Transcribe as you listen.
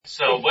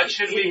So what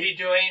should we be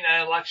doing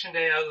on election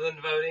day other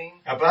than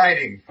voting?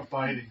 Abiding.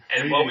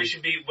 And what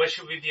should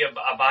we be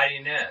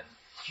abiding in?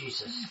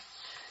 Jesus.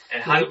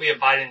 And how do we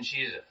abide in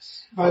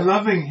Jesus? By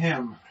loving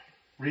Him.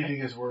 Reading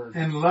His Word.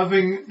 And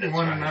loving That's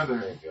one right.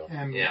 another.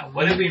 And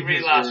What did we read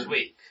His last word.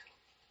 week?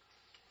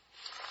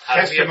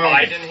 How do we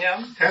abide in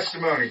Him?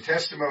 Testimony.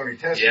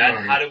 Yeah,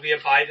 and how do we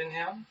abide in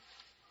Him?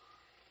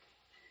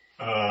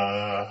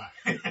 How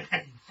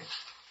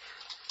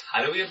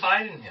do we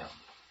abide in Him?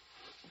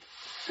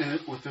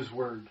 With His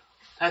Word.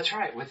 That's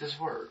right, with His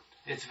Word.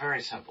 It's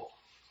very simple.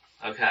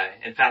 Okay.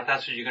 In fact,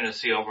 that's what you're going to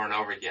see over and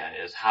over again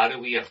is how do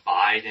we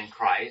abide in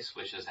Christ,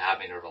 which is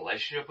having a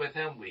relationship with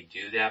Him. We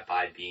do that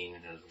by being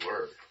in His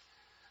Word.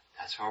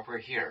 That's why we're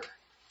here.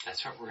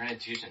 That's what we're going to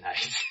do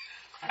tonight.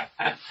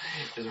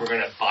 Is we're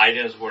going to abide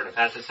in His Word. In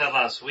fact, I said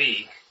last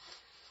week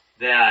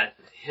that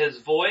His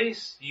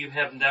voice you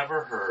have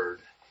never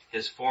heard,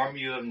 His form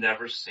you have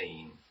never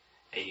seen,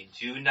 and you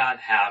do not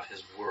have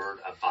His Word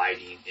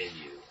abiding in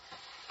you.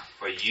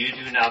 For you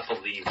do not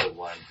believe the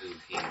one who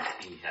He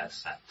has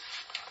sent.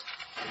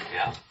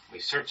 Yeah, we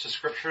search the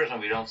Scriptures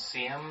and we don't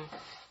see Him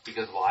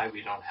because why?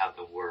 We don't have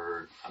the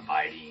Word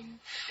abiding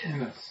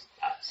in us.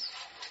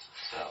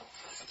 So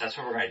that's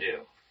what we're going to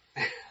do.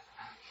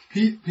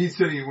 Pete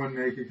said he wouldn't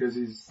make it because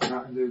he's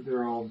not.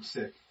 They're all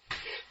sick.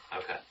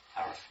 Okay,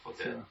 all right, well,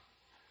 good. So.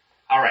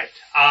 All right.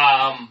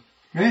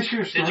 May I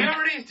share a story?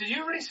 Did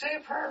you already say a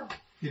prayer?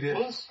 He did.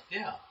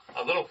 Yeah,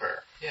 a little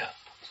prayer. Yeah.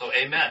 So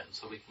amen.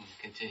 So we can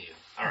continue.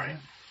 All right.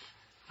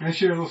 May I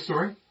share a little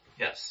story?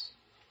 Yes.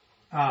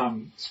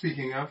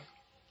 Speaking of,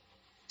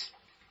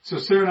 so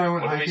Sarah and I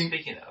went hiking. hiking. What are we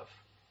speaking of?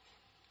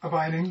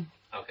 Abiding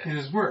in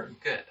His Word.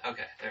 Good.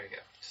 Okay. There you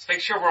go. Just make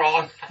sure we're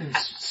all and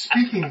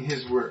speaking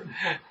His Word.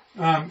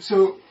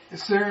 So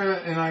Sarah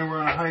and I were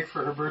on a hike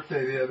for her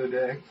birthday the other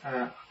day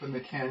up in the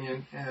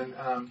canyon, and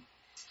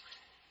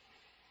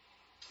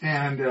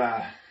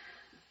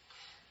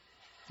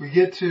we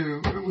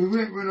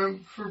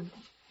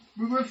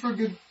went for a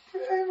good.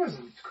 It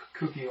wasn't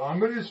kooky long,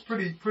 but it was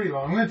pretty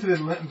long. We went to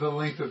the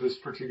length of this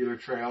particular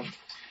trail,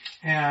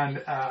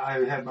 and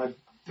I had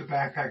the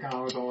backpack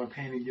on with all our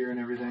painting gear and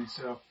everything.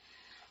 So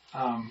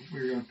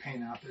we were going to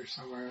paint out there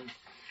somewhere. And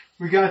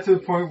we got to the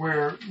point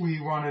where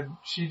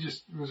she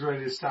just was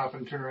ready to stop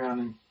and turn around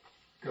and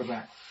go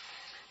back.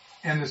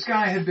 And this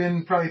guy had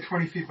been probably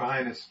 20 feet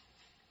behind us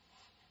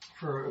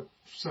for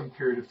some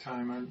period of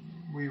time. And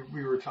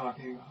we were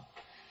talking about,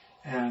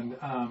 and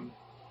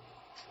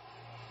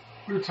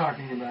we were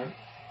talking about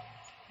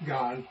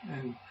God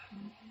and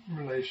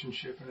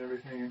relationship and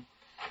everything.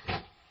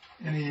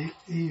 And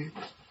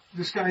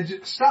this guy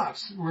just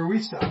stops where we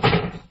stopped.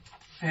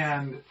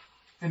 And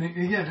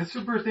again, it's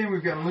her birthday and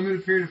we've got a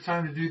limited period of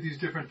time to do these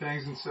different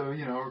things. And so,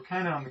 we're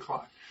kind of on the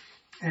clock.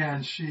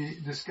 And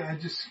this guy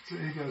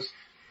he goes,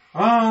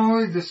 oh,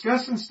 we're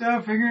discussing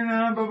stuff, figuring it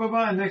out, blah, blah,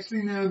 blah. And next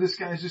thing you know, this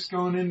guy's just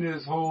going into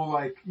his whole,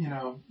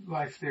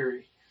 life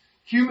theory.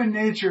 Human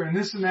nature and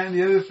this and that and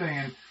the other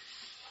thing.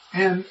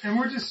 And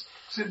we're just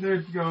sitting there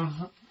going,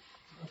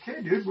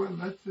 okay, dude, well,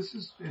 this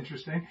is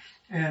interesting.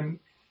 And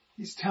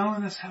he's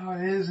telling us how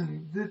it is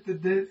and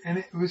and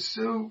it was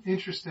so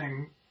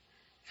interesting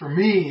for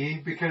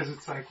me because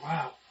it's like,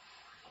 wow,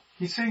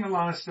 he's saying a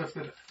lot of stuff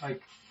that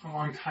like a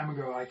long time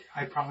ago, like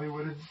I probably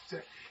would have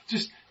said.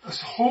 Just a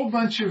whole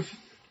bunch of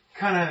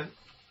kind of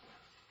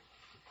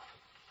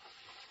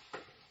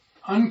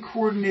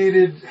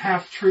uncoordinated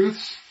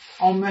half-truths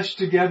all meshed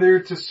together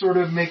to sort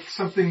of make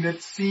something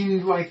that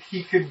seemed like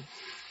he could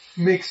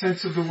make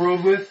sense of the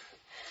world with,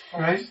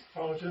 right?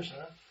 Politician,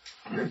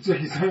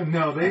 huh?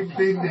 No, they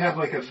have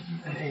like an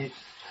 8.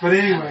 But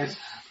anyways,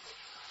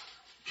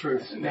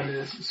 truth, that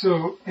is.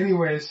 So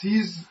anyways,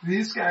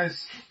 these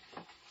guys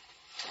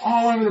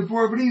all over the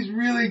board, but he's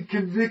really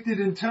convicted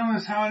and telling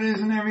us how it is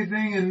and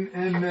everything,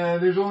 and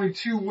there's only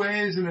 2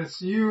 ways, and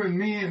it's you and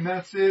me, and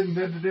that's it, and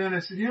da-da-da. And I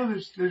said,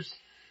 there's,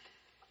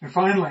 and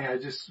finally I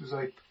just was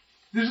like,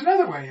 there's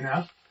another way,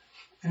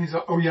 And he's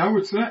like, oh yeah,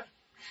 what's that?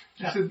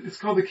 I said, it's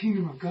called the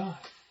kingdom of God.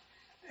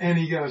 And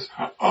he goes,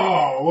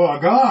 oh, well,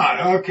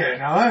 God, okay,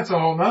 now that's a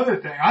whole other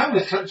thing. I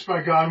was touched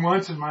by God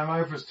once and my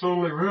life was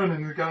totally ruined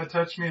and God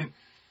touched me and,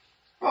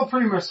 well,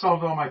 pretty much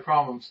solved all my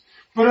problems.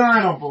 But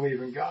I don't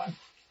believe in God.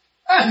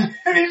 And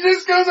he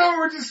just goes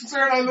over, just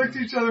Sarah and I looked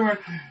at each other and went,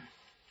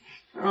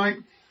 I'm like,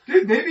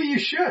 dude, maybe you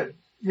should.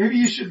 Maybe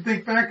you should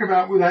think back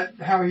about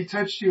how he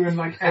touched you and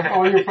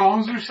all your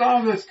problems were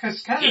solved. That's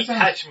kind of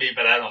touched me,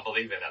 but I don't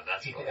believe in him.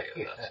 That's really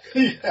good. That's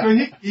good. Yeah. So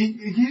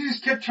he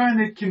just kept trying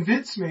to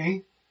convince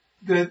me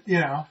that,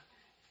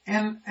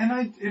 and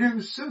it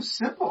was so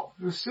simple.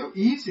 It was so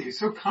easy,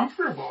 so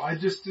comfortable. I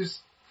just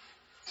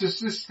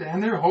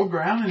stand there, hold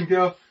ground and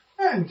go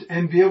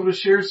and be able to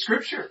share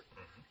scripture.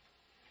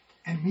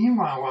 And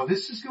meanwhile, while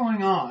this is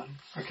going on,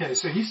 okay,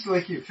 so he's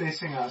like you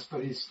facing us,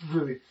 but he's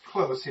really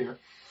close here.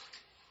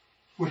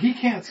 What he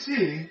can't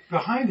see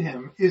behind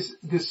him is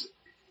this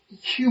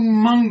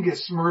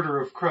humongous murder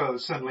of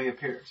crows suddenly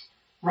appears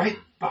right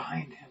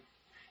behind him.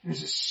 And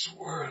it's just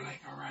swirling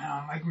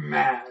around like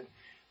mad,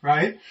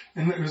 right?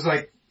 And it was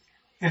like,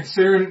 And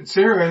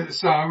Sarah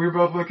saw, we were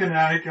both looking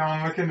at it,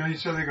 looking at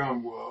each other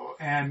going, whoa.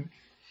 And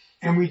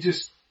we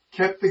just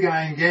kept the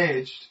guy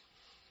engaged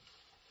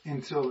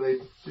until they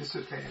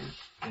dissipated.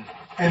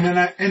 And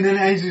then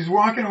as he's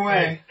walking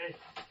away,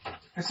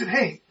 I said,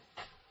 hey,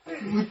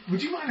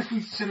 would you mind if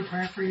we said a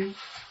prayer for you?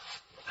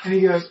 And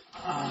he goes,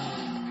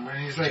 and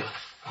he's like,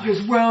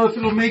 well, if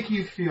it'll make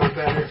you feel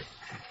better.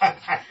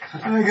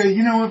 And I go,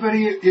 you know what,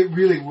 buddy? It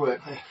really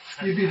would.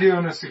 You'd be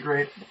doing us a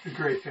great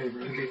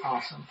favor. It'd be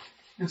awesome.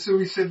 And so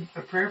we said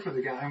a prayer for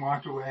the guy and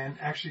walked away. And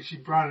actually, she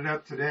brought it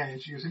up today. And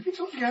she goes, have you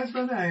told the guys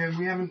about that? And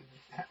we haven't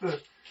had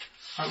that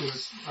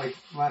was like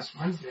last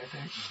Wednesday, I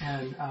think,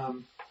 and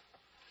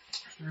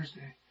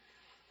Thursday.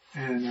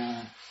 And she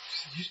said,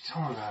 you should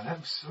tell him about it.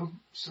 That was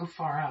so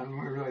far out. And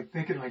we were like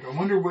thinking, like, I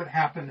wonder what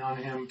happened on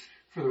him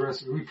for the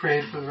rest of it. We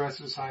prayed for the rest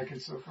of his hike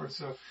and so forth.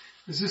 So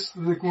it's just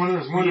like one of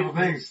those wonderful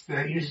things.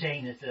 Are you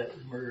saying that the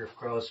murder of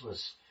Crows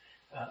was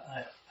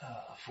a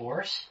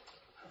force?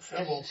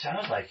 It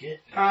sounds like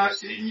it.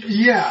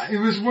 Yeah, it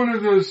was one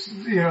of those,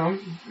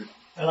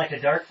 Like a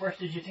dark force,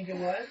 did you think it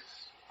was?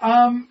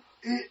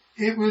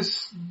 It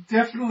was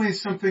definitely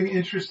something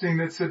interesting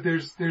that said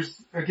there's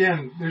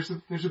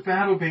a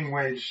battle being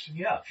waged.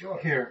 Yeah,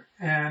 sure. Here.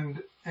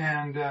 And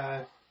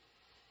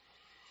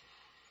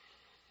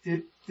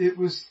it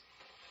was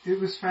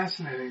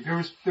fascinating. There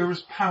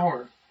was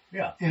power.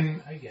 Yeah.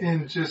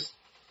 In just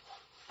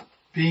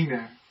being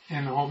there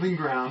and holding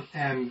ground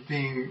and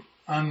being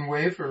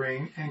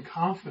unwavering and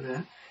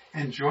confident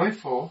and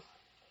joyful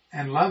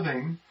and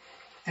loving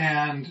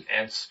and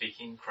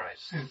speaking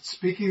Christ. And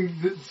speaking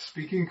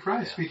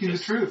Christ, speaking the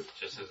truth.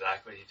 Just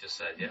exactly what he just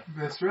said, yeah.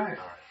 That's right.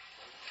 All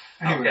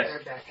right. Anyway.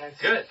 Okay.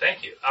 Good,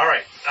 thank you. All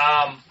right.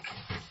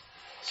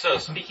 So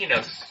speaking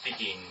of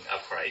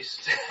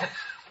Christ,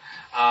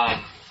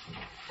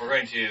 we're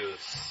going to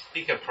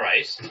speak of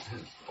Christ,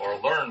 or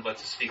learn what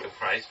to speak of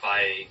Christ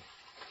by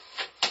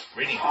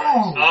reading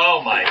Christ.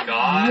 Oh my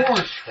God! More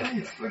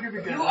space. Look at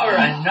the guy. You are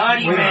a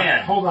naughty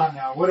man. Hold on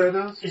now. What are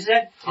those? Is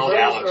that?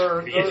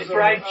 It's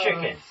fried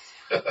chicken.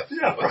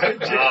 Yeah, fried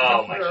chicken.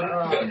 Oh my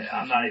God!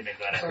 I'm not even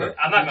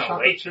gonna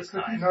wait this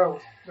time. No,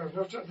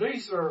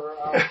 these are.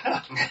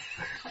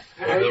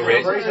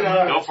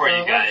 Go for it,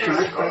 you guys.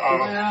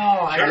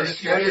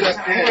 I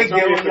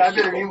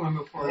better eat one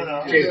before.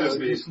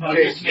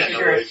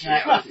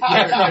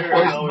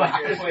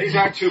 These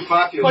aren't too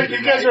popular. Like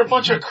you guys are a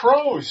bunch of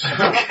crows.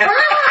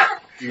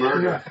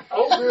 Murder.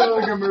 Oatmeal,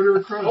 Like a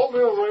murderer crow.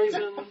 oatmeal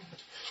raisin.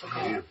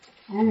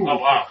 Ooh. Oh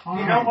wow!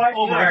 You know what?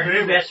 You're our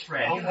new best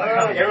friend.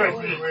 Damn.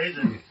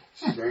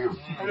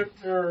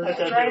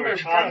 They're trying to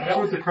That's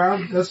what the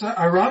crowd. That's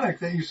ironic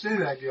that you say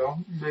that, Gil,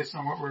 based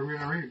on what we're going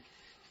to read.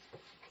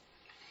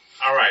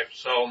 All right,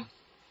 so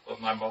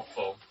with my mouth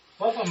full.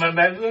 So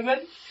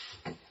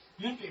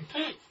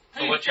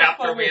what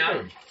chapter are we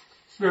on?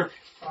 Sure.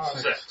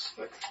 6.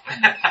 Well,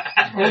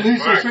 at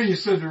least that's what you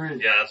said to read.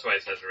 Yeah, that's what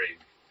it says to read.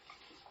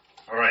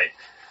 All right.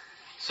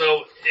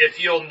 So if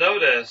you'll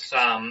notice,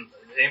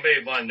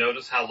 anybody want to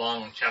notice how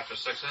long chapter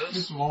 6 is?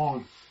 It's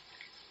long.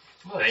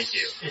 Well, Thank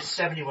you. It's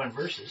 71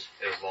 verses.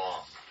 It's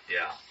long.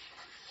 Yeah.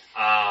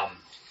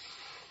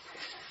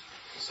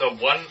 So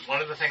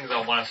one of the things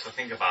I want us to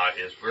think about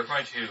is we're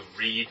going to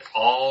read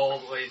all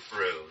the way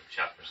through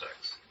chapter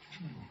 6.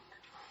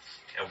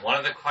 And one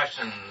of the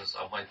questions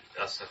I want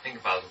us to think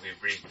about as we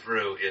read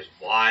through is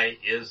why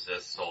is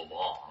this so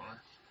long?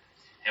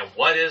 And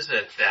what is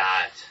it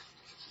that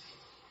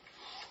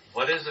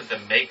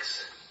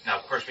makes, now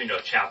of course we know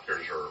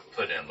chapters are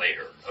put in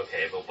later,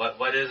 okay, but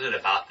what is it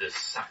about this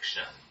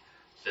section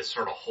that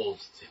sort of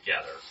holds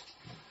together?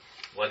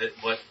 What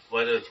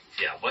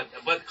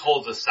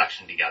holds this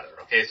section together?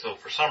 Okay, so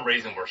for some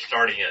reason we're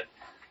starting at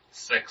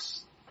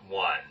 6:1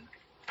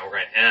 and we're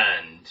going to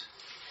end,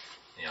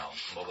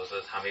 what was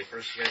it? How many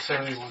verses you guys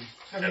said?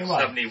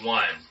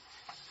 71.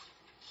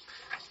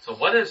 So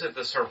what is it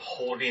that's sort of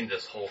holding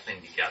this whole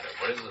thing together?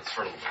 What is it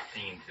sort of the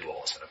theme through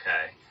all of it?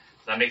 Okay,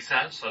 does that make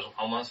sense? So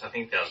almost, I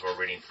think that's what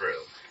we're reading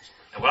through.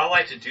 And what I'd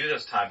like to do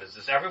this time is,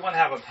 does everyone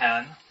have a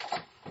pen?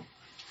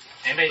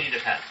 Anybody need a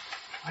pen?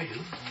 I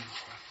do.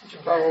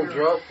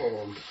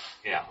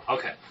 Yeah,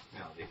 okay.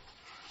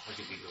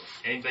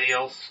 Anybody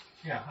else?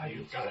 Yeah, I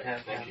do. Got a pen?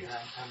 Thank you.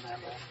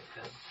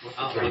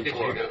 Oh, look at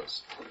you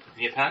guys.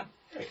 Need a pen?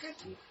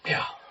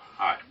 Yeah.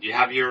 Alright, you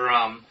have your,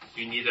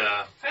 you need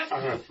a... I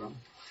have some.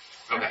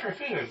 Okay.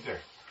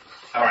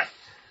 Alright.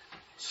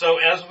 So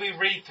as we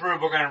read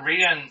through, we're going to read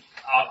in,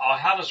 I'll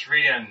have us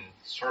read in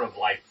sort of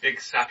like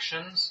big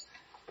sections.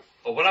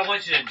 But what I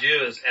want you to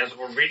do is, as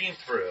we're reading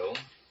through,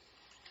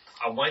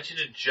 I want you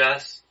to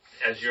just,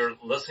 as you're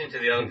listening to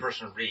the other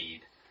person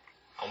read,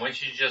 I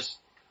want you to just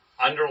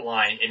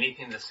underline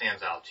anything that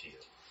stands out to you.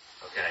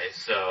 Okay,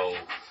 so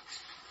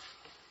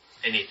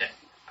anything.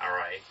 All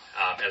right,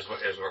 as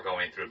we're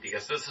going through,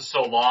 because this is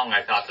so long,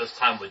 I thought this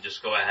time we'd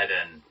just go ahead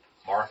and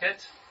mark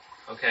it.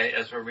 Okay,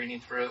 as we're reading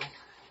through,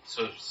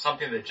 so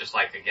something that just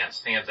like again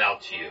stands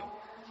out to you.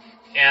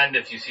 And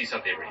if you see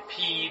something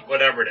repeat,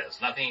 whatever it is,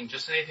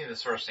 just anything that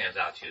sort of stands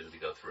out to you as we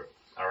go through.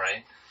 All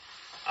right.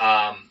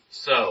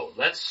 So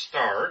let's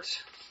start,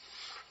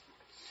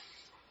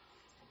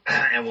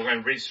 and we're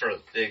going to read sort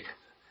of big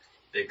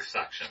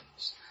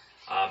sections.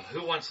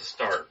 Who wants to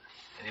start?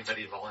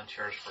 Anybody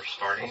volunteers for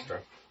starting? I'll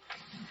start.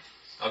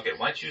 Okay,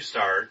 why don't you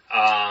start?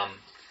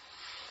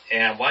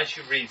 And why don't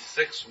you read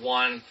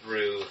 6:1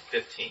 through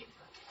 15?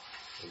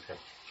 Okay.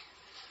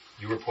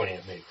 You were pointing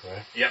at me,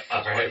 correct? Yep.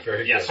 All right,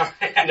 very yeah, good. sorry.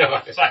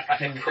 No,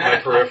 Sorry. for my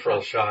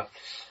peripheral shot.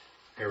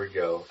 Here we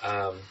go.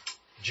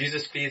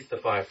 Jesus feeds the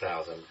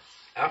 5,000.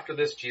 After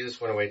this,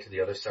 Jesus went away to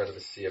the other side of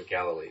the Sea of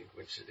Galilee,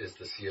 which is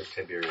the Sea of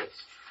Tiberias.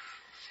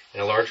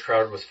 And a large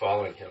crowd was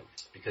following him,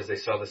 because they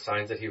saw the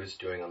signs that he was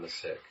doing on the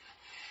sick.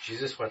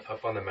 Jesus went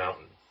up on the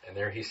mountain, and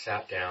there he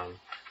sat down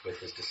with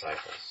his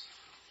disciples.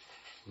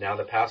 Now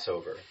the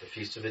Passover, the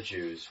feast of the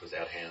Jews, was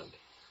at hand.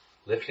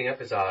 Lifting up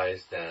his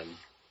eyes then,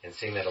 and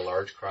seeing that a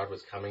large crowd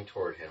was coming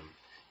toward him,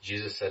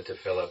 Jesus said to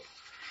Philip,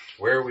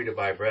 "Where are we to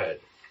buy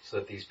bread, so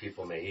that these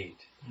people may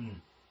eat?"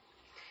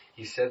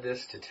 He said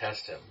this to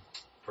test him,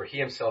 for he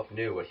himself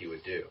knew what he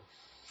would do.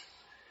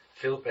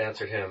 Philip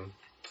answered him,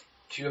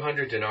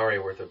 200 denarii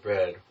worth of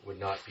bread would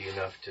not be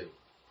enough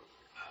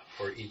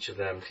for each of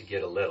them to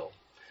get a little.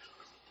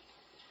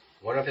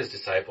 One of his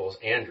disciples,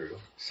 Andrew,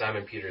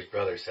 Simon Peter's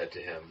brother, said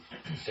to him,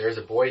 "There is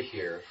a boy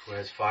here who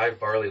has 5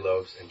 barley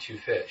loaves and 2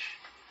 fish.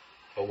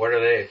 But what are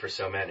they for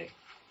so many?"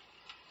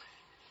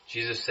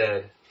 Jesus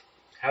said,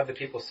 "Have the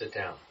people sit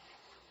down."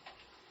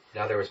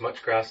 Now there was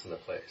much grass in the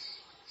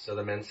place, so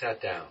the men sat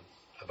down,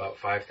 about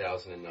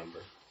 5,000 in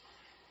number.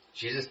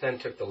 Jesus then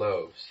took the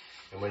loaves,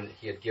 and when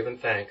he had given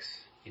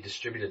thanks, he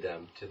distributed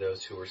them to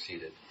those who were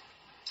seated.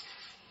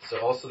 So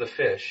also the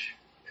fish,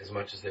 as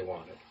much as they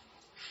wanted.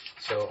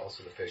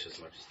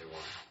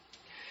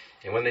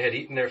 And when they had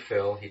eaten their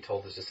fill, he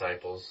told his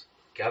disciples,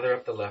 "Gather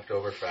up the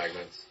leftover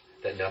fragments,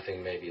 that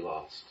nothing may be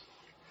lost."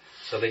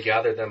 So they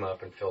gathered them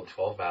up and filled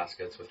 12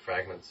 baskets with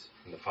fragments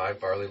from the 5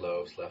 barley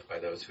loaves left by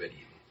those who had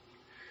eaten.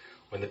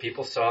 When the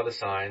people saw the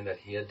sign that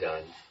he had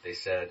done, they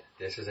said,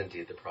 "This is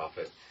indeed the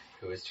prophet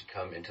who is to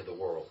come into the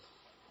world."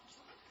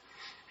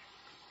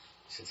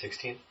 You said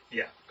 16?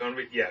 Yeah, go and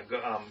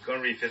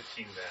read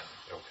 15 then.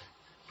 Okay.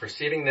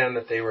 Perceiving then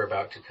that they were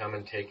about to come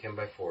and take him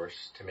by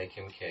force to make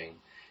him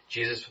king,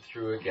 Jesus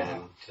withdrew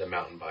again to the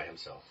mountain by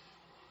himself.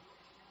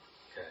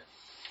 Okay.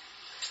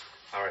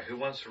 All right, who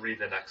wants to read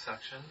the next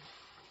section?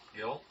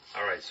 You'll?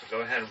 All right, so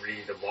go ahead and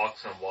read the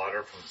walks on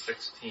water from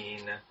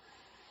 16.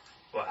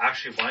 Well,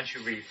 actually, why don't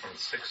you read from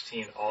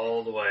 16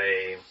 all the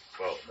way,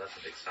 whoa, that's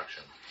a big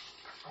section.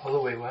 All the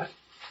way what?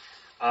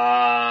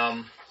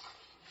 Hold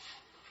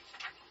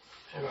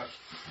on.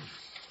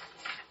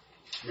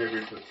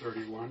 Maybe to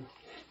 31.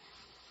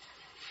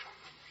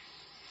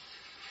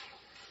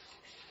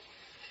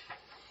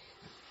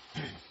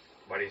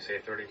 Why do you say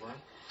 31?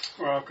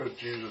 Well, because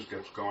Jesus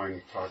gets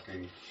going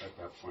talking at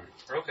that point.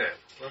 Okay,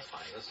 that's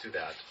fine. Let's do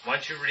that. Why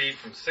don't you read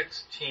from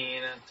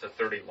 16 to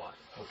 31?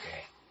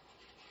 Okay.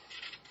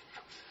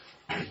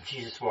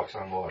 Jesus walks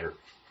on water.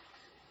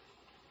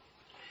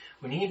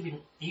 When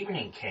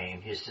evening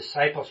came, his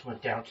disciples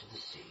went down to the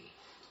sea,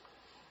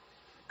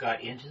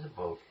 got into the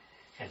boat,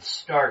 and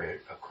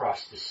started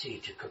across the sea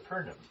to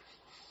Capernaum.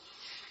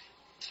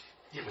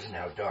 It was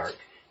now dark,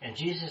 and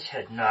Jesus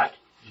had not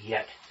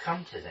yet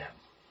come to them.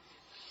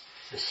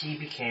 The sea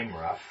became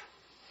rough,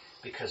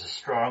 because a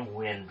strong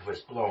wind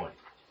was blowing.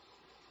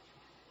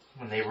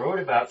 When they rowed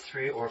about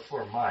 3 or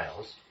 4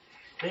 miles,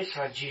 they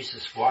saw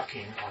Jesus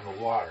walking on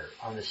the water,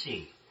 on the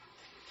sea,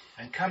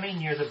 and coming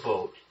near the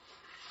boat,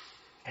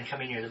 and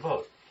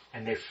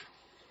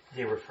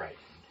they were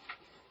frightened.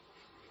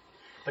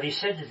 But he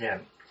said to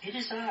them, "It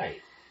is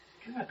I,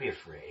 do not be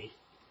afraid."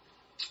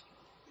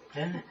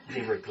 Then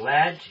they were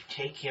glad to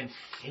take him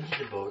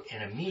into the boat,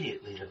 and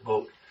immediately the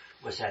boat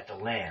was at the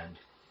land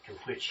to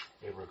which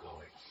they were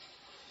going.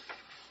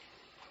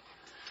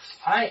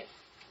 I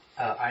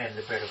am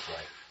the bread of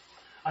life.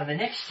 On the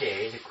next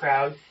day, the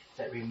crowd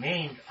that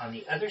remained on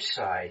the other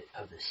side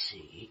of the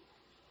sea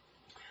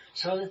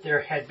saw that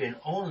there had been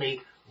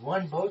only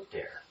one boat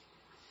there,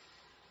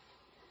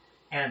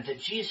 and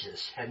that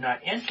Jesus had not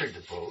entered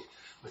the boat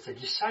with the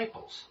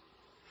disciples,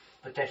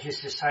 but that his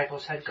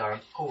disciples had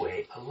gone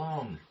away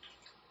alone.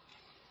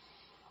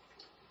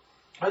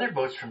 Other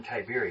boats from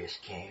Tiberias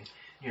came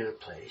near the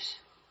place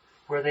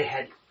where they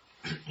had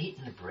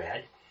eaten the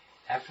bread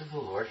after the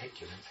Lord had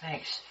given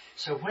thanks.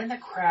 So when the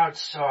crowd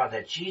saw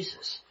that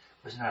Jesus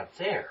was not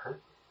there,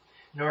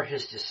 nor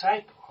his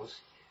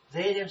disciples,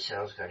 they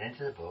themselves got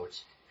into the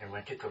boats and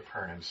went to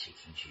Capernaum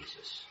seeking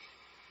Jesus.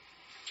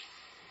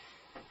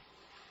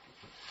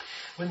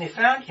 When they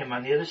found him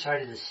on the other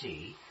side of the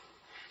sea,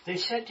 they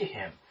said to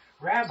him,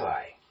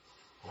 "Rabbi,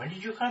 when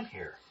did you come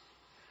here?"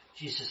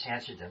 Jesus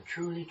answered them,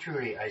 "Truly,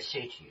 truly, I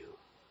say to you,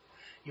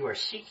 you are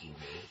seeking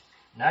me,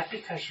 not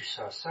because you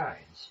saw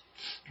signs,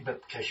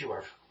 but because you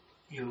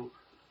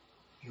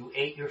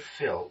ate your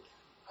fill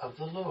of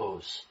the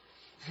loaves.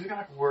 Do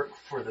not work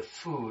for the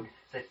food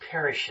that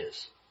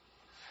perishes,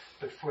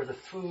 but for the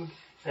food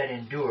that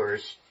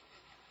endures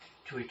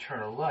to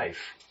eternal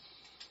life,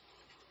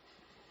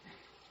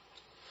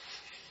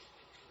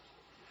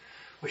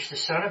 which the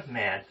Son of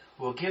Man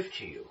will give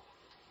to you.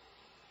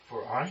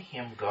 For on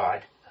him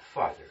God the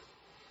Father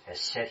has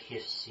set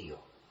his seal.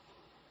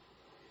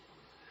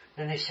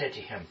 Then they said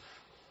to him,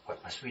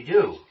 What must we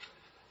do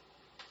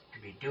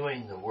to be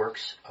doing the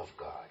works of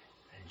God?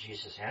 And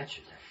Jesus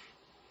answered them,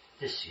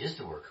 This is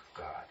the work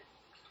of God,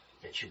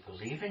 that you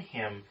believe in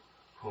him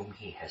whom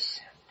he has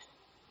sent.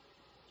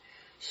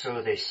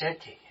 So they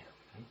said to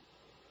him,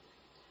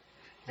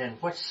 Then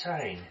what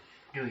sign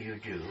do you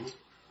do,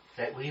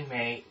 that we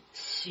may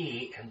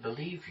see and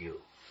believe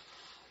you?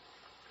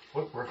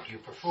 What work do you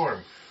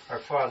perform? Our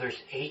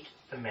fathers ate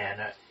the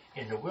manna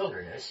in the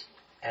wilderness,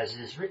 as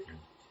is written.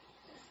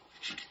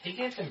 He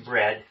gave them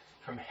bread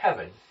from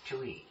heaven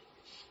to eat.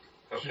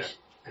 Okay.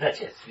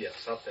 That's it.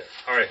 Yes, up there.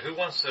 All right, who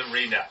wants to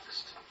read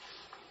next?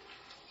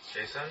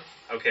 Jason?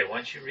 Okay, why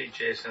don't you read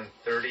Jason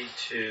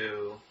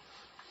 32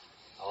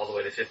 all the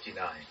way to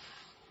 59.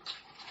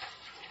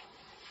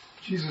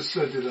 Jesus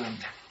said to them,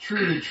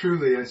 Truly,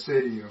 truly, I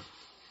say to you,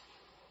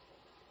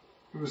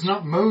 it was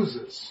not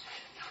Moses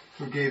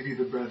who gave you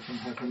the bread from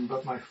heaven,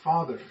 but my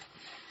Father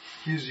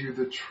gives you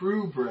the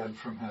true bread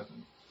from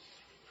heaven.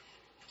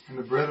 And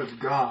the bread of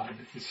God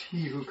is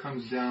he who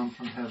comes down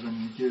from heaven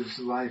and gives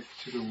life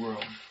to the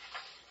world.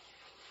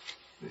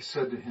 They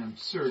said to him,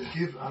 Sir,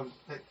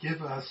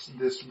 give us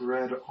this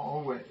bread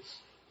always.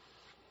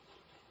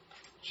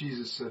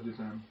 Jesus said to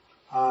them,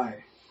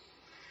 I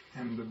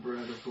am the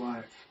bread of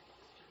life.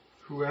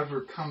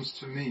 Whoever comes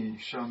to me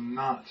shall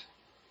not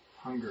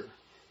hunger,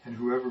 and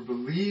whoever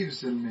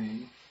believes in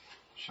me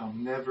shall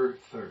never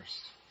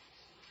thirst.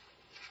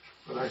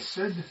 But I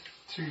said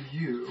to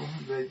you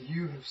that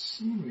you have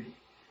seen me,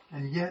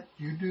 and yet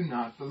you do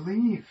not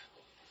believe.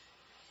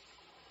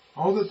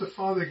 All that the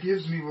Father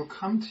gives me will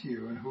come to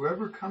you, and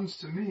whoever comes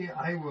to me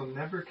I will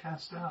never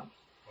cast out.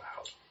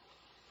 Wow.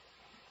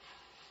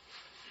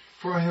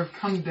 For I have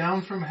come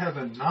down from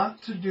heaven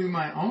not to do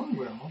my own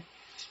will,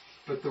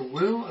 but the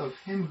will of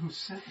him who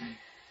sent me.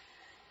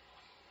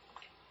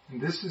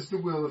 And this is the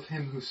will of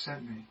him who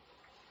sent me,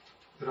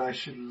 that I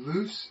should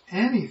lose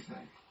nothing,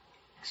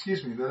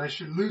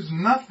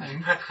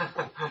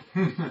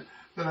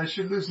 that I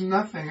should lose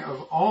nothing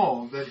of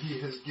all that he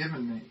has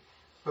given me,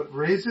 but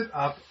raise it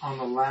up on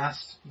the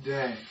last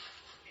day.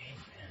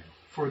 Amen.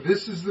 For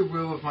this is the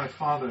will of my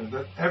Father,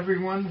 that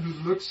everyone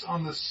who looks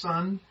on the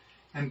Son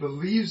and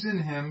believes in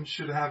him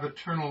should have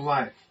eternal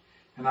life,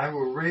 and I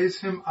will raise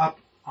him up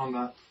on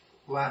the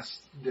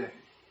last day.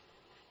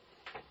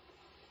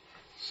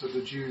 So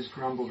the Jews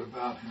grumbled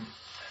about him,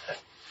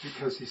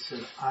 because he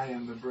said, I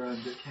am the bread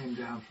that came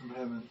down from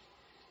heaven.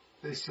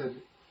 They said,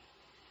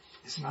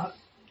 Is not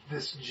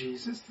this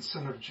Jesus, the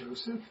son of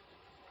Joseph,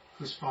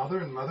 whose father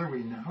and mother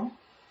we know?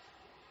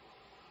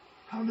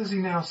 How does he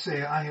now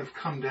say, I have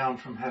come down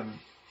from heaven?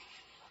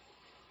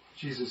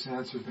 Jesus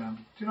answered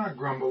them, Do not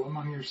grumble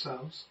among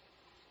yourselves.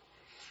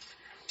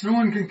 No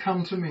one can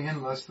come to me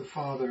unless the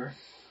Father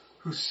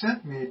who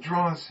sent me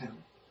draws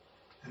him,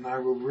 and I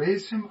will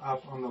raise him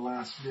up on the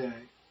last day.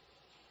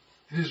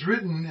 It is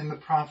written in the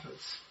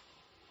prophets,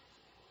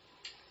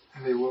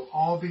 and they will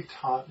all be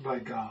taught by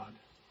God.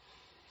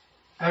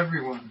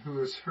 Everyone who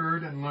has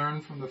heard and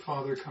learned from the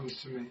Father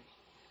comes to me.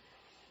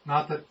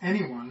 Not that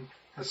anyone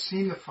has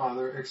seen the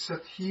Father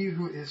except he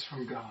who is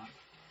from God.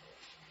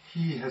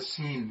 He has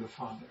seen the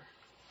Father.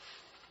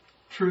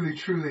 Truly,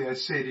 truly, I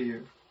say to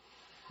you,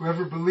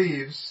 whoever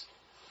believes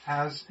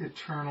has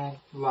eternal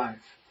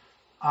life.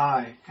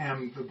 I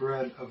am the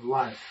bread of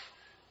life.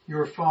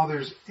 Your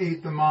fathers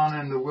ate the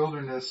manna in the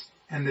wilderness,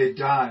 and they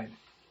died.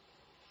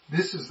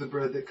 This is the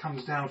bread that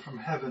comes down from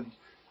heaven,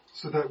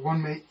 so that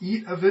one may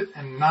eat of it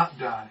and not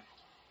die.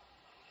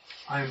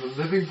 I am the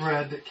living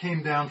bread that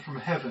came down from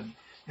heaven.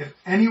 If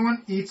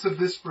anyone eats of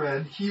this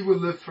bread, he will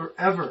live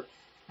forever.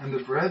 And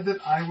the bread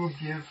that I will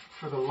give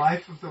for the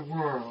life of the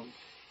world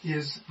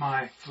is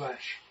my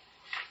flesh.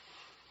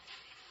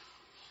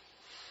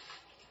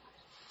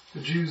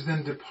 The Jews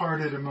then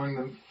disputed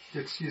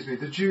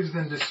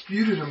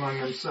among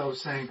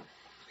themselves, saying,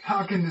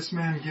 How can this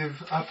man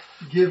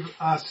give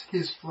us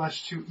his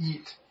flesh to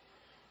eat?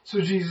 So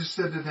Jesus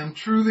said to them,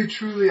 Truly,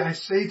 truly, I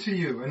say to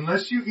you,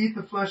 unless you eat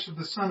the flesh of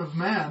the Son of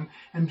Man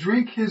and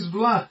drink his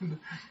blood,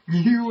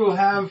 you will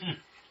have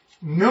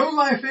no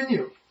life in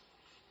you.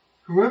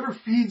 Whoever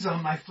feeds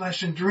on my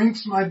flesh and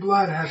drinks my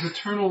blood has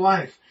eternal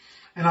life,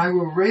 and I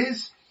will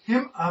raise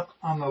him up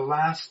on the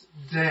last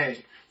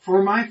day.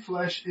 For my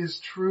flesh is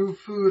true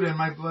food, and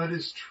my blood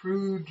is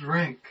true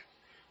drink.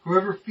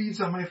 Whoever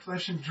feeds on my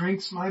flesh and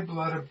drinks my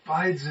blood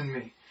abides in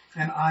me,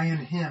 and I in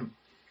him.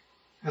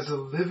 As a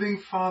living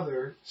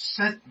Father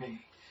sent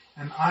me,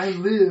 and I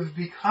live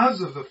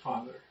because of the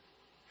Father.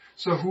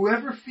 So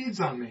whoever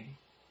feeds on me,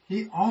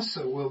 he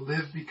also will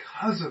live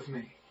because of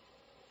me.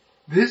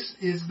 This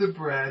is the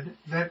bread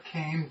that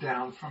came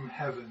down from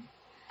heaven,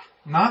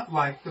 not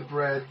like the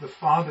bread the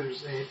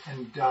fathers ate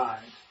and died.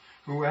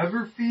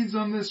 Whoever feeds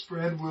on this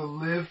bread will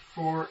live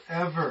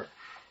forever.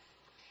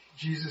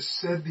 Jesus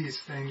said these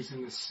things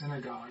in the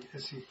synagogue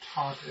as he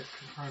taught at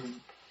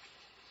Capernaum.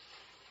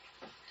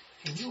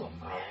 Can you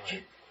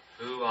imagine?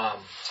 Who want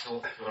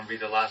to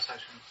read the last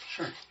section?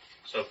 Sure.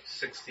 So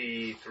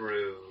 60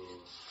 through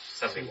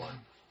 71.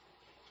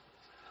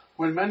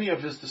 When many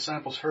of his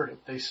disciples heard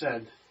it, they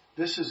said,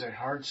 "This is a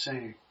hard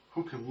saying.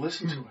 Who can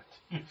listen to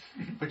it?"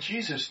 But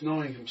Jesus,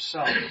 knowing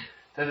himself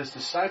that his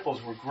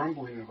disciples were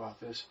grumbling about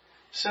this,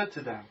 said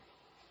to them,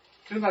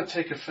 "Do not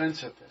take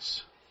offense at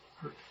this.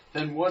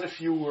 Then what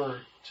if you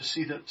were to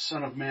see the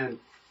Son of Man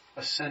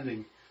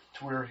ascending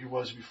to where he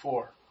was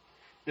before?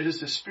 It is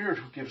the Spirit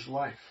who gives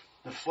life.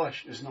 The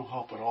flesh is no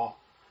help at all.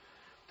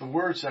 The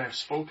words I have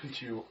spoken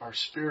to you are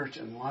spirit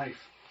and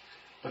life,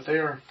 but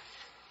there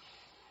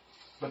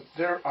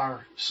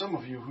are some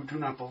of you who do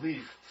not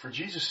believe." For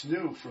Jesus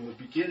knew from the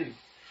beginning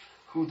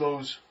who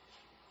those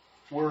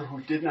were who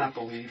did not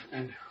believe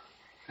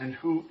and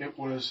who it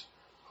was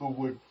who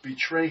would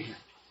betray him.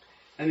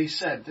 And he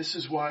said, "This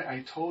is why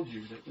I told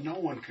you that no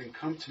one can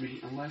come to me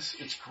unless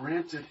it's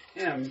granted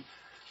him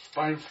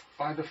by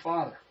the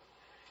Father."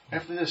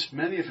 After this,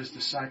 many of his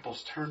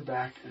disciples turned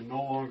back and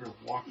no longer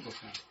walked with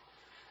him.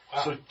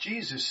 Wow. So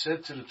Jesus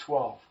said to the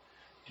 12,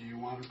 "Do you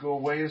want to go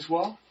away as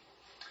well?"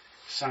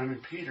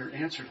 Simon Peter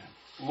answered him,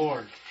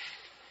 "Lord,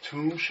 to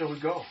whom shall we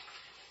go?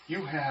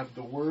 You have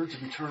the words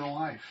of eternal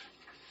life,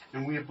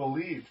 and we have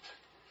believed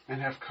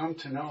and have come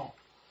to know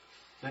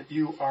that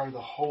you are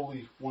the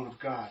Holy One of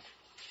God."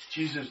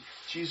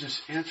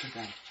 Jesus answered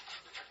them,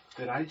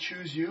 "Did I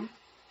choose you,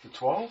 the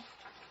 12?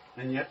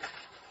 And yet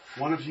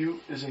one of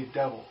you is a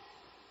devil."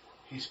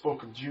 He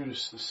spoke of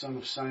Judas, the son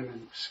of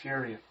Simon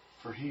Iscariot,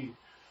 for he,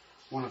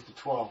 one of the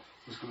 12,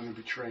 was going to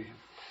betray him.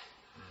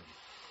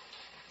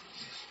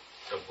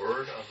 The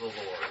word of the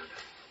Lord.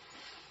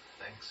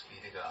 Thanks be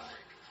to God.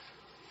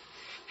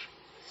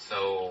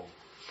 So,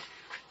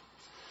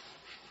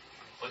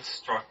 what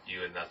struck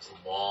you in that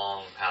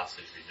long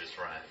passage we just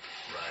read?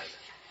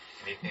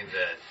 Anything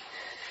that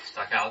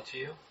stuck out to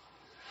you?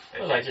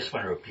 Well, I just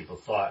wonder what people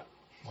thought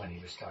when he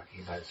was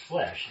talking about his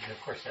flesh. And of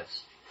course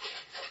that's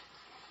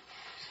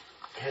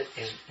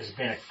has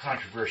been a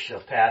controversial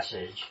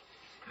passage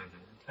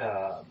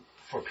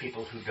for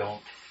people who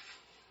don't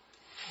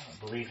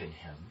believe in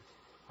him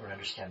or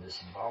understand the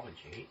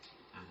symbology.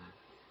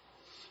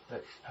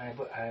 But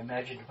I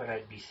imagined what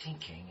I'd be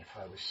thinking if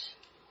I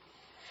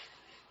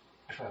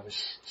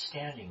was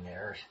standing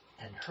there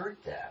and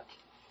heard that.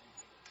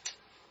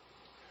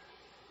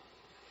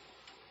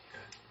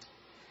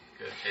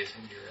 Good.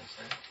 Jason, you're going to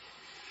say?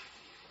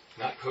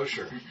 Not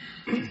kosher.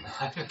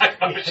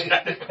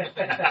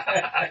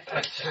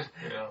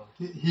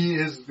 He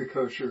is the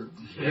kosher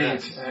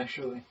meat,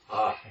 actually.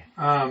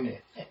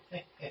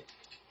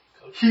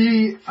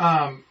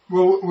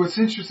 Well, what's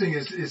interesting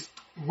is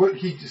what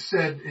he just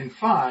said in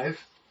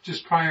 5,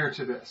 just prior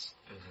to this,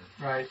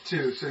 right,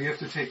 too. So you have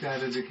to take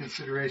that into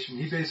consideration.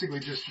 He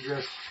basically just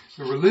addressed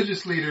the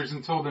religious leaders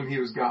and told them he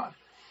was God.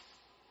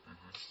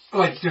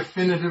 Like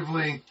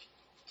definitively,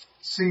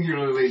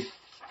 singularly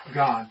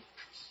God.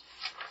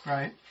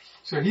 Right?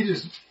 So he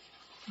just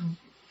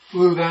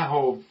blew that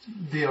whole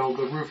deal,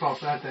 the roof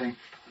off that thing,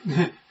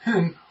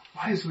 and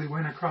wisely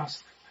went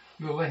across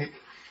the lake,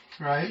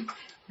 right?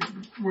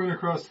 Went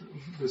across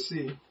the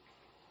sea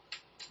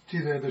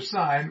to the other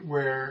side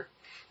where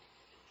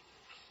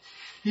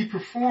he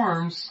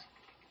performs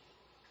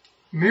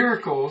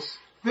miracles.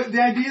 The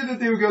idea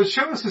that they would go,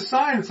 "Show us a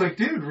sign," it's like,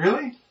 dude,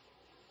 really?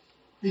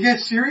 You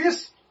guys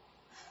serious?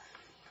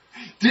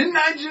 Didn't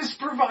I just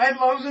provide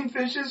loaves and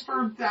fishes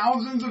for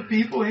thousands of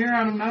people here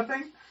out of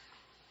nothing?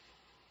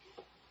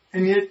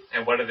 And yet...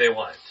 And what do they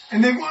want?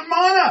 And they want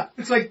manna.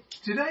 It's like,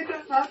 did I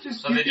not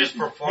just... So they just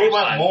perform. They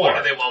want more.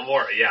 What do they want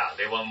more? Yeah,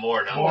 they want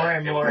more. More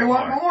and more. They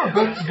want more. Yeah,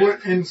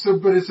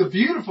 but it's a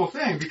beautiful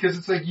thing because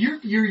it's like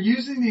you're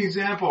using the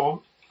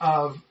example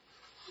of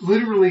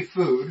literally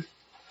food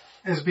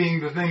as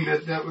being the thing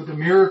that the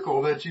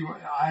miracle that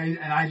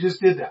I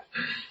just did that.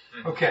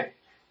 Okay.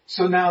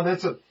 So now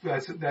that's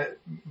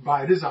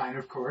by design,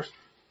 of course.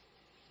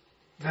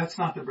 That's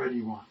not the bread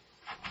you want,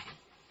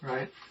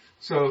 right?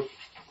 So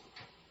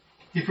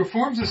he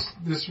performs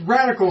this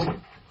radical,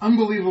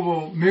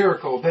 unbelievable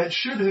miracle that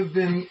should have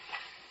been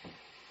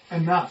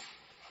enough,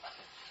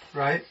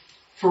 right,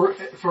 for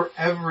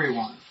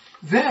everyone.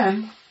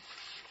 Then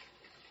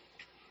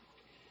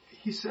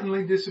he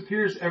suddenly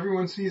disappears.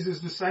 Everyone sees his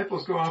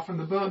disciples go off in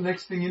the boat.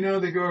 Next thing you know,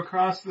 they go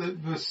across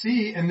the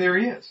sea, and there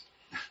he is.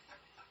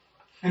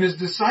 And his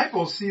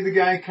disciples see the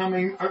guy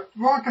coming,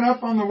 walking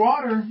up on the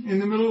water in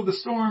the middle of the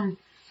storm.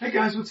 "Hey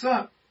guys, what's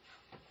up?"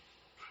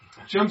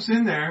 Jumps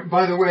in there.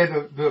 By the way,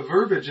 the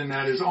verbiage in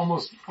that is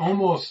almost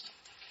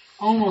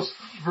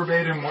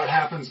verbatim what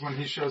happens when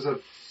he shows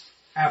up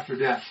after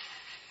death.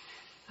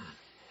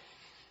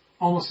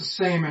 Almost the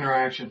same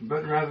interaction,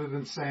 but rather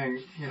than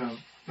saying,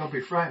 "Don't be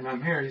frightened,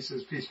 I'm here," he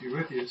says, "Peace be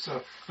with you."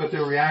 So, but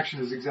their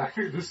reaction is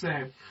exactly the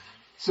same.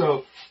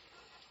 So,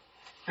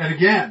 and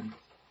again,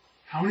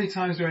 how many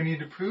times do I need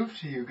to prove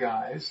to you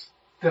guys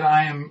that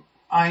I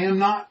am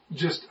not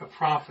just a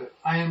prophet.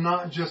 I am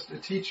not just a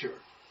teacher.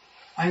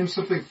 I am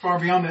something far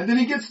beyond that. Then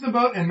he gets in the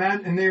boat and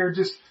they are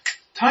just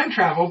time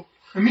traveled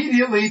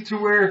immediately to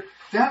where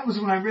that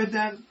was when I read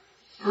that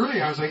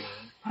earlier. I was like,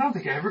 I don't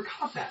think I ever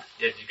caught that.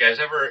 Yeah, did you guys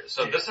ever,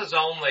 so this is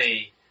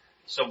only,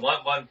 so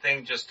one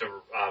thing just to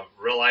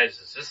realize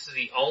is this is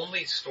the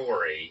only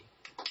story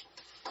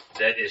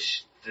that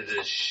is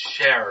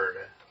shared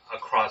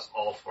across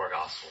all four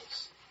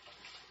Gospels.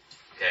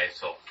 Okay,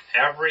 so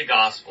every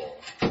Gospel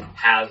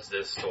has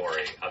this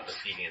story of the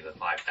feeding of the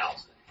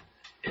 5,000.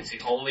 It's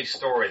the only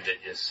story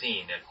that is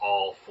seen in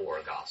all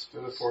four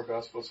Gospels. Do the four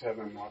Gospels have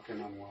him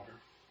walking on water?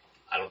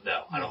 I don't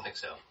know. I don't think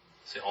so.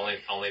 It's the only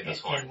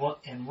this one.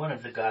 And one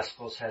of the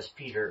Gospels has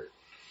Peter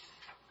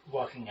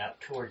walking out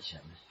towards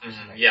him.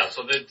 Mm-hmm. Yeah,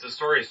 so the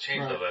story has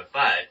changed a little bit,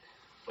 but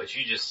what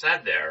you just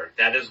said there,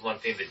 that is one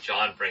thing that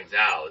John brings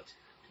out,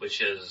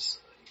 which is,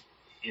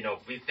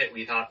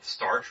 we thought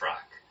Star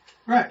Trek,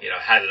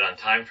 had it on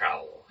time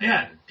travel.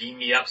 Yeah. And beam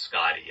me up,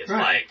 Scotty. It's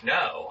like,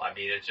 no. I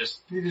mean, it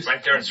just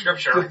right there in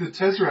Scripture. Like the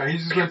Tesseract, he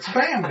just went,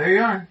 bam, there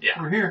you are.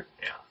 Yeah. We're here.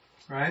 Yeah.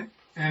 Right?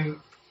 And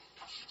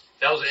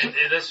that was,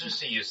 it's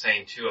interesting you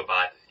saying too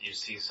about, you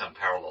see some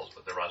parallels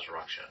with the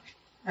resurrection.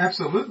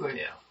 Absolutely.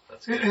 Yeah,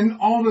 that's good. And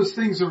all those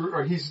things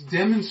are he's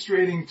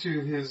demonstrating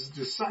to his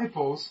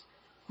disciples,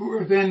 who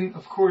are then,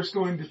 of course,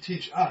 going to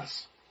teach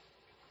us.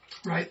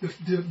 Right?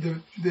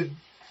 The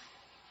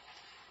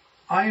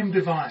I am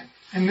divine.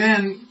 And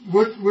then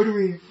what do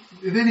we,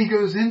 then he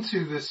goes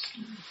into this,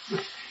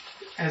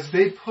 as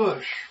they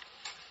push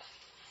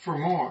for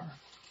more.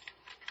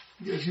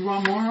 He goes, you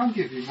want more? I'll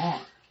give you more.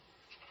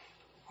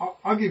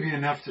 I'll give you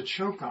enough to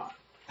choke on.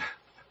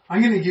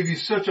 I'm going to give you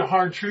such a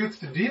hard truth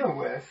to deal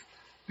with,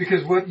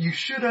 because what you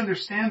should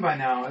understand by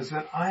now is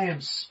that I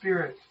am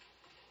spirit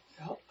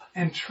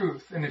and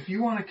truth. And if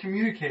you want to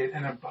communicate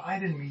and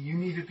abide in me, you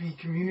need to be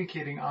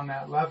communicating on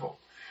that level.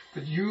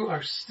 But you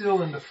are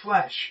still in the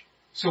flesh.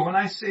 So when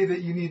I say that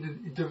you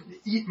need to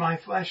eat my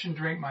flesh and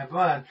drink my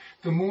blood,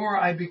 the more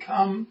I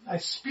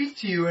speak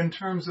to you in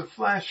terms of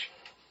flesh.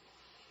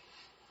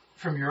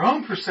 From your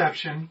own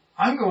perception,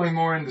 I'm going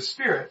more in the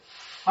spirit.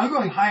 I'm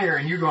going higher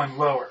and you're going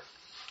lower.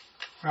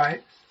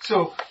 Right?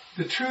 So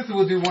the truth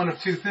will do one of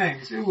two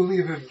things. It will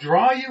either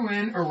draw you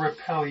in or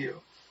repel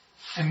you.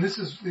 And this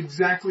is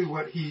exactly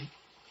what he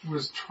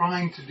was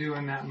trying to do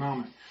in that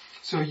moment.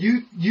 So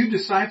you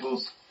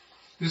disciples,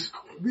 this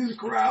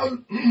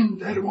crowd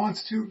that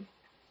wants to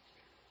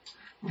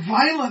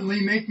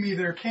violently make me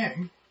their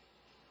king,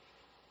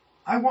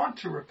 I want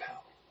to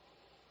repel.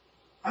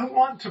 I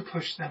want to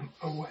push them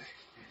away.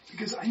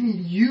 Because I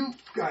need you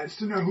guys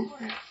to know who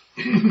I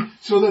am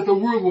so that the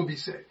world will be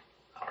saved.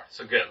 Alright,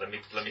 so good. Let me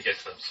get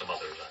some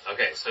others then.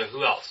 Okay, so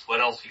who else? What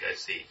else do you guys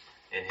see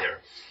in here?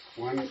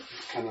 One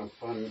kind of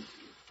fun,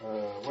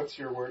 what's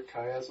your word,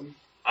 chiasm?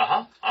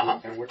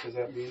 And what does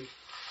that mean?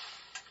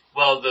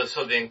 Well, the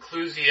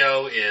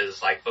inclusio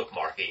is like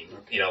bookmarking,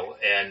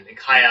 and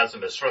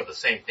chiasm is sort of the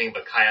same thing,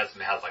 but chiasm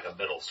has like a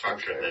middle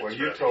structure. Okay. Well,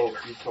 you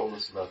told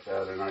us about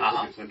that, and I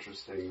think it's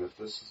interesting that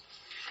this is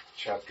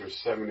chapter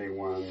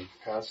 71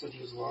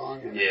 passages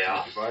long, and if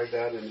you divide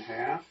that in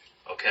half,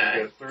 you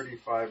get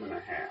 35 and a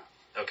half.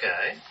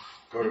 Okay.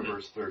 Go to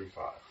verse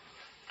 35.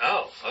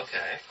 Oh,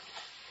 okay.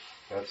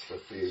 That's the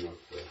theme of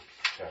the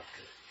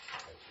chapter.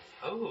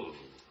 Oh,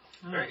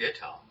 very good,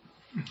 Tom.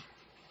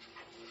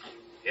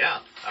 Yeah,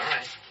 all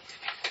right.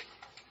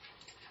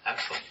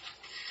 Excellent.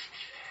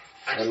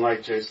 And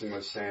like Jason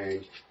was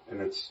saying,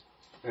 and it's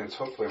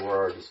hopefully where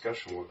our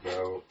discussion will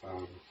go,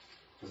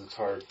 because it's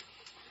hard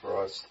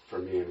for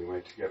me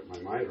anyway, to get my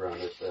mind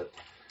around it, that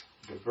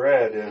the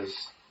bread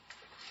is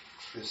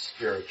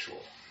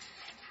spiritual.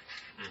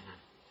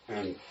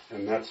 Mm-hmm.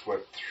 And that's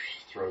what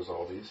throws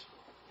all these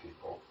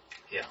people.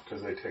 Yeah.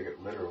 Because they take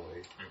it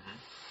literally. Mm-hmm.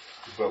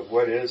 But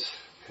what is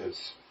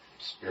his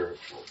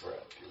spiritual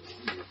bread?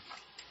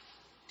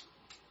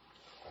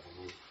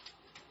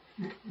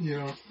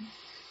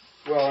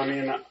 Well, I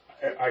mean,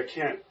 I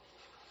can't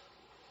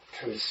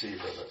conceive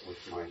of it with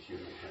my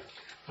human head.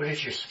 What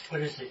is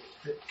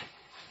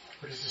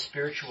the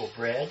spiritual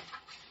bread?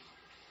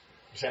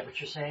 Is that what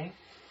you're saying?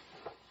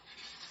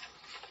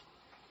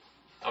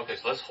 Okay,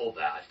 so let's hold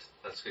that.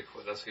 That's a good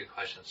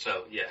question.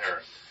 So, yeah,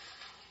 Eric.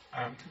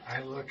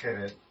 I look at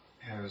it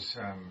as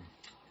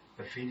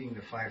the feeding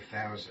the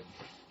 5,000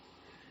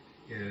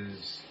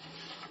 is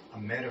a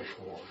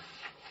metaphor,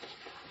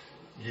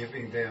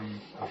 giving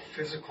them a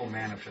physical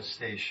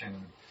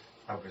manifestation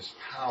of his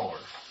power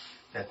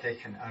that they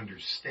can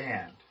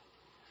understand,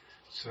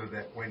 so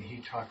that when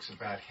he talks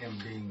about him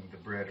being the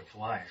bread of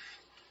life,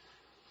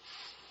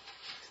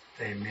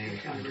 they may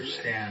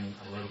understand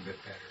a little bit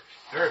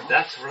better.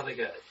 That's really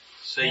good.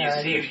 So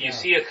you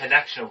see a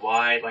connection of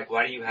why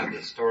do you have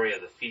this story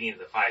of the feeding of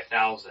the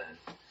 5,000?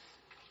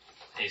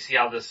 And you see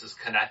how this is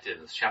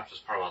connected. This chapter's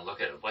part I want to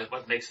look at it.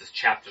 What makes this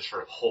chapter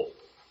sort of whole?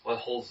 What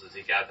holds it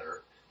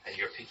together? And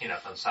you're picking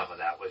up on some of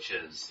that, which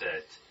is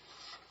that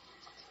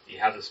you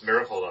have this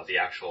miracle of the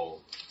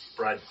actual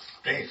bread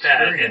being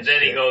fed, and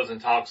then he goes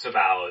and talks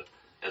about,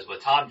 as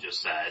what Tom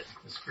just said,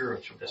 the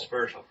spiritual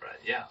bread.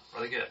 Yeah,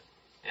 really good.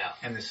 Yeah.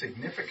 And the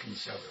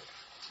significance of it.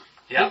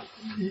 Yeah.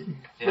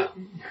 Yeah.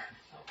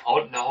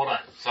 Hold on.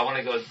 So I want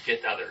to go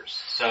get others.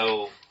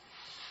 So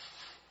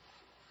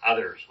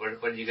others,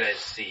 what do you guys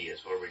see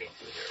as we're reading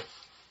through here?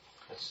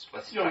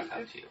 What's stuck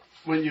out to you?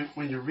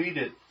 When you read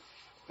it,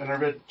 and I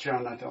read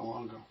John not that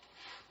long ago.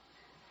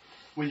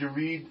 When you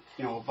read,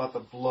 about the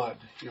blood,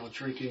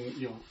 drinking,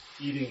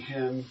 eating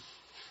him,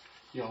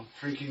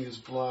 drinking his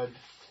blood,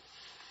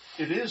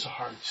 it is a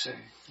hard saying.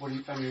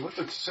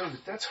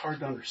 That's hard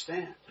to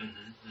understand.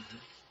 Mm-hmm, mm-hmm.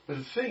 But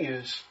the thing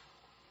is,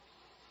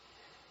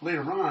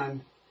 later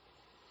on,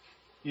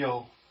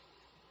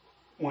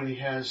 when he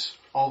has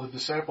all the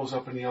disciples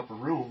up in the upper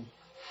room,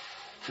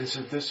 they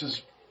said, "This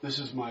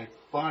is my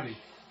body.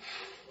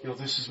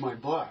 This is my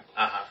blood."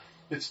 Uh-huh.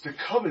 It's the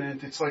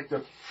covenant. It's like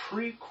the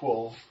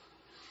prequel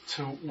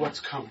to what's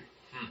coming.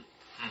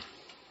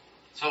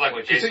 So like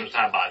what Jason was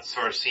talking about,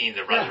 sort of seeing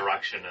the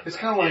resurrection. And it's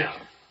kind of like,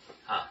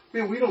 yeah.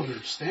 man, we don't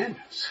understand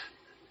this.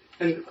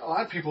 And a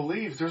lot of people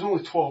leave. There's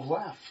only 12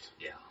 left.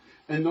 Yeah.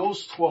 And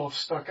those 12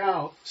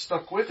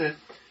 stuck with it,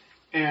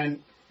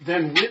 and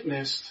then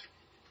witnessed,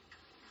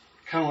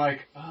 kind of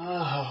like,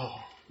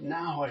 oh,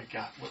 now I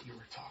got what you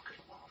were talking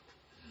about.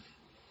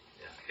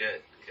 Yeah,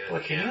 good.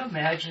 Well, can you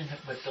imagine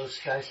what those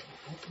guys,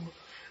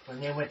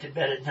 when they went to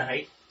bed at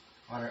night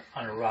on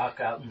a rock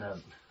out in the,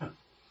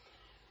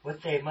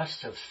 what they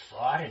must have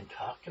thought and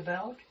talked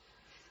about?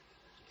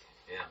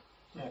 Yeah.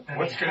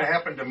 What's going to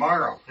happen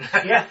tomorrow?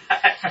 Yeah.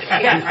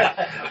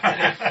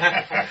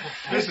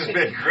 This has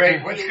been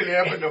great. What's going to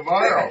happen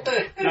tomorrow?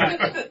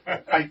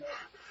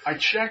 I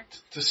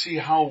checked to see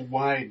how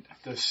wide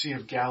the Sea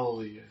of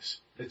Galilee is.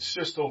 It's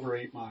just over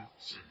 8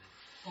 miles.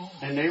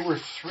 And they were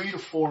 3 to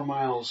 4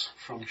 miles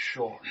from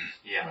shore.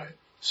 Yeah. Right.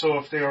 So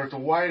if they are at the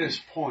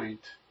widest point,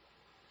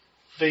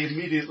 they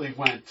immediately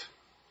went,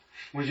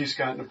 when you just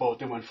got in the boat,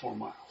 they went 4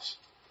 miles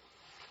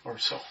or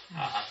so.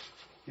 Uh-huh.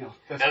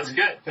 That's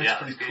good. That's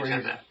pretty good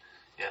crazy.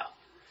 Yeah.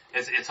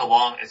 It's a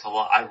long,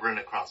 I've ridden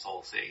across the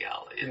whole Sea of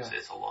Galilee.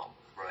 It's a long,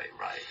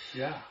 right.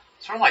 Yeah.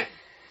 Sort of like,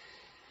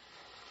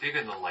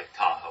 bigger than Lake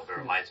Tahoe, but it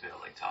reminds me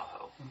of Lake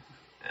Tahoe.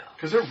 Yeah.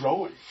 Because they're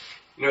rowing.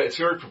 No, it's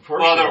very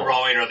proportional. Well, they're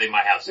rowing, or they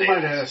might have sails. They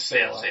might have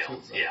sails. too,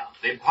 Yeah.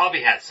 They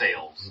probably had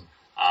sails.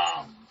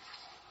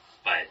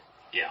 But,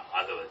 yeah,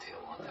 although it took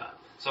a long time.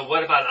 So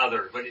what about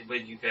others? What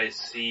did you guys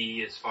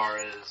see as far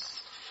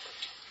as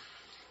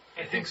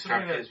I think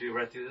something that, as we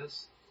read through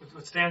this?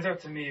 what stands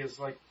out to me is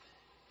like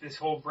this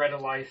whole bread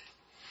of life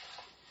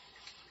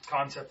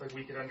concept, like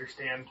we could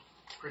understand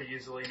pretty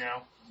easily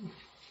now.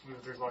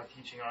 There's a lot of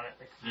teaching on it.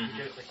 Like, we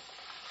get it, like,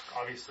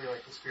 obviously,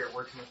 like the Spirit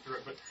working us through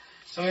it. But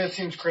something that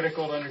seems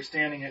critical to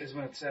understanding it is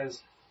when it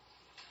says,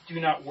 "Do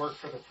not work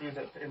for the food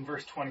that," in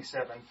verse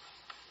 27,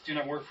 "Do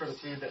not work for the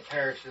food that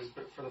perishes,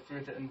 but for the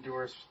food that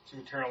endures to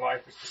eternal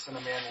life, which the Son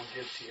of Man will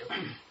give to you."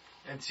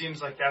 And it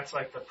seems like that's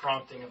like the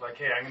prompting of like,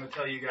 hey, I'm going to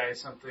tell you guys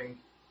something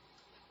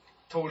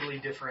totally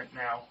different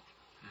now.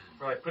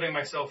 Or like putting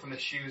myself in the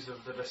shoes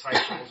of the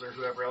disciples or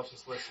whoever else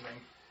is listening.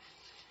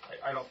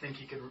 I don't think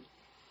he could.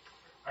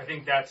 I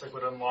think that's like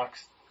what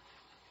unlocks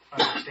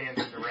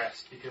understanding the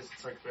rest, because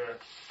it's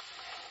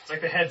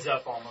like the heads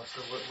up almost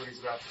of what he's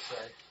about to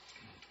say.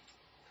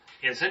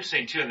 Yeah, it's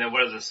interesting too, and then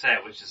what does it say,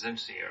 which is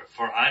interesting here?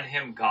 For on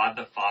him God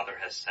the Father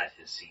has set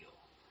his seal.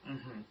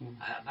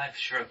 Mm-hmm. I'm not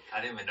sure,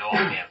 I didn't even know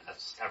offhand if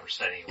that's ever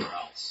said anywhere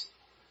else.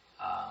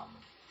 How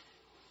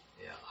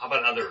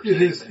about others?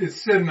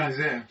 It's said in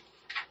Isaiah.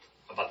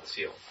 About the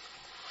seal.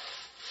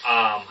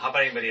 How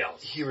about anybody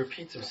else? He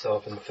repeats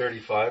himself in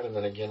 35 and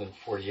then again in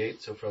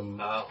 48. So from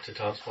to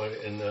Tom's point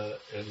in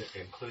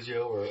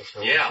inclusio, or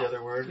sorry, what's the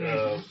other word?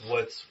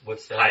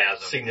 What's that?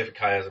 Chiasm.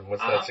 Chiasm.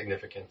 What's that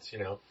significance?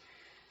 So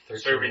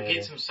he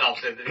repeats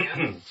himself at the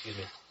end. Excuse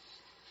me.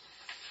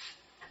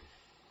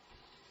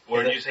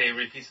 What did you say he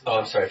repeats himself? Oh,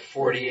 I'm sorry,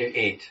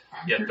 48.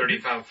 Yeah,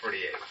 35 and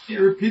 48. He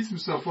repeats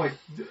himself like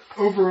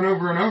over and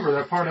over and over.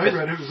 That part I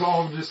read, it was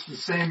all just the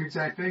same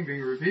exact thing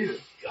being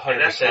repeated. 100%.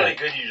 And that's really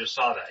good you just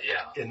saw that,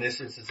 yeah. In this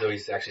instance, though,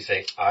 he's actually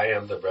saying, I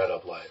am the bread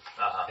of life.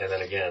 And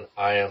then again,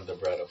 I am the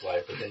bread of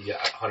life. But then,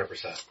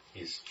 100%.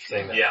 He's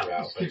saying that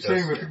throughout. He keeps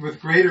saying with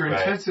greater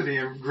intensity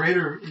and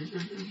greater,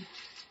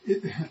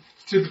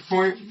 to the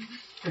point,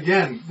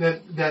 again,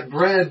 that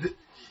bread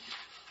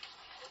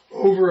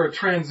over a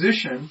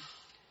transition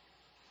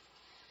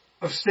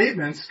of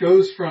statements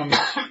goes from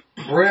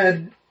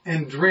bread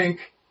and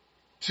drink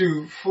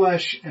to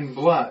flesh and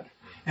blood.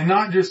 And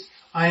not just,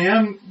 I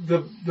am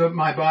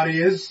my body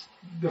is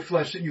the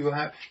flesh that you will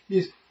have.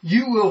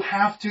 You will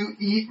have to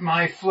eat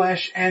my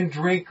flesh and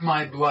drink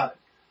my blood.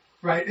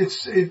 Right?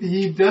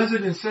 He does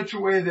it in such a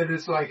way that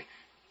it's like,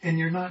 and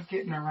you're not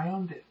getting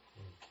around it.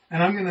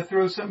 And I'm gonna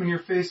throw something in your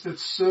face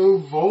that's so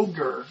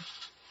vulgar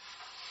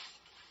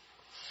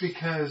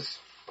because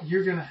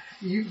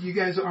you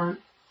guys aren't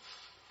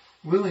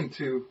willing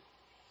to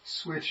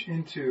switch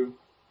into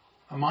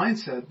a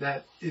mindset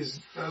that is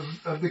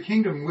of the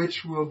kingdom,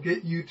 which will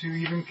get you to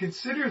even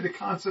consider the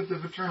concept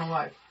of eternal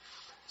life.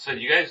 So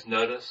did you guys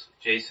notice,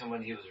 Jason,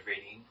 when he was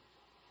reading,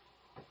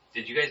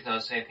 did you guys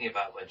notice anything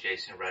about when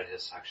Jason read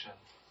his section?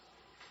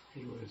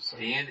 He was.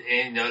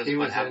 He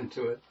was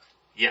into it.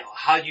 Yeah.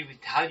 How do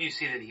you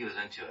see that he was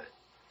into it?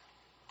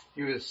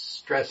 He was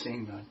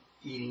stressing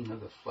eating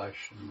of the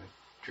flesh and the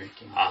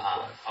drinking of the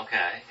blood.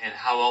 Okay. And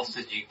how else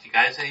did you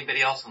guys,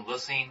 anybody else in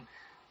listening,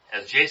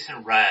 as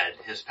Jason read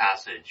his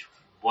passage,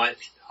 what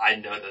I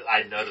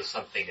noticed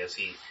something as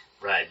he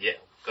read. Yeah,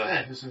 go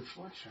ahead. His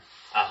inflection.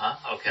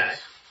 Okay.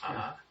 Yes.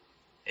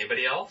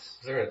 Anybody else?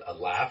 Is there a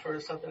laugh or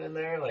something in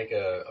there? Like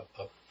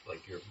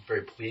like you're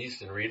very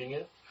pleased in reading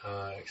it?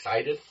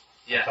 Excited?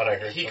 Yeah. I thought I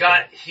heard he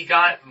something.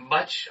 got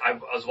much, I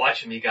was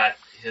watching him, he got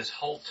his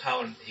whole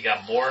tone, he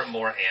got more and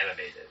more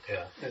animated.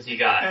 Yeah. He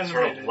got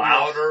sort of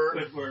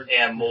louder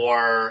and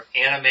more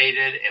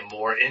animated and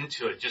more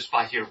into it just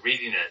by your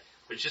reading it,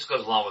 which just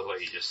goes along with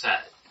what you just said.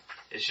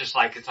 It's just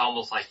like, it's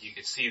almost like you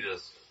could see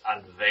this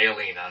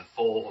unveiling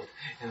unfold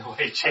in the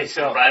way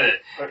Jason read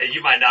it. And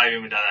you might not have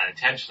even done that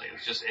intentionally. It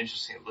was just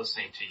interesting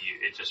listening to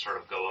you. It just sort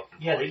of go up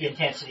and Yeah, the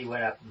intensity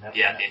went up and up.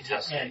 Yeah, and the up.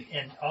 intensity.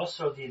 And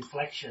also the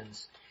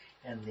inflections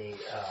and the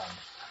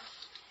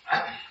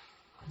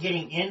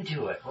getting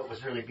into it, what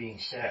was really being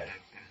said.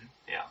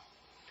 Yeah.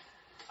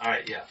 All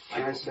right, yeah.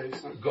 Can I say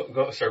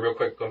something? Sorry, real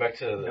quick. Going back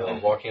to the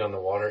walking on the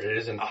water. It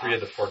is in 3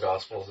 of the 4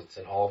 Gospels. It's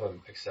in all of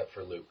them except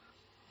for Luke.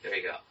 There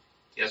you go.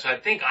 Yeah, so I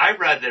think I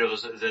read that it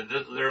was,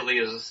 that literally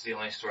this is the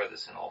only story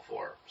that's in all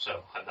 4.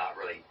 So I'm not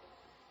really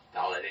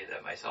validated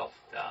that myself.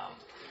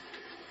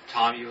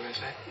 Tom, you were going to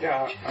say?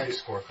 Yeah, I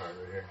scorecard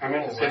right here. I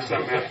meant to say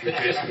something after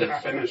Jason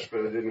had finished,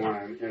 but I didn't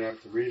want to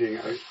interrupt the reading.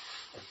 I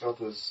felt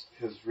his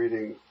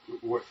reading,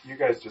 what you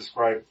guys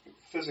described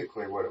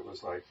physically what it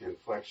was like, the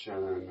inflection,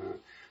 and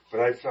but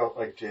I felt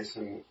like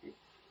Jason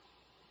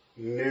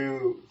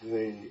knew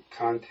the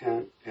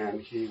content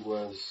and he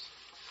was,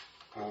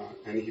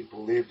 and he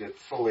believed it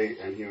fully,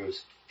 and he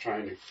was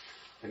trying to,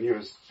 and he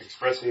was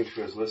expressing to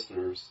his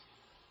listeners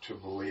to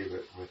believe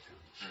it with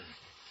him.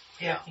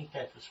 Yeah, I think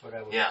that was what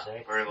I would say.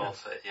 Yeah, very well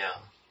said. Yeah.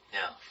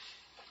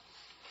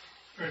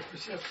 Very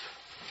perceptive.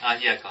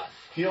 Yeah, go ahead.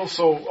 He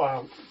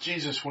also,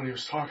 Jesus, when he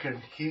was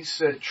talking, he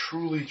said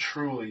truly,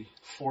 truly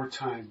 4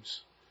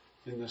 times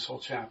in this whole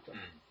chapter.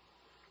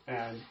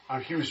 And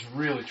he was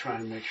really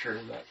trying to make sure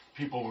that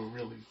people were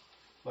really,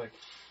 like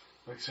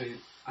say,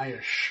 I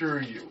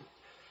assure you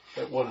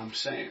that what I'm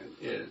saying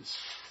is,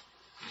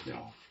 he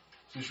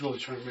was really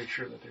trying to make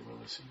sure that they were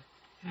listening.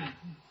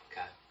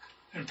 Okay.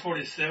 And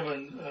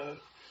 47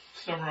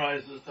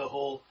 summarizes the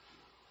whole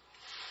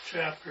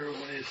chapter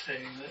when he's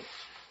saying that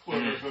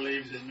whoever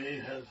believes in me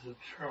has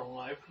eternal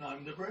life and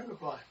I'm the bread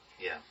of life.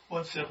 Yeah.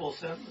 One simple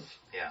sentence.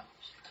 Yeah.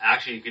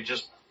 Actually, you could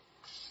just,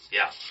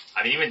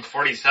 I mean, even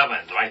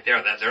 47, right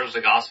there, there's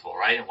the gospel,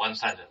 right? In one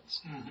sentence.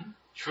 Mm-hmm.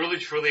 Truly,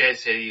 truly, I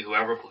say to you,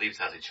 whoever believes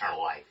has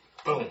eternal life.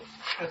 Boom.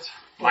 That's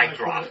mic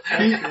drop.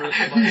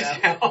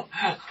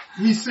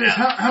 He says,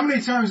 how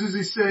many times does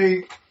he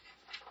say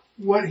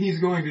what he's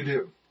going to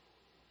do?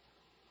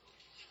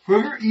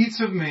 Whoever eats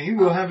of me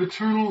will have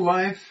eternal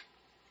life,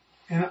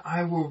 and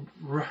I will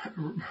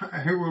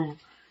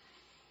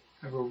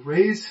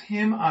raise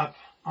him up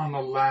on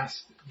the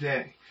last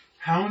day.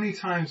 How many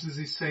times does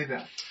he say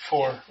that?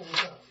 4.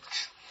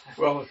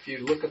 Well, if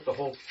you look at the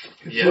whole,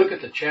 look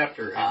at the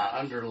chapter and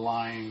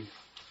underlying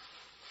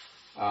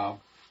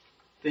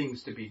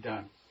things to be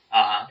done,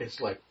 it's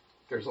like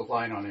there's a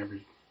line on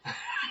every.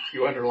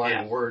 You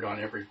underline a word on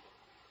every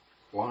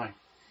line.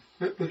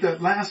 But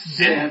that last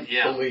day,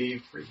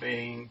 believe,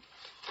 remain,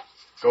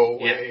 go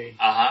away,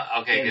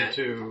 okay,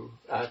 into,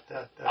 good.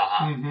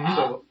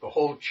 So the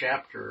whole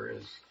chapter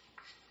is.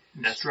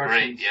 That's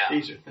great. Yeah.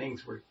 These are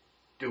things we're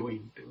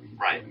doing.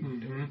 Right.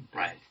 Doing.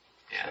 Right.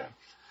 Yeah.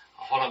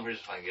 Hold on for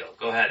just one go.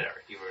 Go ahead,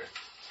 Eric. You were.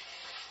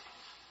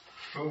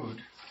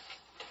 Food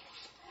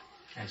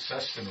and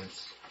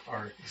sustenance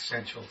are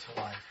essential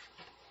to life.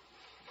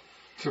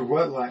 To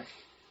what life?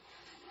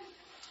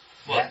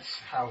 Well, that's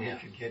how he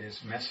could get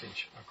his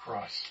message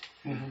across.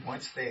 Mm-hmm.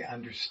 Once they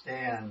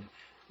understand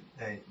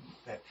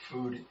that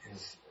food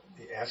is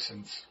the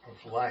essence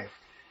of life,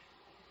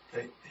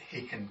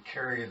 he can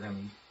carry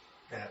them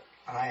that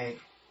I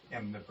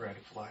am the bread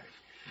of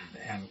life,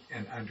 and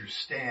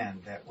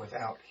understand that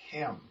without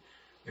him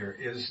there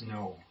is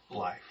no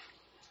life.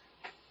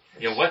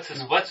 Yeah, what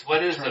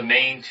is the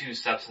main 2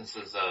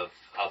 substances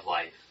of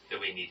life that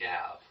we need to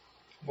have?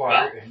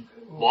 Water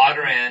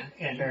and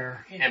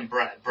air. And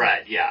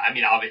bread, yeah. I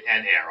mean,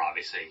 and air,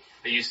 obviously.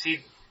 But you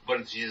see, what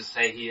does Jesus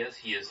say he is?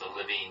 He is the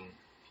living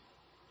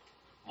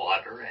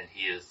water, and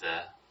he is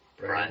the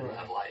bread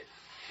of life.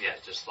 Yeah,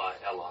 just like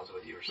Alonzo,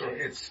 what you were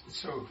saying.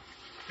 So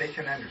they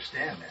can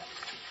understand that.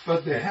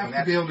 But they have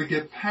to be able to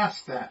get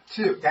past that,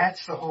 too.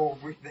 That's the whole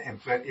thing.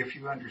 But if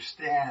you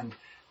understand,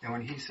 and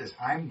when he says,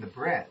 I'm the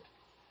bread,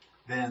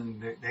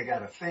 then they got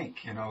to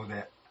think,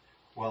 that,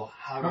 well,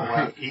 how do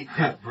I eat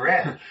that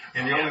bread?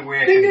 And the only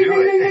way I can do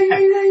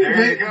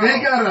it,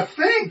 they got to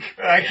think.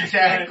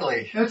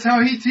 Exactly. That's how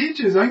he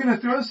teaches. I'm going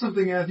to throw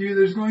something at you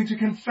that's going to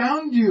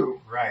confound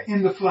you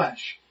in the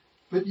flesh.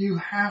 But you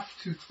have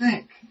to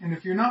think. And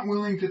if you're not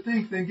willing to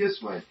think, then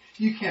guess what?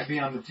 You can't be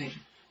on the team.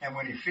 And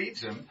when he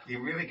feeds them, he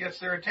really gets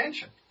their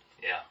attention.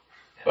 Yeah.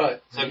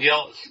 But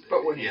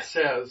when he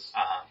says,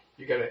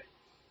 you got to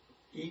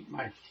eat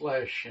my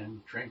flesh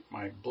and drink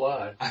my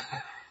blood,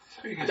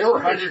 There were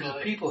hundreds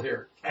of people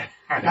here.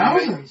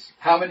 Thousands.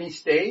 How many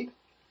stayed?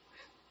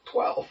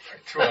 12.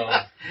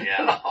 12.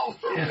 And all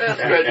the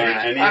rest.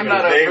 And I'm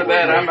not up for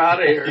that. I'm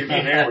out of here.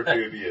 Even they were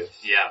dubious.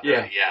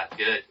 Yeah.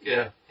 Good.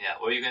 Yeah.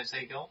 What were you going to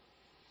say, Gil?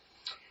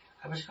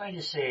 I was going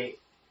to say,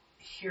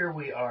 here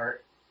we are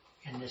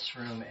in this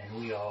room,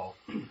 and we all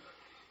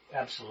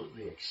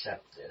absolutely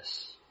accept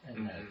this.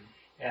 And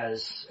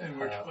And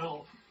we're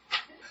 12.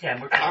 Yeah,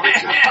 and we're 12.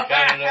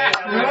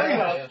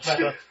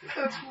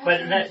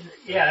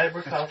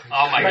 We're 12.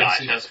 Oh my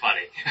gosh, that's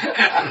funny.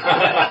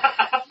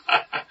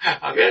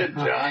 Good,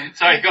 John.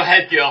 Sorry, go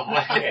ahead, Gil.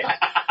 Okay.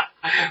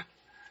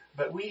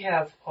 But we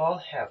all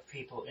have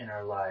people in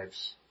our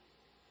lives,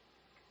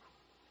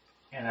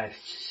 and I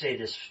say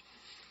this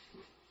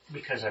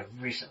because I've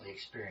recently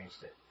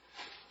experienced it,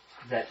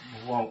 that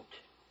won't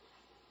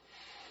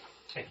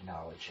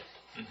acknowledge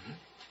it. Mm-hmm.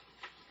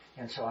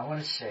 And so I want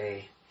to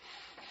say,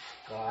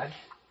 God,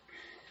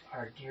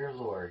 our dear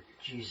Lord,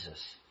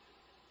 Jesus,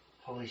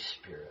 Holy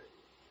Spirit,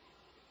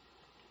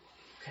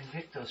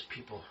 convict those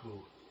people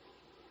who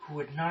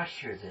would not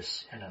hear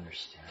this and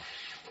understand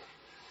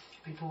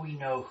it. People we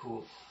know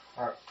who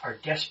are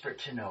desperate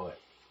to know it,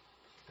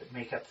 but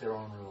make up their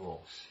own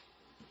rules.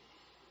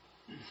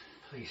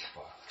 Please,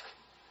 Father,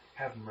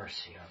 have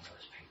mercy on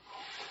those people.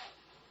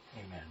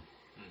 Amen.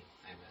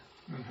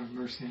 And have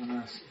mercy on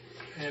us.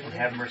 And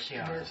have mercy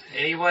on us.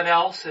 Anyone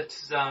else?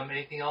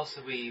 Anything else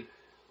that you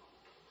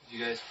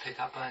guys pick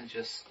up on?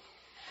 Just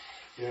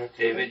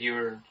David,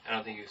 I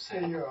don't think you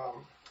said. Hey,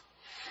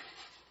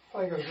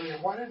 I agree.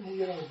 Why didn't he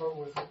get on the boat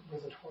with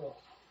the 12?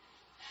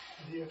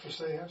 Did he have to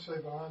stay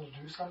behind to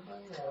do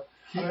something?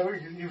 Or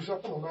he was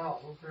up on the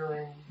mountain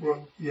fearing.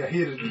 He had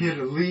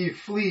to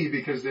flee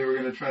because they were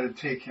going to try to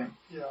take him.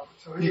 Yeah,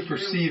 so he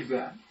perceived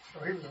that. So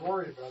he was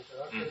worried about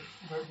that.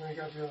 Mm-hmm. But when he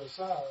got to the other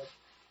side,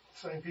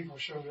 the same people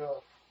showed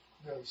up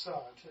the other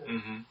side too.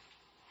 Mm-hmm.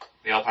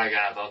 They all probably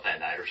got on a boat that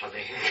night or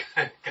something.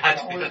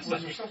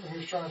 Was there something he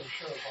was trying to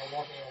show by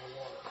walking on the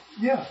water?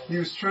 Yeah, he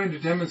was trying to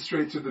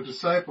demonstrate to the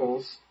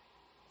disciples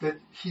that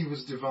he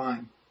was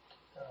divine.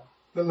 Yeah.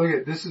 But look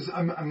at this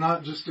I'm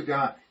not just a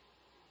guy,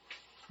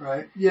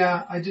 right?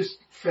 Yeah, I just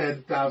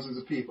fed thousands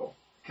of people,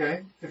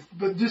 okay?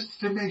 But just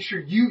to make sure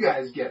you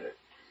guys get it,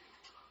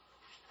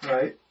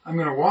 right? I'm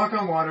going to walk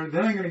on water,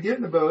 then I'm going to get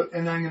in the boat,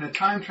 and I'm going to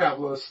time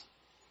travel us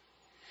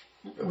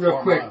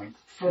real quick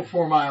for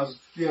 4 miles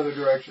the other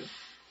direction,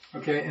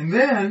 okay? And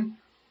then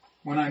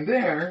when I'm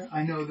there,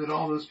 I know that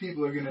all those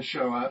people are going to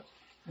show up,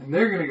 and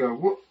they're going to go,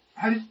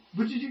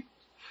 what did you?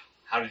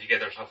 How did you get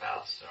there so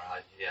fast?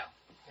 Yeah.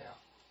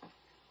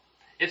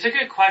 It's a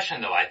good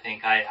question, though. I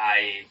think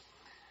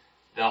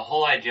the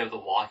whole idea of the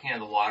walking on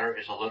the water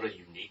is a little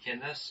unique in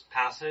this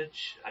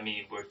passage. I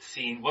mean, we're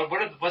seeing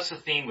what's the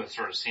theme we're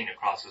sort of seeing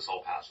across this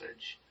whole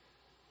passage?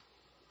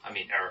 I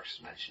mean,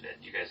 Eric's mentioned it.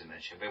 You guys have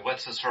mentioned it. But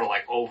what's the sort of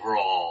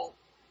overall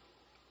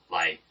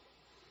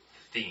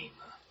theme?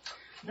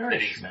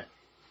 Nourishment.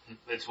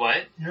 It's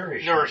what?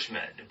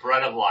 Nourishment.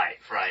 Bread of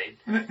life, right?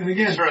 And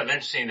again, it's sort of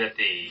interesting that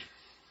the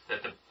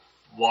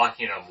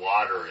walking on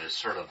water is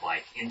sort of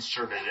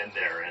inserted in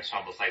there, and it's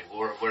almost like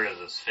where does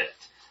this fit?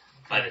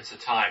 But it's a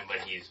time when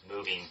he's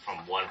moving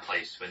from one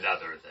place to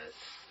another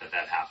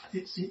that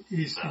happens.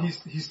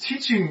 He's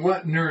teaching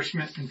what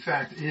nourishment in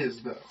fact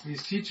is, though.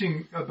 He's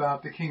teaching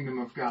about the kingdom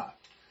of God.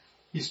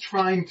 He's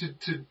trying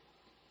to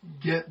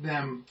get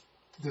them,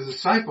 the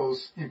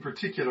disciples in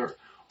particular,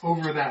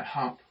 over that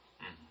hump.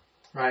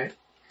 Right?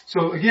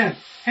 So again,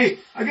 hey,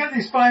 I got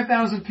these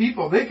 5,000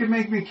 people. They could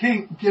make me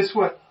king. Guess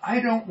what? I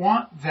don't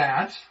want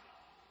that.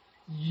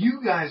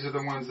 You guys are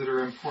the ones that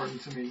are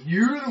important to me.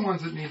 You're the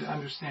ones that need to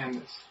understand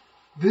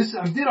this.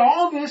 I did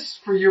all this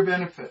for your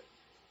benefit,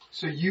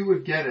 so you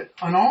would get it.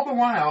 And all the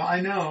while, I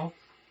know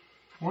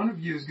one of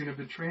you is going to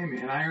betray me,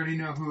 and I already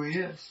know who he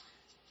is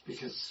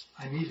because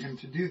I need him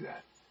to do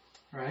that.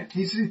 Right?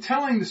 He's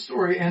telling the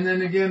story, and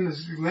then again,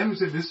 as Glenn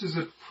said, this is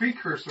a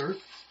precursor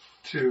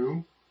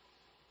to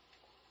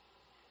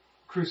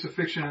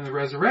crucifixion and the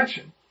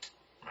resurrection.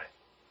 Right.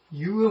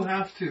 You will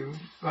have to,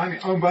 by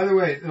the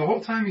way, the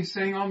whole time he's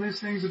saying all these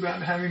things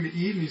about having to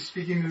eat and he's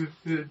speaking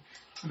to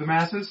the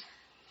masses,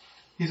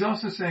 he's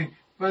also saying,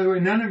 by the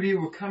way, none of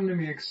you will come to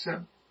me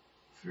except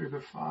through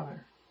the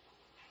Father.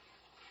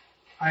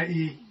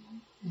 I.e.,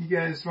 you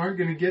guys aren't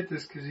going to get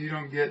this because you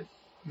don't get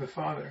the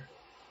Father.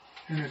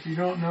 And if you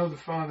don't know the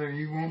Father,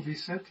 you won't be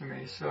sent to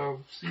me.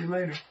 So, see you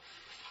later.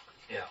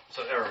 Yeah.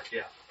 So, Eric,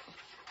 yeah.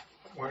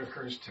 What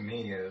occurs to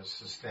me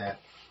is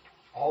that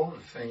all of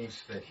the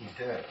things that he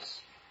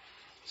does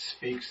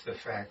speaks the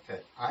fact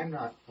that I'm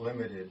not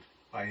limited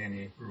by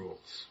any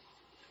rules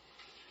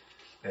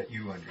that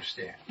you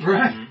understand.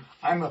 Right.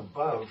 I'm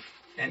above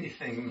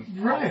anything,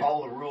 right.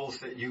 all the rules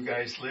that you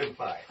guys live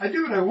by. I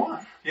do what I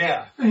want.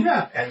 Yeah.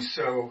 Yeah. And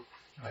so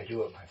I do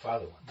what my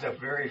father wants. The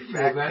very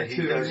fact that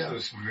he does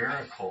those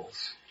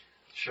miracles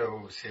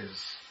shows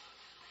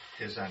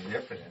his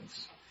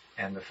omnipotence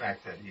and the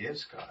fact that he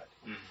is God.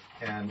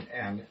 Mm-hmm.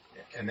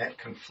 And that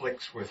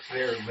conflicts with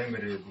their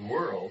limited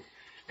world,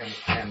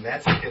 and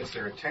that gets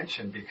their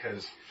attention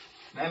because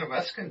None of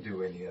us can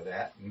do any of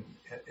that. And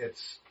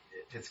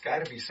it's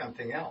got to be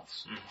something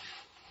else. Mm.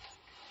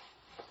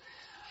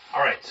 All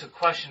right, so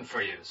question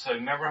for you. So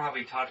remember how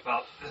we talked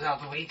about this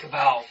other week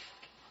about,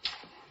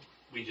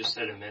 we just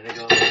said a minute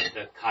ago,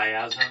 the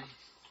chiasm,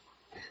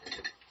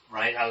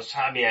 right? I was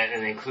talking about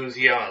an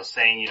inclusio. I was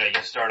saying, you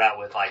start out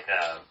with like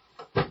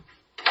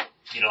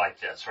like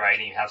this, right?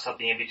 And you have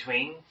something in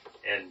between,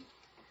 and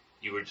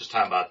you were just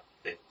talking about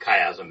the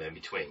chiasm in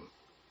between.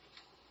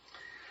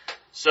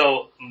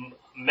 So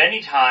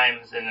many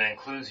times in an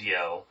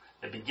inclusio,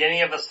 the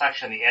beginning of a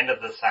section, the end of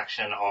the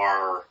section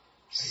are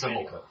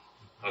similar.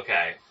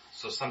 Okay.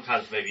 So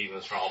sometimes maybe even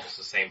it's almost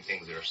the same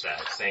things that are said,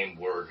 same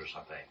word or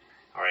something.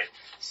 All right.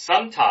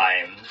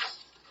 Sometimes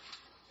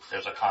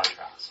there's a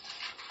contrast.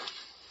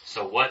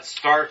 So what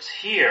starts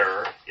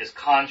here is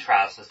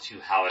contrast as to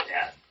how it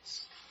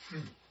ends.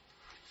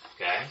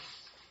 Okay.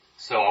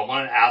 So I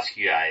want to ask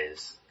you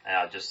guys, and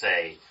I'll just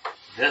say,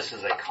 this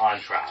is a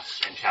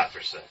contrast in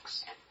chapter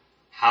 6.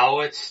 How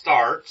it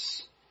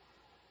starts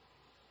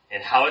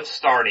and how it's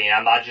starting.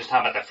 I'm not just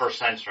talking about the first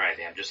sentence or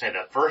anything. I'm just saying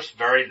that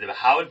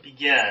how it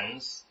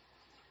begins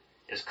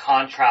is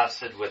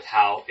contrasted with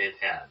how it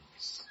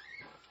ends.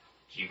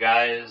 Do you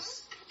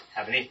guys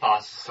have any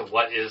thoughts as to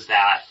what is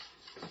that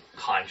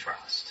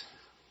contrast?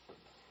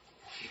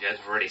 You guys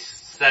have already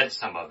said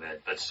some of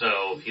it, but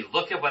so if you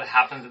look at what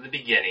happens at the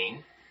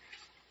beginning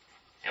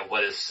and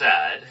what is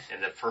said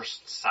in the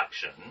first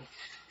section,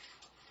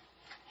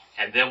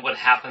 and then what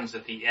happens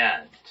at the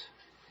end,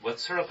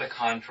 what's sort of the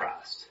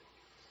contrast?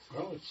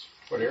 Well, it's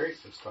what Eric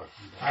was talking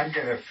about. I'm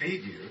going to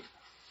feed you.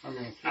 I'm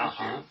going to feed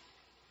you.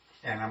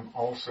 And I'm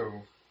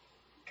also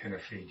going to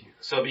feed you.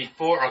 So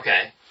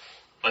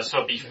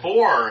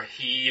before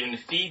he even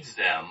feeds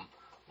them,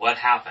 what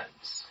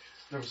happens?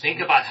 Think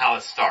about how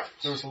it starts.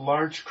 There was a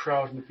large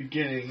crowd in the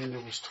beginning, and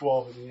there was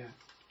 12 in the end.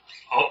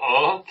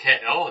 Oh, okay.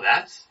 Oh,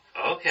 that's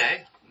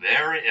okay.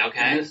 Okay.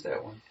 I missed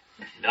that one.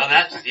 No,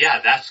 that's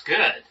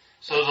good.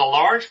 So there's a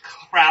large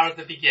crowd at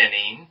the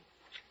beginning,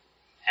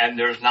 and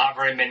there's not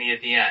very many at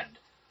the end.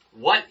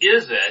 What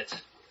is it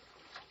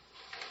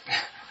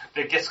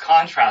that gets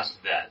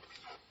contrasted then?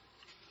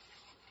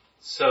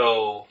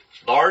 So,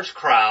 large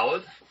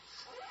crowd.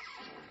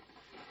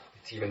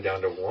 It's even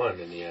down to 1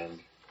 in the end.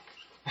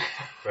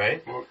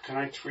 Right? Well, can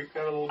I tweak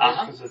that a little bit?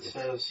 Because it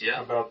says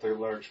about the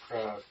large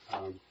crowd,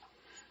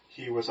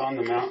 he was on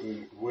the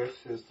mountain with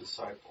his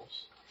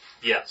disciples.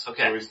 Yes,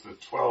 okay. So the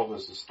 12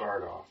 is the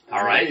start off. And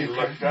all right. When he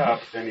looked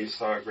up, then he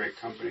saw a great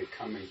company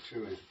coming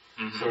to him.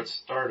 Mm-hmm. So it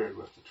started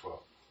with the 12.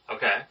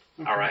 Okay.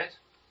 All right.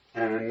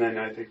 And then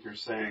I think you're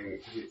saying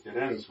it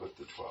ends with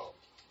the 12.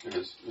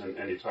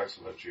 And he talks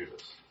about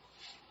Judas.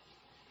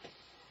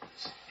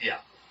 Yeah.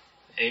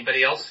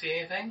 Anybody else see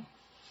anything?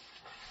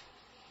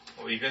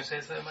 What were you going to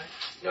say something, Mike?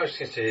 No, I was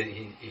just going to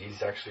say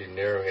he's actually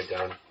narrowing it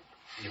down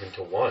even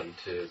to 1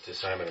 to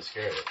Simon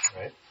Iscariot,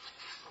 right?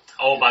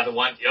 Oh, by the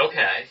one,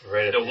 okay.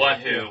 Right. The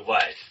one who,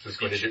 what? Who's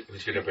going to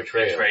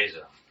betray him. Betrays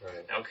him.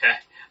 Right. Okay.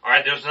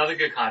 Alright, there's another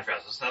good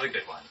contrast. That's another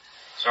good one.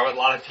 Start with a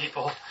lot of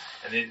people,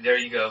 and then there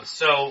you go.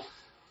 So,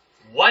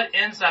 what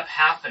ends up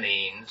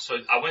happening, so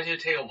I want you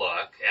to take a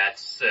look at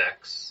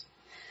 6.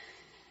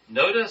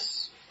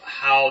 Notice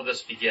how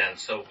this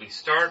begins. So we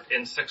start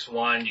in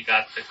 6:1, you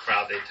got the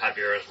crowd, the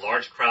Tiberias,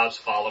 large crowds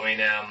following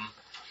him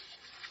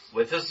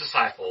with his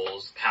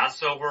disciples.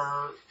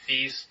 Passover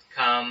feast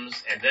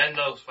comes, and then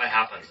notice what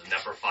happens in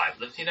number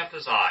 5. Lifting up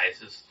his eyes,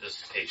 this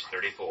is page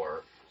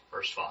 34,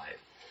 verse 5.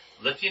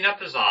 Lifting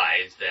up his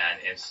eyes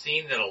then, and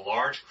seeing that a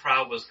large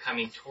crowd was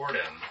coming toward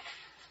him,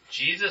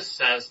 Jesus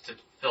says to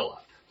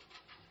Philip,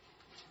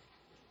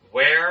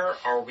 "Where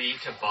are we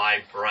to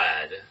buy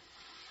bread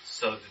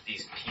so that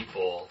these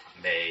people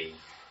may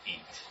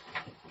eat?"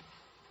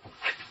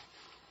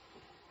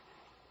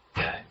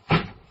 Okay.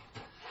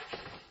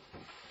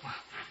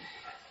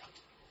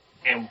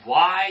 And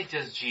why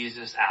does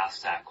Jesus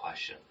ask that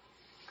question?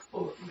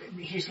 Well,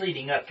 he's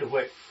leading up to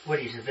what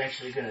he's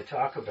eventually going to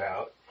talk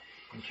about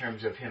in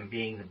terms of him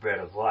being the bread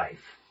of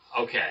life.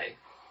 Okay.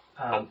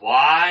 But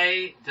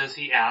why does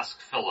he ask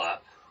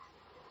Philip,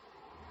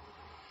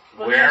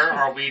 where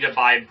are we to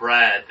buy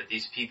bread that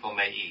these people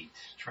may eat?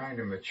 He's trying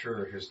to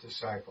mature his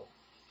disciple.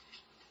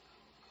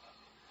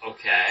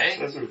 Okay. It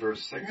says in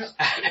verse 6.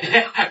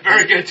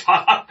 Very good,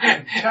 Tom.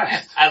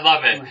 I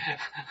love it.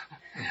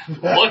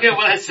 Look at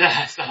what it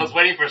says. I was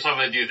waiting for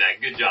someone to do that.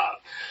 Good job.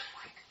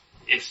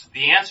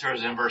 The answer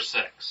is in verse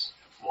 6.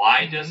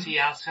 Why does he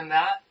ask him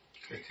that?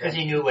 Because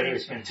he knew what he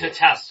was going to do. To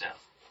test him.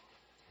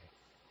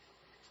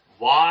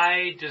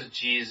 Why does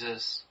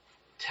Jesus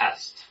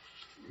test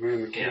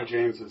In the King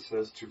James it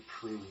says to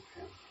prove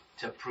him.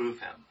 To prove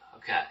him.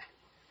 Okay.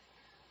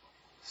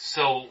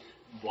 So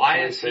why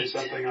Can I is say he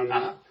something on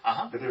that?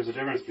 But there's a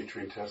difference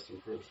between test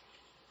and prove.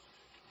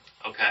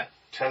 Okay.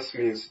 Test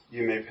means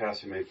you may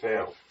pass, you may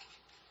fail.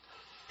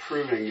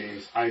 Proving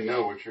means I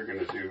know what you're going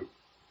to do,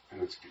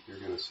 and you're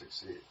going to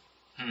succeed.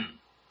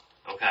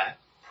 Okay.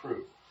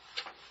 Prove.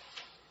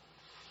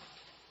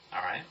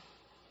 All right.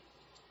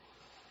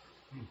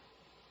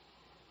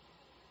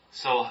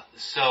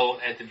 So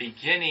at the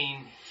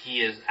beginning,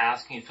 he is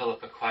asking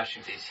Philip a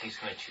question because he's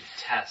going to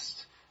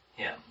test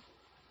him.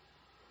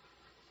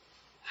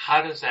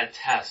 How does that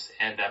test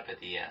end up at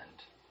the end?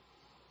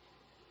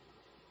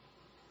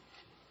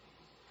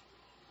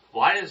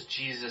 Why does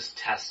Jesus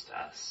test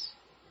us?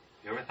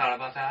 You ever thought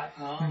about that?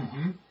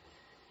 Mm-hmm.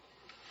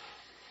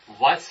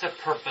 What's the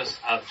purpose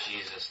of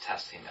Jesus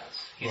testing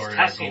us? He's Lord,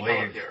 testing I believe.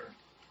 Philip here.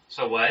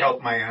 So what?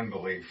 Help my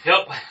unbelief.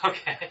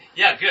 Okay.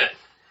 Yeah, good.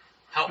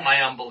 Help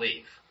my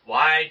unbelief.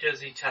 Why does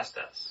he test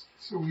us?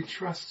 So we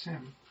trust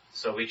him.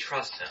 So we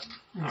trust him.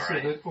 And All so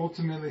right. that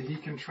ultimately he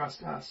can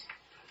trust us.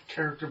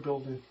 Character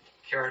building.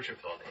 Character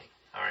building.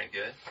 All right,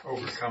 good.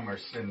 Overcome our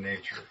sin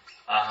nature.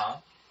 Uh-huh.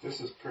 This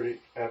is pretty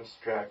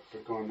abstract,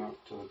 but going up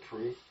to the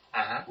proof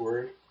Uh-huh.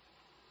 word.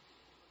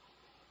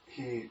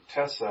 He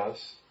tests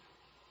us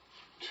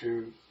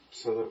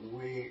so that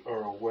we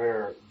are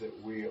aware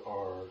that we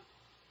are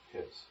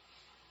his.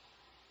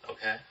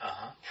 Okay.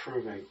 Uh-huh.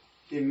 Proving.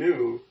 He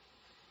knew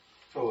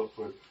Philip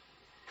would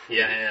prove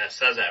Yeah, it. it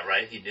says that,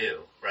 right? He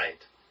knew.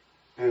 Right.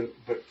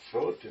 But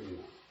Philip didn't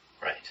know.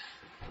 Right.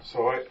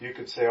 So you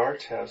could say our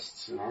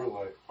tests in our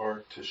life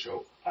are to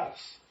show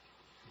us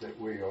that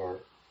we are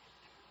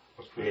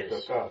approved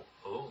of God.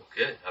 Oh,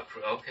 good.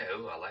 Okay.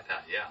 Oh, I like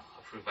that. Yeah.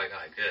 Approved by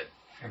God. Good.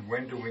 And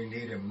when do we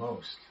need him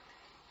most?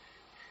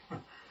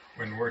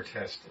 When we're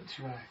tested. That's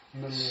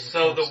right.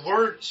 So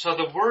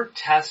the word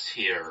test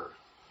here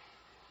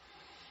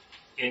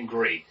in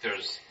Greek,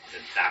 it's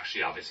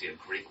actually obviously a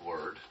Greek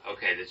word,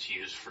 okay, that's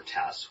used for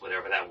test,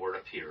 whatever that word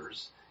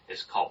appears.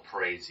 It's called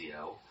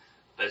parasio,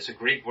 but it's a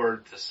Greek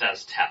word that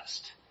says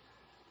test.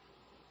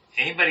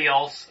 Anybody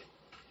else,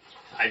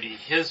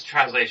 his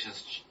translation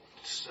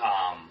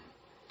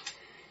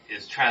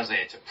is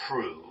translated to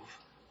prove,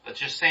 but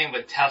just saying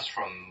with test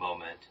for a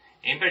moment,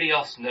 anybody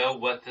else know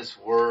what this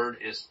word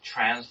is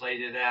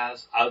translated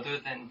as other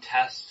than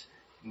test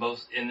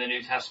most in the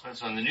New Testament?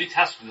 So in the New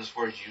Testament, this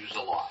word is used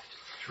a lot.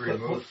 To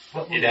remove.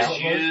 It is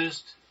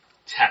used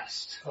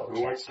test. And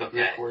what's the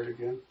Greek word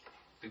again?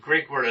 The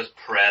Greek word is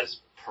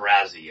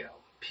parasio.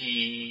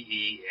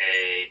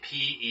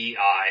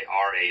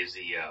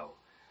 P-E-I-R-A-Z-O.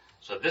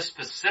 So this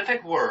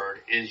specific word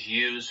is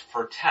used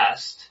for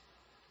test,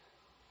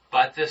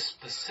 but this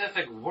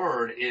specific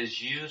word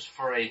is used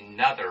for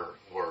another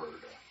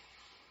word.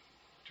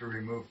 To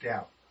remove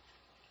doubt.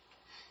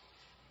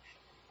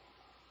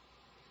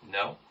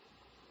 No.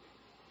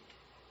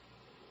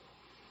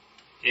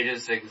 It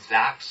is the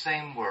exact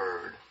same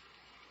word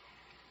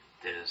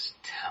that is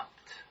tempt.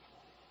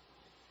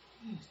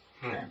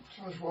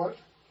 So it's what?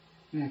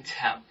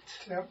 Tempt.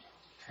 Tempt.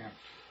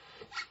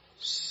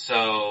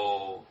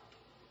 So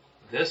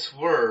this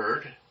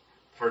word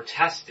for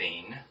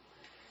testing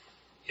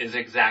is the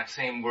exact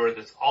same word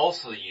that's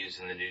also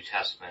used in the New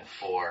Testament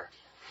for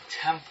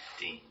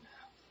tempting.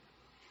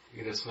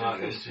 It is not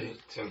into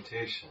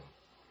temptation.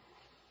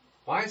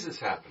 Why is this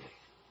happening?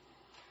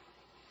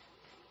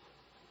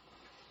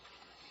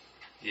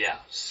 Yeah.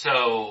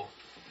 So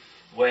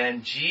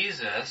when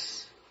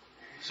Jesus,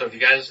 if you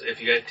guys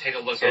take a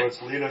look So at, it's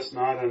lead us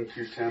not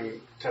into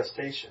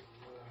temptation.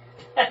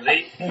 but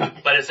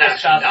it's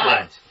actually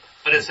not.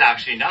 But it's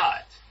actually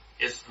not.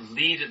 It's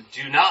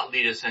do not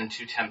lead us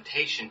into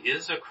temptation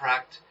is the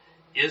correct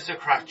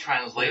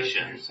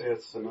translation. If you say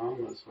it's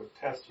synonymous with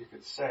test, you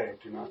could say,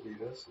 do not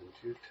lead us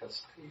into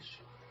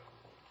temptation.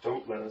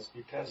 Don't let us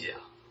be tested.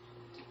 Yeah.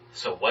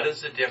 So what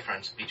is the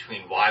difference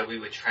between why we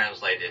would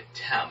translate it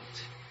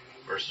tempt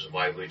versus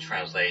why we would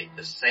translate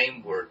the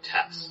same word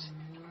test?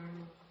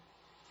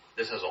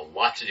 This has a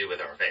lot to do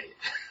with our faith.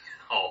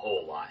 A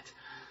whole lot.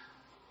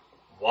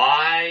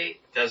 Why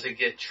does it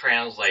get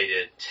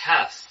translated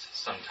test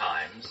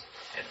sometimes,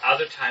 and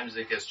other times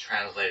it gets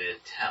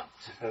translated tempt?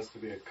 It has to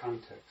be a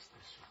context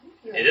issue.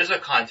 Yeah. It is a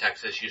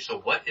context issue, so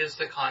what is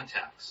the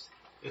context?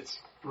 It's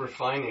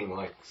refining,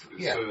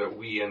 so that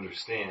we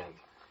understand.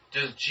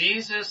 Does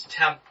Jesus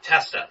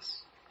test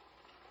us?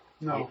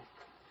 No.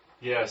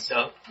 Yes.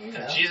 No? Yeah.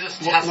 Does Jesus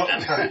test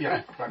us?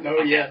 Yeah. Right. No,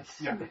 yes.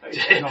 Yeah.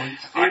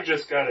 You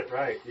just got it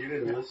right. You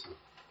didn't listen.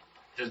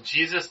 Does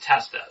Jesus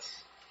test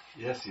us?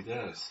 Yes, he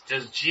does.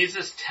 Does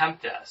Jesus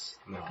tempt us?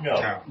 No.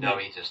 No,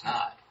 he does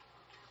not.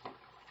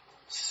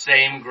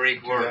 Same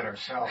Greek Do that word.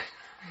 ourselves.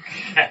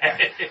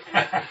 Okay.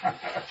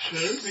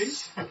 Should it be?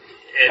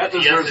 That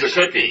deserves it a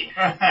should cookie. be.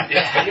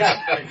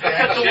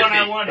 That's the one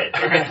I wanted.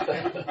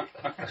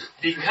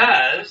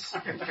 Because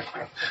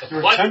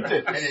You're what?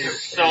 tempted.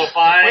 So if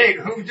I Wait,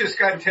 who just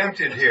got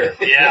tempted here?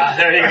 yeah,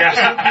 there you go.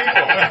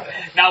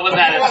 Now was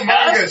that Who a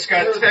among test? us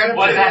got tempted?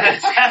 Was that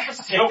a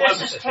test? If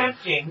this is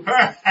tempting, All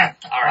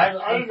right.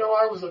 I didn't know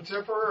I was a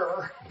tipper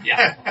or.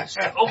 Yeah.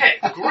 Okay.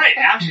 Great.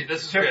 Actually,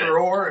 this is good.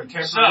 Temporor and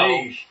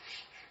temporee.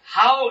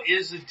 How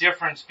is the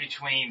difference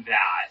between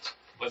that,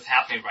 what's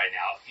happening right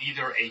now,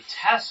 either a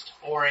test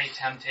or a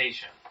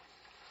temptation?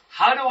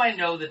 How do I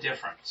know the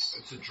difference?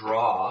 It's a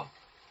draw.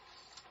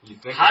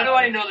 How do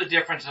I know the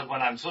difference of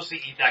when I'm supposed to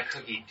eat that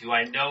cookie? Do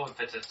I know if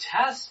it's a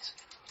test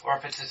or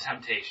if it's a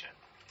temptation?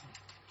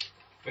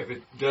 If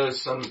it does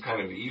some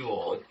kind of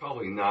evil, it's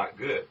probably not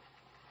good.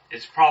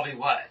 It's probably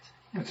what?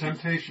 A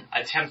temptation.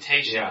 A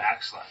temptation, Yeah.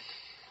 excellent.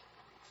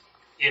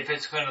 If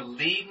it's going to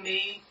lead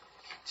me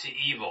to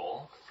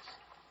evil,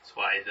 that's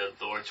why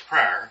the Lord's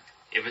Prayer,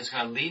 if it's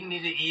going to lead me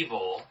to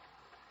evil,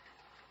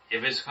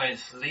 if it's going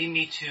to lead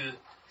me to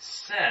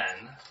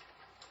sin,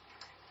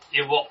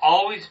 it will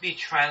always be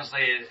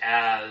translated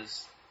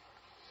as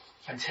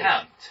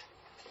attempt.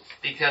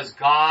 Because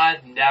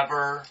God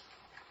never,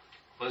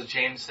 what does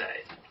James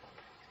say?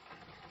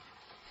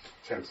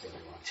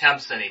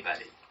 Tempts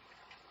anybody.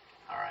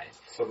 Alright.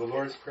 So the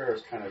Lord's Prayer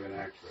is kind of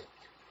inaccurate.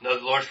 No,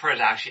 the Lord's Prayer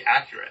is actually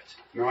accurate.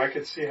 No, I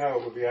could see how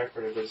it would be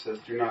accurate if it says,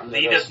 do not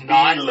Lead let us us be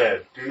not-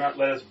 led. Do not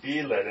let us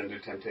be led into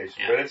temptation.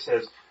 Yeah. But it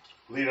says,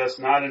 lead us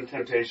not in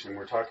temptation.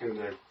 We're talking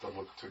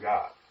to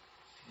God.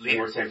 Lead, And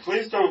we're saying,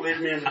 please don't lead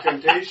me into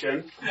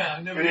temptation. Yeah,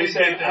 I never And he's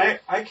did saying,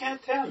 that. I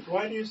can't tempt.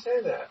 Why do you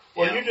say that?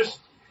 Well, Yeah.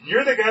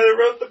 you're the guy that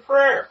wrote the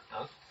prayer.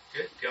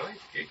 good, going,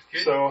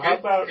 good. So good, how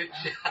about good.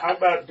 how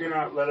about do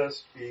not let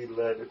us be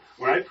led?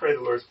 When I pray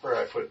the Lord's Prayer,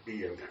 I put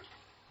be in there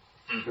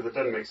because it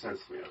doesn't make sense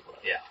to me otherwise.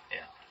 Yeah.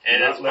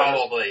 And it's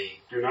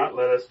probably Do not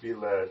let us be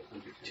led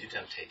into to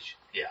temptation.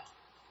 Yeah.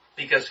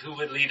 Because who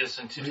would lead us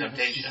into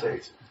temptation?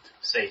 Satan.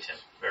 Satan.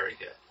 Very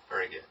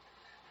good.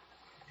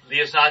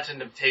 Lead us not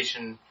into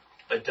temptation,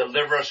 but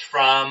deliver us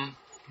from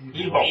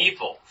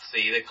evil.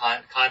 See the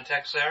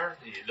context there?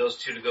 Those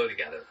two to go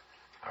together.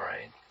 All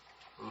right.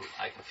 Ooh,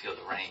 I can feel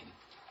the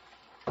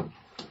rain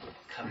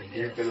coming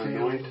in. You've been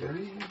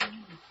anointed.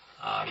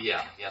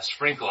 Yeah,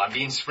 sprinkle. I'm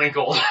being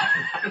sprinkled.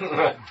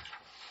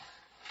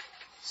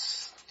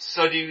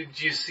 So do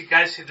you see,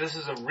 guys, see this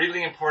is a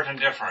really important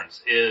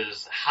difference,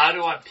 is how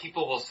do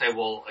people will say,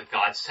 well,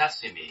 God's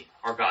testing me,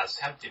 or God's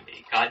tempting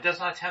me. God does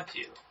not tempt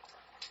you.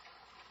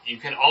 You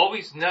can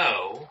always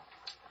know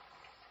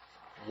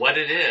what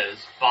it is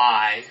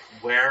by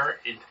where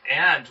it,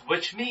 and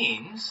which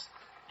means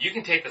you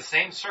can take the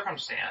same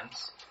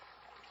circumstance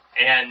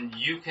and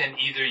you can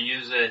either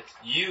use it,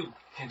 you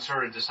can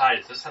sort of decide,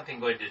 is this something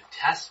going to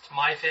test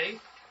my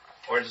faith,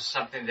 or is it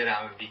something that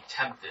I'm going to be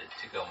tempted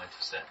to go into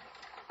sin?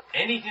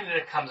 Anything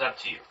that comes up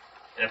to you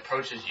and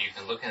approaches you, you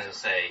can look in and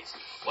say,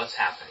 what's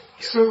happening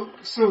here?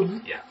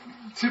 So Yeah.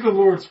 to the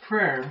Lord's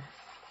Prayer,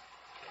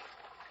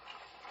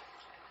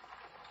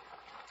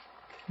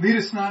 lead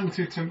us not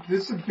into temptation.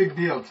 This is a big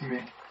deal to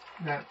me,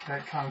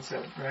 that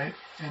concept, right?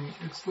 And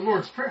it's the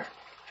Lord's Prayer.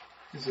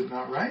 Is it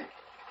not right?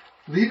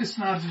 Lead us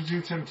not into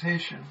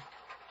temptation,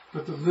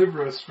 but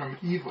deliver us from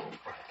evil.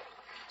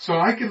 So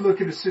I could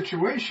look at a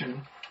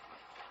situation,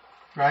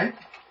 right?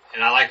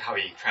 And I like how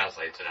he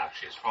translates it,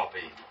 actually. It's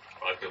probably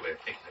a good way of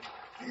thinking about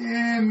it.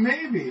 And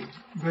maybe,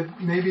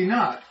 but maybe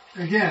not.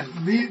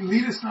 Again,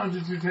 lead us not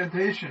into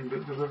temptation,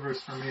 but deliver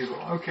us from evil.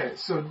 Okay,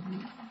 so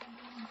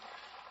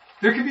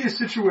there could be a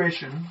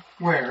situation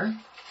where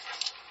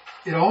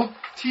it all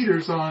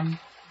teeters on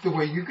the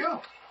way you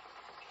go.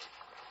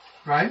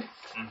 Right?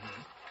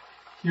 Mm-hmm.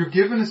 You're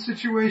given a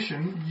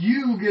situation,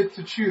 you get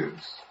to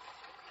choose.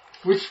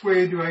 Which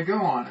way do I go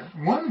on it?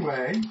 One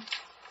way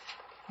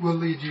will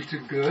lead you to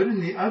good,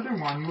 and the other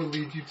one will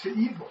lead you to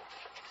evil.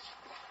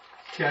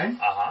 Okay?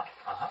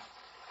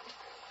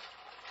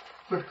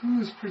 But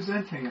who is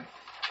presenting it?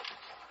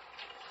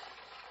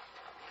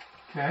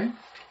 Okay?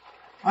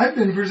 I've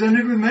been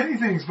presented with many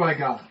things by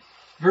God,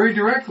 very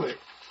directly.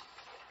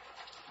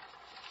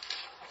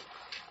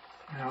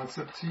 Now it's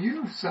up to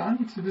you,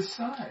 son, to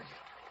decide.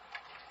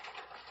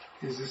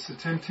 Is this a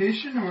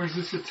temptation or is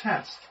this a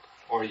test?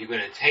 Or are you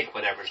going to take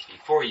whatever's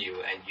before you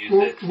and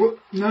use it?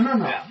 No.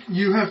 Yeah.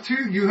 You have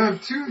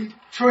two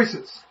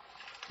choices.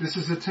 This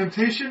is a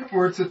temptation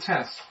or it's a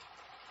test.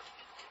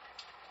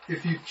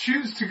 If you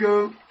choose to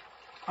go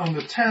on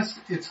the test,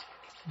 it's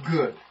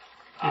good.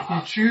 If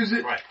you choose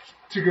it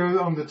to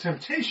go on the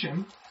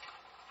temptation,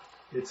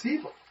 it's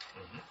evil.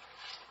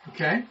 Mm-hmm.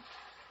 Okay?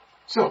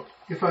 So,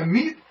 if I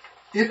meet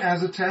it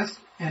as a test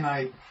and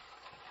I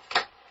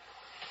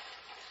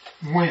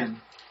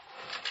win,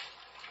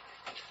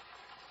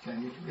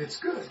 then it's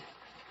good.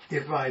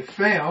 If I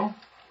fail,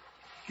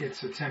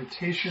 it's a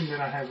temptation that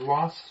I have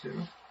lost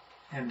to,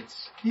 and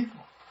it's evil.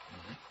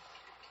 Mm-hmm.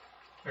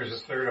 There's a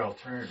third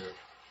alternative.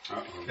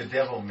 Uh-oh. The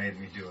devil made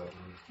me do it.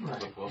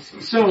 Right.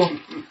 So,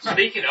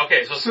 speaking of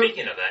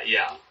that,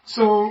 yeah.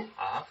 So,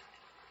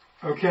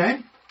 okay,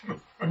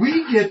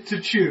 we get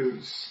to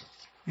choose.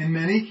 In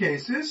many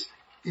cases,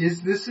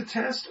 is this a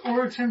test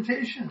or a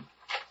temptation?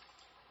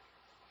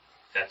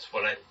 That's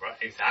what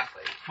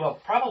exactly. Well,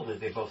 probably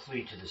they both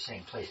lead to the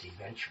same place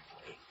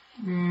eventually.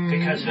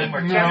 Because when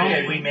we're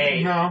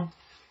tempted,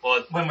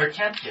 Well, when we're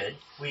tempted,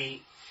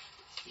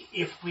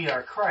 if we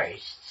are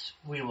Christ's,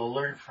 we will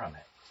learn from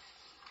it.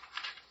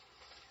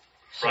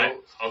 So, right.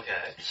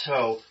 Okay.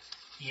 So,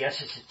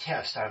 yes, it's a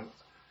test. I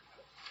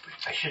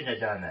shouldn't have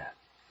done that.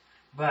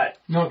 But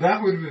no,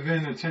 that would have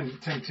been a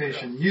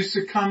temptation. You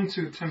succumb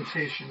to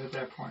temptation at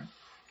that point.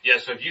 Yeah.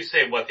 So if you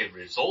say what the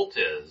result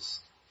is,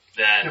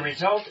 then the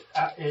result,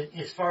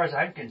 as far as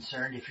I'm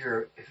concerned, if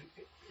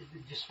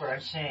just what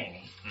I'm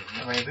saying,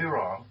 I may be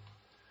wrong,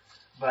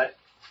 but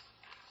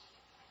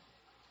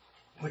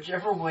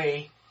whichever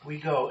way we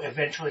go,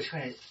 eventually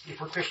if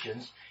we're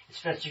Christians, it's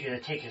eventually going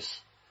to take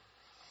us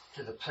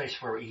to the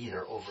place where we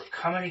either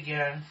overcome it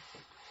again,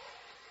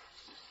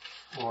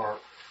 or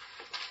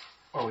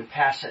we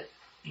pass it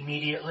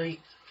immediately,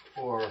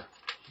 or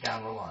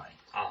down the line.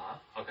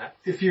 Okay.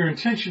 If your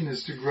intention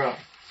is to grow.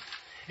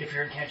 If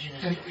your intention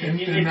is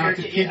and not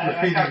to keep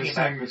repeating the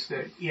same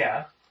mistake.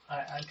 Yeah,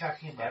 I'm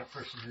talking about a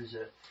person who's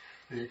a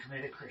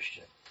committed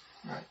Christian.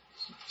 Right.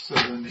 So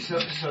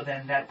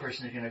then that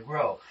person is going to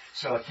grow.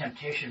 So a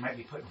temptation might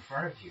be put in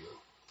front of you.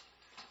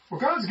 Well,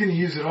 God's going to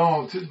use it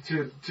all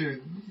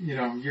to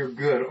your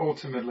good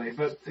ultimately.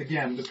 But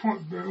again, the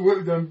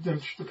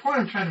point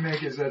I'm trying to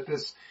make is that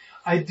this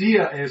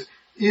idea is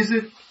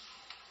it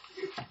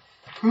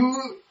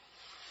who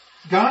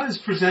God is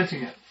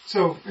presenting it.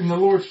 So in the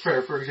Lord's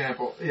Prayer, for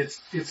example, it's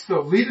the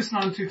lead us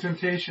not into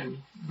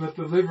temptation, but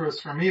deliver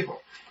us from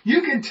evil.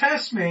 You can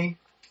test me,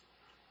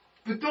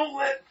 but don't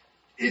let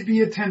it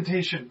be a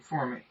temptation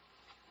for me,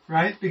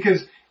 right?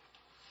 Because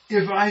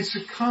if I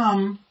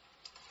succumb,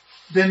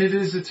 then it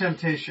is a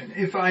temptation.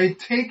 If I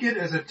take it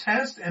as a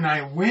test and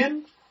I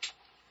win,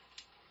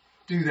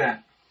 do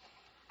that.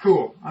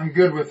 Cool. I'm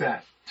good with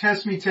that.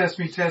 Test me.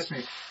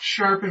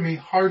 Sharpen me,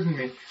 harden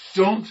me.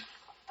 Don't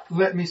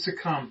let me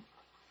succumb.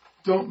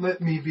 Don't let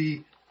me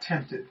be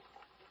tempted.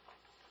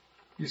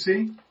 You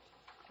see?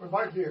 It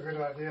might be a good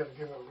idea to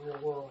give a real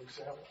world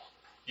example.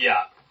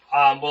 Yeah. So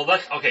I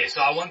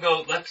want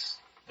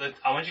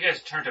you guys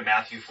to turn to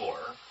Matthew 4.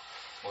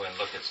 We're going to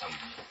look at some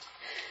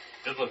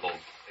biblical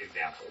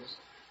examples.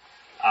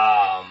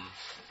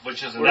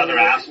 Which is another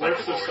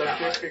aspect of what we're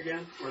talking about.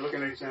 Again? We're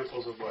looking at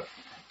examples of what?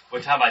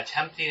 We're talking about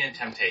tempting and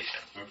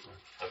temptation.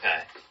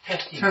 Okay.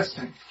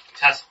 Testing.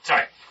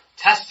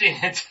 Testing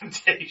and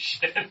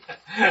temptation.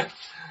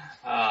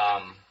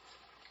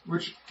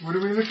 What are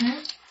we looking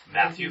at?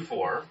 Matthew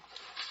 4.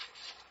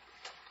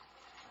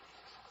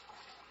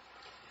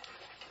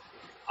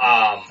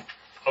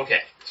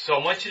 Okay, so I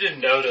want you to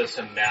notice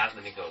in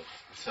Matthew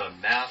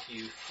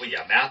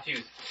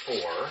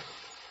 4.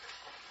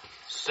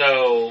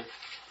 So,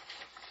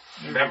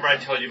 remember I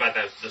told you about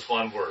this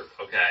one word,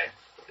 okay,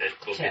 that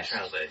will be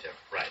translated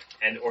different, right,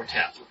 or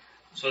test.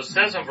 So it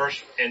says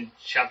in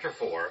chapter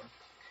 4,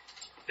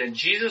 then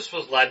Jesus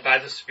was led by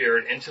the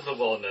Spirit into the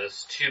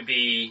wilderness to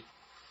be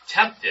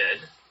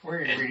tempted. Where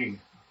are you reading?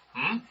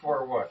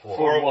 For what?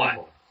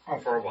 4:1.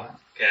 4:1.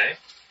 Okay.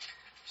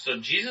 So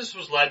Jesus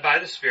was led by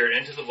the Spirit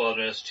into the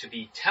wilderness to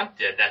be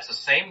tempted. That's the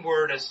same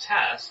word as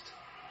test,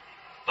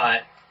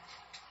 but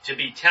to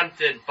be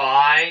tempted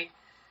by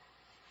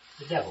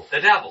the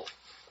devil.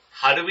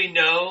 How do we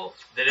know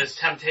that it's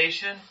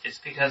temptation? It's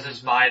because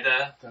it's by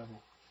the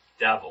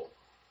devil.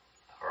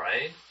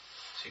 Alright?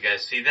 So you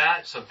guys see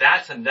that? So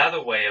that's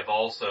another way of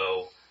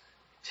also,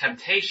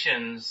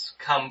 temptations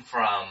come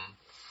from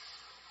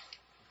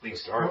the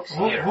dark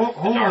side. Hold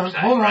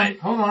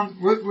on.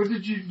 What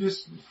did you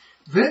just...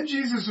 Then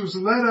Jesus was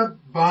led up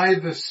by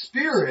the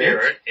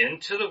Spirit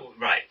into the,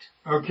 right.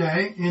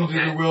 Okay, into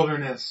the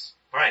wilderness.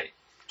 Right.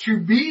 To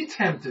be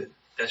tempted.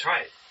 That's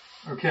right.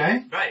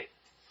 Okay. Right.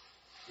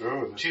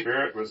 Oh, the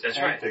Spirit was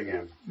tempting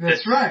him.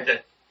 That's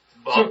right.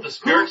 The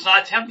Spirit's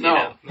not tempting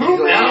him.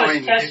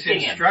 He's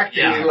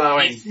instructing him.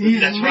 He's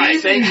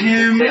leading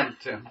him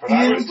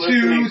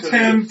into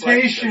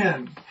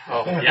temptation.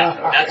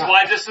 Yeah, that's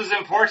why this is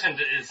important.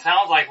 It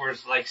sounds like we're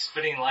like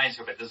spitting lines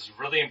here, but this is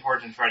really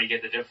important to try to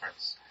get the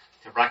difference,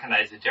 to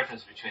recognize the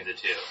difference between the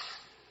two.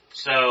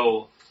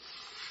 So,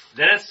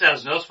 then it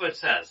says, notice what it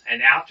says,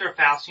 and after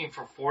fasting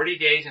for 40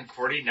 days and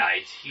 40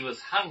 nights, he was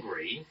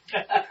hungry.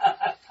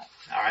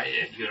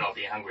 Alright, you'd all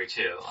be hungry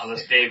too,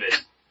 unless David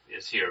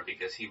is here,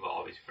 because he will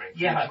always bring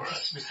food for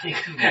us.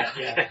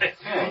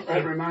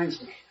 That reminds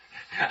me.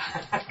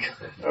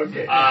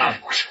 Okay.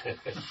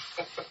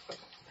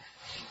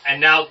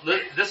 And now,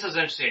 this is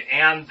interesting,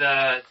 and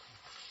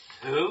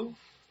who?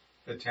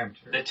 The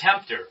tempter. The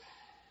tempter.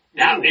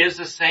 That is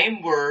the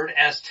same word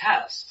as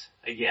test,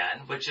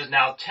 again, which is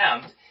now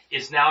tempt,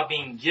 is now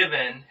being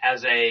given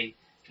as a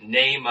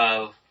name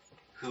of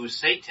who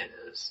Satan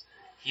is.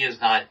 He is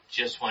not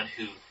just one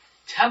who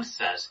tempts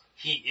us,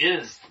 he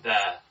is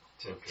the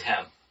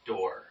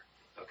tempter.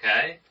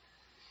 Okay?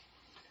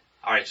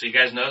 Alright, so you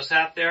guys notice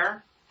that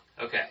there?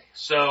 Okay,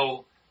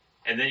 so,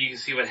 and then you can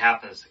see what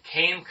happens.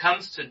 Cain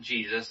comes to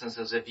Jesus and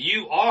says, if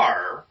you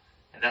are,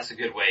 and that's a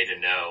good way to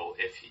know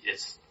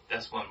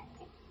that's one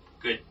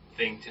good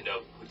thing to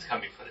know what's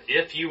coming from it.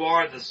 If you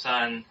are the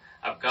Son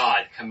of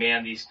God,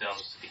 command these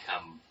stones to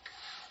become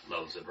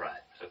loaves of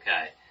bread.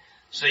 Okay?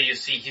 So you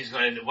see he's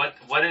going to,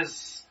 what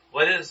is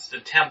the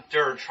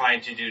tempter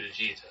trying to do to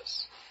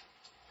Jesus?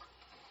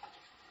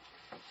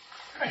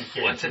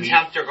 What's the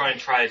tempter going to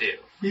try to do?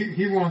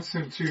 He wants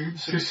him to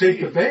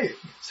take the bait.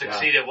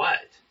 Succeed at what?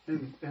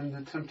 In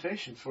the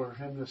temptation for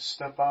him to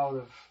step out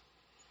of...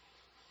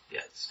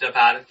 Yeah, step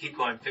out of, keep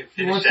going,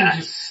 finish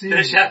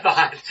that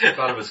thought. Step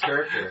out of his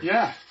character.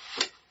 Yeah.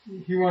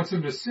 He wants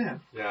him to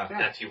sin. Yeah.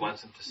 That he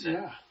wants him to sin.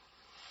 Yeah.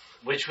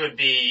 Which would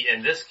be,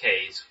 in this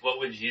case, what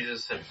would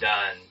Jesus have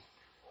done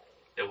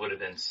that would have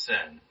been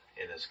sin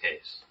in this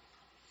case?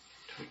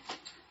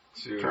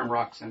 turn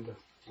rocks into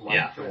light.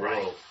 Yeah, for the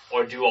right. world.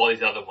 Or do all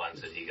these other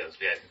ones that he goes.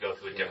 We had to go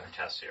through a different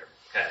test here.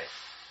 Okay.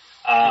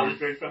 Can I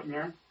say something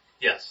there?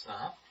 Yes.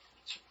 Uh-huh.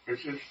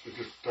 It's interesting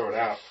to throw it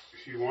out.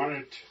 He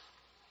wanted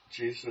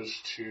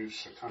Jesus to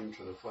succumb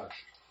to the flesh.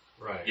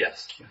 Right.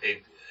 Yes.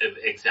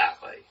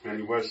 Exactly.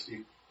 And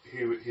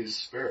his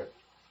spirit.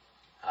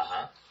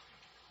 Uh-huh.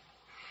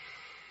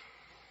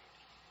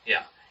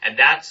 Yeah. And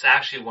that's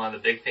actually one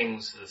of the big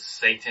things that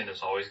Satan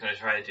is always going to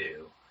try to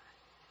do,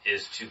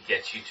 is to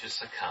get you to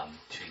succumb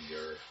to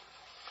your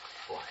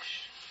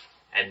flesh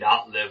and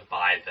not live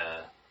by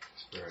the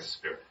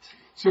Spirit.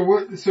 So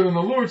in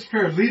the Lord's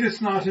Prayer, lead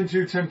us not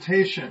into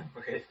temptation.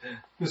 Okay.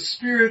 The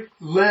Spirit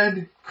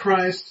led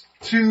Christ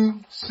to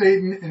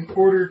Satan in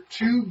order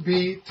to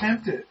be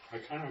tempted. I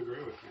kind of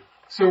agree with you.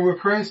 So what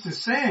Christ is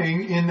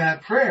saying in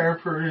that prayer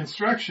per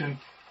instruction,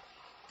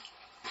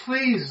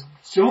 please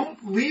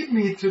don't lead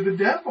me to the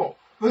devil.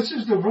 Let's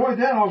just avoid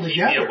that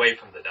altogether. Keep me away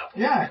from the devil.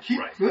 Yeah,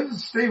 right.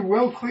 Let's stay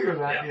well clear of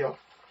that deal.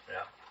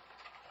 Yeah.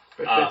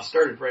 But that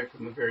started right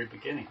from the very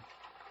beginning.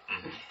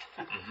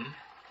 Mm-hmm. Mm-hmm.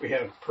 We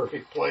had a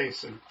perfect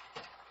place, and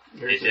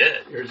there's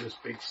this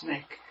big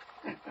snake.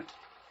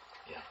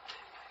 Yeah.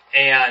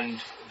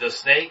 And the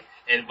snake,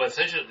 and what's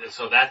interesting,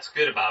 so that's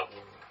good about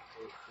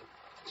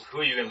who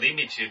are you going to lead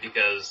me to,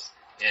 because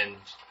in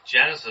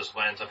Genesis,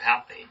 what ends up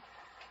happening,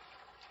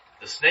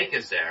 the snake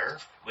is there,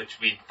 which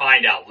we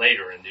find out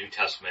later in the New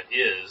Testament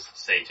is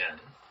Satan.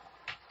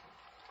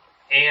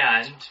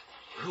 And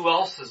who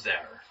else is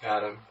there?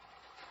 Adam.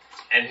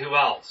 And who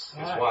else?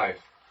 His wife.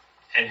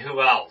 And who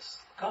else?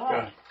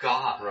 God.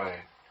 Right.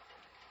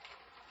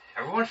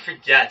 Everyone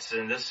forgets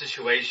in this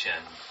situation,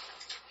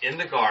 in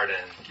the garden,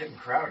 Getting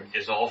crowded.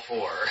 is all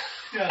four.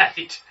 Yeah.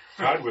 Right?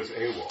 God was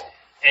AWOL.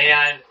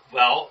 And,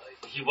 well,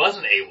 he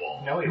wasn't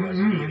AWOL. No, he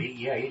wasn't.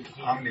 He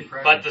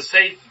Omnipresent. But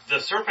the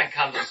serpent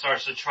comes and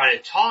starts to try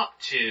to talk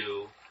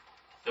to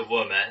the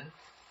woman,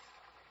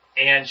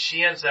 and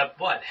she ends up,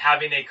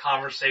 having a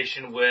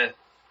conversation with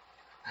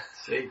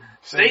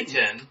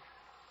Satan.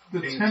 The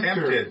Being tempter,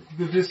 tempted.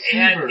 the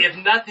deceiver. And if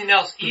nothing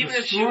else, The even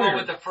if she destroyer. went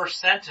with the first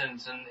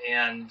sentence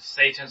and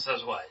Satan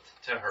says what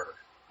to her?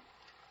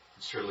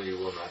 Surely you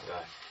will not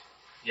die.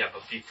 Yeah,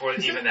 but before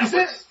is even that,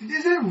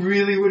 is that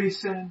really what he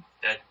said?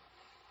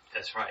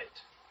 that's right.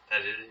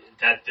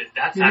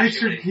 That's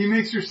actually He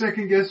makes her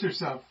second guess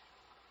herself.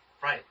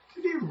 right.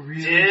 Did he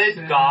really Did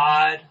say?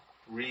 God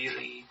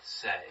really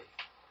say?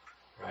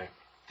 Right.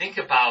 Think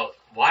about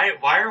why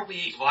are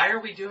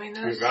we doing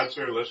this? And God's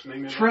there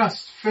listening to them?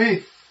 Trust,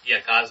 faith. Yeah,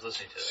 God's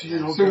listening to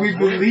it. So we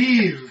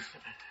believe.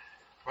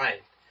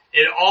 Right.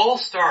 It all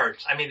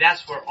starts,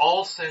 that's where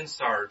all sin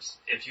starts.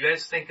 If you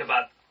guys think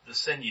about the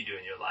sin you do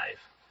in your life,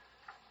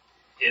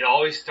 it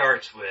always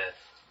starts with,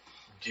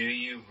 do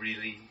you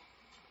really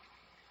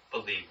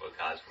believe what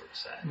God's Word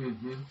said?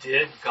 Mm-hmm.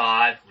 Did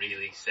God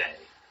really say?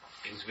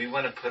 Because we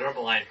want to put our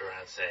blinder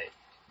on and say,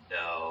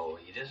 no,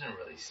 he doesn't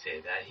really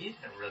say that. He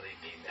didn't really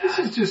mean that. This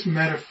is just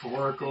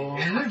metaphorical.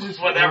 They're just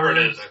whatever words.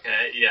 it is,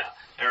 okay? Yeah.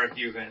 Eric,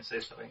 you were going to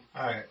say something?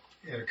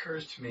 It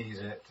occurs to me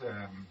that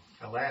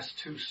the last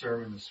two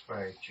sermons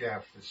by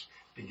Jeff is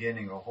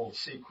beginning a whole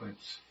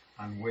sequence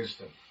on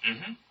wisdom.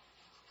 Mm-hmm.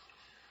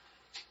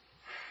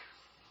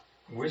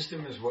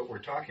 Wisdom is what we're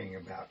talking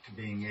about, to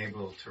being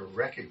able to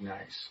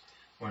recognize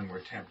when we're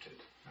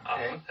tempted.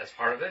 Okay? That's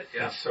part of it,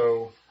 yeah. And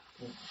so,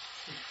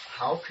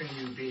 how can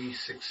you be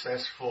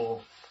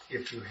successful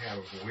if you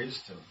have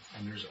wisdom?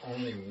 And there's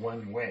only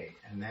one way,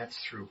 and that's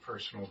through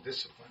personal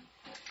discipline.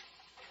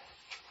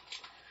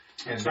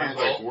 It sounds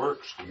like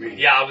works to me.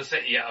 Yeah, I would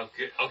say, yeah,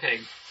 okay,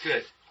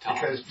 good. Tom.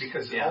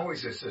 Because it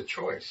always is a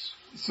choice.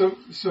 So.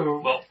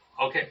 Well,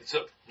 okay,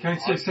 so. Can I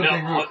say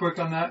something real quick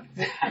on that?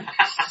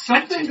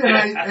 Something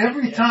that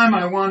every time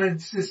I wanted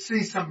to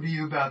say something to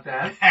you about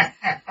that.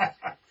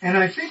 And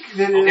I think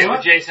that okay,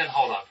 well, Jason,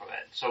 hold on for a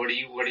minute. So what do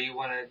you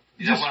want to,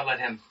 you don't want to let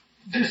him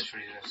finish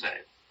what he's going to say.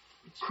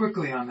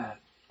 Quickly on that.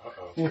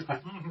 Uh-oh.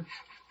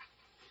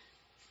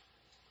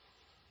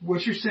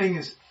 What you're saying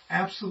is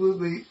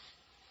absolutely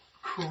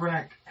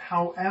correct.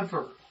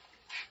 However,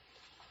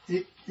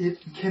 it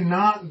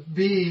cannot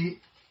be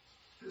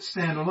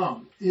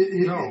standalone.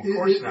 No, of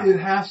course not. It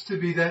has to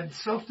be that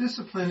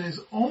self-discipline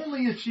is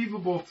only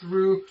achievable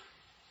through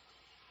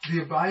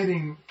the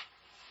abiding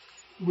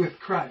with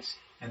Christ.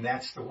 And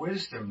that's the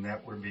wisdom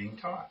that we're being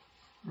taught.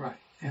 Right.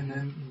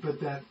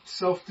 But that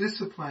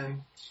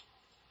self-discipline,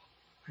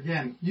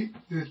 again,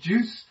 the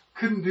Jews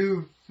couldn't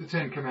do the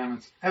Ten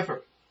Commandments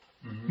ever.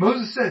 Mm-hmm.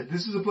 Moses said,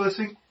 this is a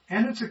blessing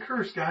and it's a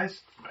curse, guys.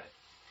 Right.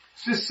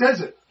 It just says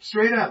it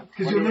straight up,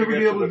 because you'll never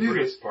be able to do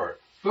this. Part?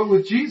 But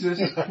with Jesus,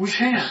 we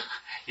can.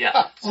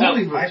 Yeah. So,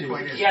 only with my Jesus.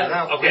 point is,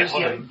 without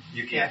wisdom, wisdom,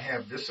 you can't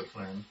have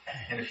discipline.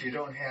 And if you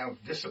don't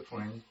have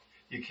discipline,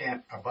 you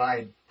can't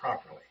abide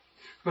properly.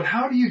 But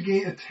how do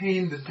you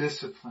attain the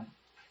discipline?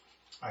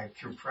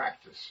 Through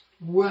practice.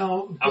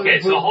 Well,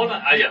 so hold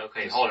on.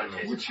 Hold on.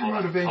 Jason. What's your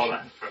motivation? Hold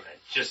on for a minute.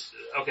 Just,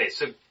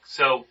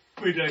 so.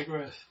 We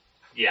digress.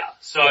 Yeah.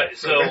 So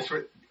that's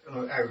what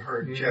I've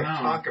heard Jeff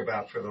talk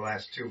about for the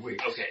last 2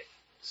 weeks. Okay.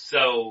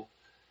 So,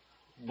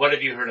 What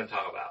have you heard him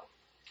talk about?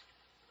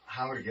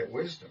 How to get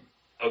wisdom.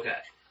 Okay.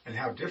 And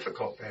how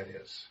difficult that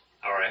is.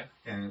 All right.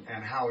 And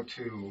how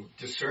to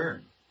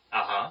discern.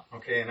 Uh-huh.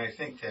 Okay, and I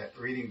think that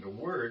reading the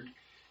Word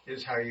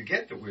is how you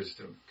get the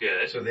wisdom.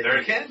 Good. So that Very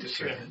you can good.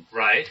 discern.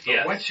 Right, But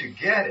yes. once you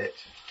get it,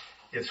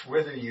 it's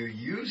whether you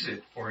use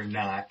it or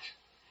not.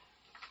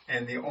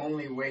 And the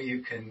only way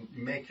you can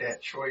make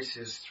that choice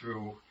is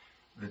through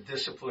the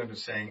discipline of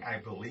saying, I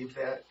believe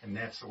that, and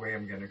that's the way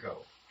I'm going to go.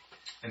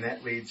 And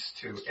that leads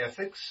to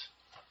ethics,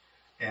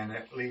 and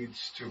that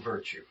leads to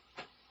virtue.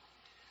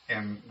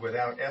 And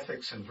without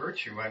ethics and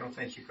virtue, I don't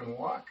think you can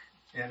walk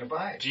and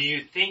abide. Do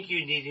you think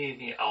you need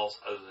anything else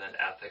other than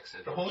ethics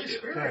and The Holy virtue?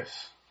 Spirit.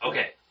 Yes.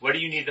 Okay. What do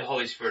you need the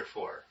Holy Spirit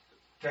for?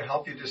 To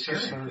help you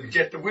discern. You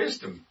get the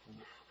wisdom.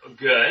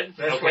 Good.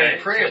 That's okay. why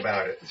you pray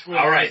about it. That's where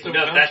All right. wisdom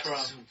No, comes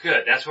that's from.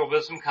 good. That's where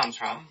wisdom comes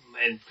from.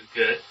 And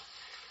good.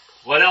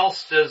 What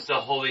else does the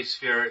Holy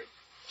Spirit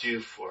do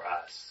for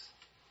us?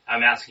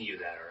 I'm asking you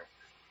that, Eric.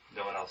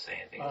 No one else say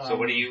anything. So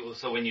what do you?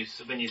 So when you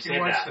say He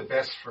wants that, the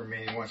best for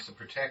me. He wants to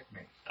protect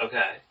me.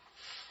 okay.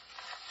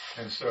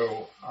 And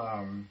so,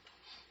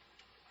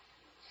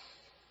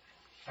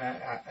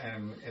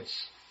 and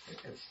it's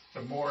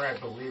the more I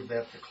believe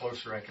that, the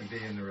closer I can be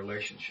in the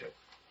relationship.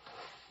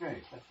 Hey,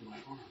 that's my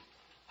arm.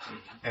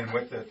 And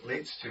what that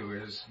leads to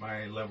is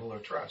my level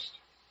of trust.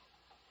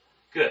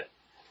 Good.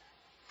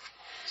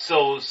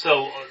 So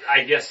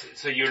I guess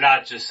you're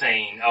not just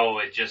saying,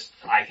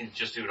 I can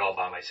just do it all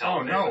by myself.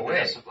 Oh, no with the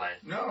way. Discipline.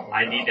 No,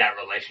 I no. need that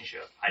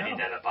relationship. I No. need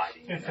that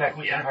abiding. In fact,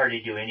 we Yeah. can hardly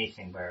do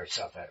anything by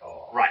ourselves at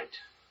all. Right.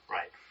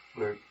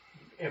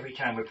 Every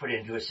time we're put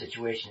into a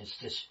situation, it's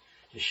just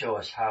to show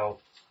us how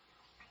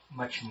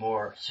much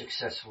more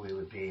successful we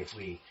would be if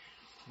we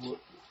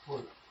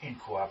were in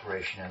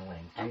cooperation and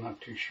linked. I'm not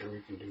too sure we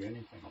can do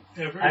anything alone.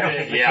 Every I don't day.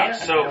 think we Yeah,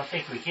 can. so- I don't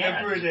think we can.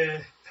 Every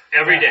day.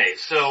 Every day.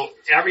 So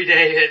every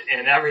day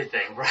and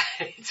everything,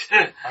 right?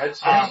 I'd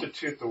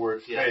substitute the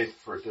word yeah. faith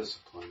for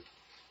discipline.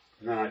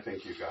 And then I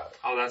think you got it.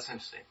 Oh, that's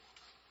interesting.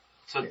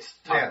 So talk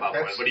Yeah, about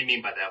that's- what do you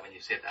mean by that when you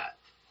say that?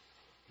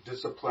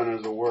 Discipline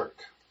is a work.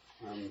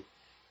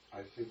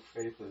 I think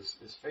faith is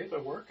faith a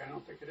work? I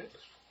don't think it is.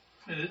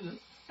 It isn't.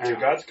 And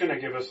God's going to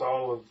give us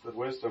all of the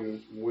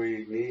wisdom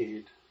we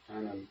need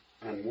and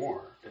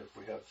more if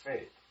we have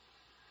faith.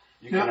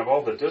 You can have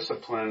all the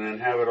discipline and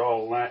have it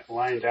all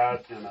lined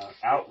out in an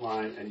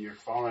outline and you're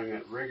following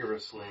it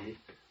rigorously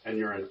and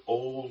you're an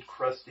old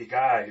crusty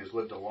guy who's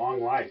lived a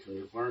long life and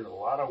you've learned a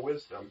lot of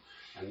wisdom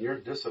and you're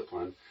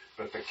disciplined.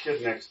 But the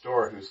kid next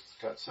door who's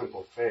got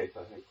simple faith,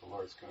 I think the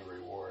Lord's going to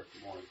reward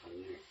more than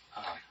you.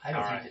 I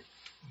don't all think right.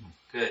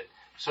 Good.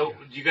 So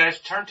you guys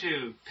turn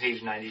to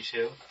page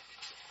 92.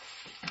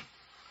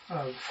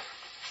 The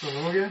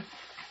little guy?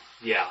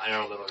 Yeah, I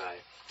know, little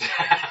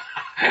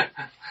guy.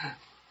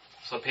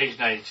 So page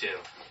 92.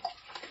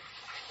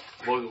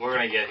 We're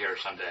going to get here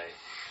someday.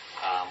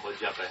 We'll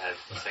jump ahead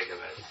for the sake of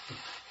it.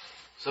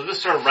 So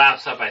this sort of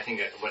wraps up, I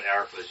think, what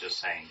Eric was just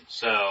saying.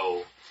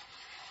 So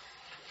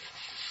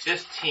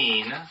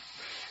 15.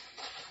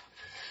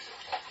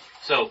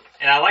 So,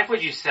 and I like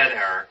what you said,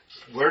 Eric.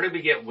 Where do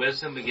we get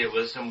wisdom? We get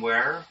wisdom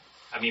where?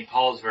 I mean,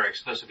 Paul is very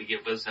explicit. We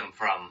get wisdom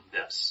from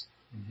this.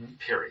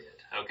 Period.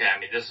 Okay, I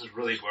mean, this is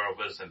really where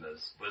wisdom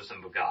is.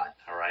 Wisdom of God,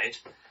 alright?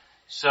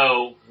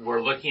 So,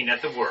 we're looking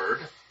at the word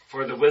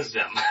for the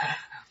wisdom.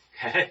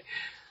 Okay?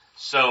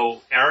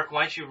 So, Eric,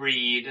 why don't you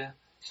read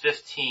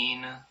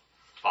 15:5.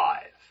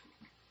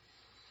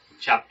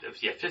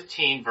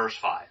 15 verse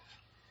 5.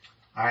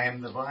 I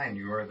am the vine,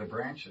 you are the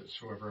branches.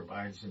 Whoever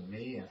abides in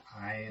me and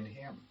I in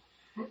him.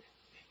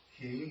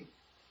 He...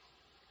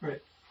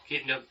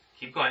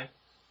 Keep going.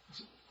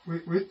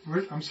 Wait,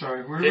 I'm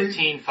sorry. Where are we?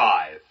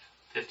 15:5.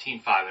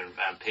 15:5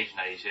 on page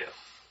 92.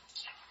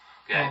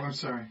 Okay? Oh, I'm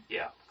sorry.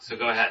 Yeah. So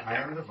go ahead. I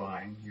am the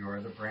vine, you are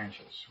the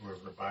branches.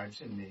 Whoever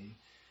abides in me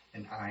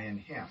and I in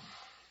him.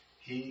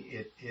 He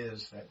it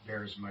is that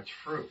bears much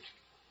fruit.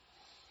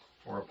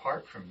 For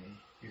apart from me,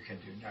 you can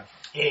do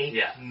nothing.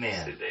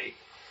 Amen. So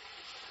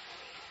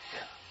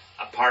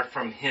apart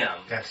from him,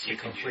 that's you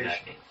can completion. do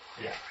nothing.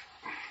 Yeah.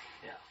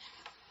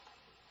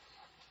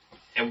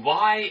 And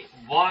why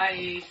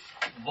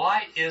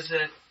is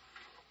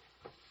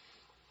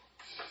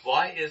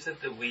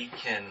it that we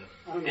can...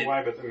 I don't know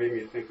why, but that made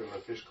me think of a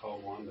fish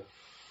called Wanda.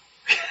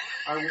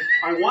 I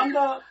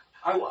wonder.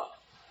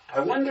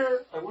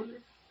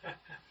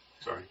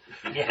 Sorry.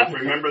 Yeah.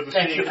 Remember the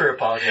Thank scene? you for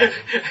apologizing.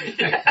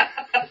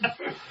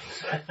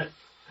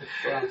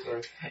 I'm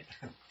sorry.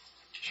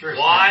 Sure.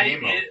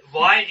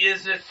 Why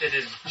is it that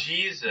it's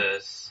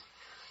Jesus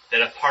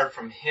that apart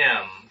from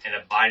him and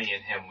abiding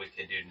in him we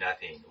can do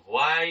nothing?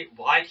 Why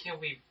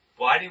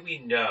do we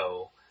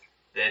know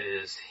that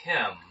it is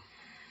him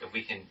that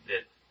we can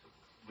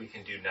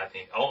do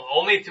nothing?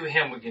 Only through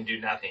him we can do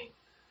nothing.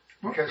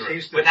 Because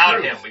he's the Without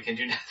truth. him we can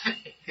do nothing.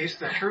 He's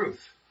the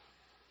truth.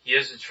 He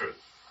is the truth.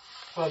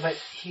 Well, but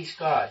he's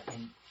God,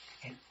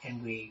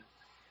 and we...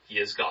 He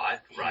is God,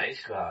 right?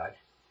 He's God.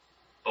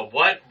 But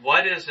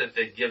what is it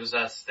that gives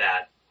us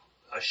that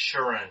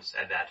assurance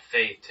and that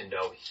faith to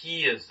know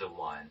he is the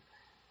one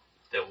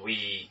that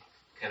we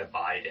can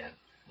abide in?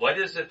 What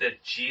is it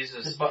that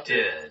Jesus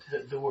did?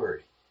 The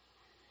Word.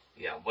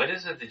 Yeah, what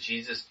is it that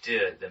Jesus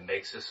did that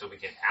makes it so we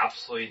can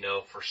absolutely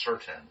know for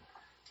certain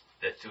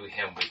that through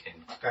Him we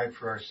can died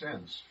for our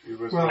sins? He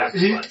was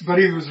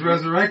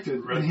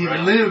resurrected, and He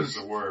lives.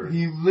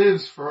 He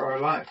lives for our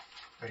life.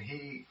 But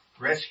He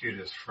rescued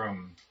us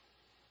from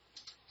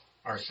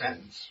our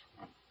sins.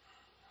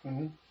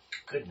 Mm-hmm.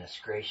 Goodness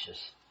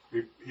gracious!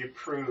 He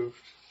proved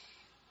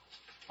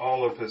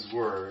all of His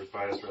word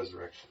by His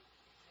resurrection.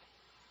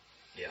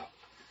 Yeah.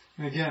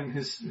 And again,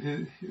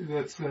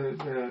 that's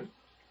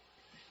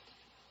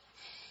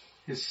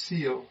His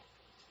seal,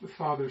 the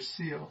Father's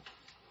seal,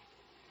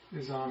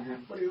 is on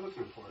Him. What are you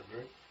looking for,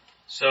 Greg?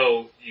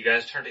 So, you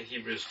guys turn to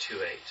Hebrews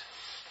 2:8.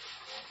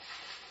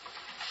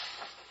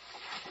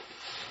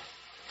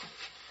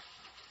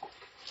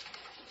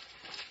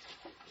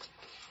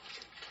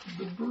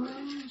 The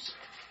bruise.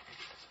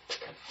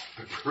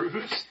 The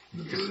bruise?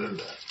 The You bruise. said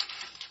that.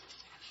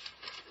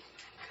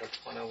 That's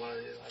what I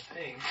wanted to do, I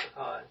think.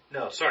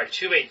 No, sorry,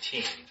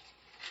 2:18.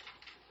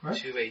 What?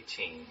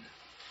 2:18.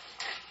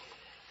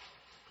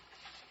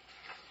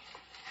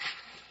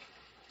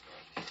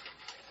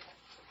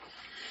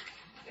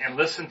 And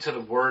listen to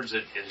the words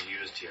that is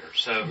used here.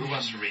 So who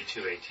wants to read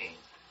 2:18?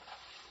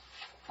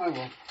 I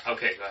will.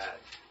 Okay, go ahead.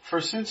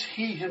 For since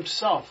He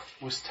Himself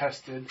was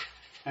tested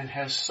and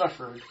has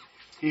suffered,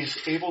 He is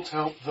able to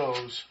help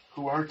those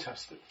who are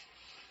tested.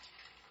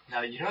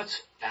 Now, you know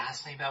what's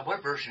fascinating about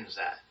what version is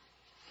that?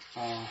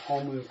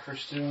 Holman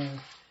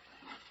Christian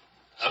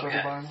Study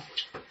Okay. Bible.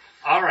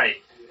 All right.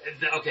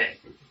 Okay.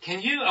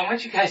 I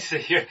want you guys to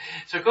hear.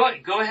 So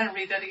go ahead and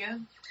read that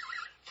again.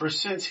 For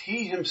since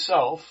He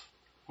Himself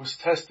was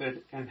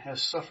tested and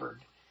has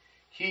suffered,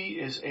 He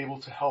is able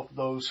to help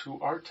those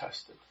who are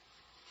tested.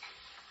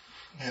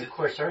 And of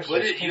course, ours.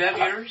 What you have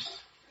yours?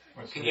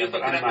 Can you look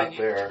it I'm up? not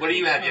there. What do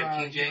you have? You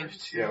have King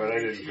James? Yeah, but I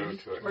didn't go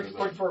to it.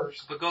 What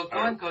verse? But go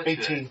and go to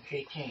 18.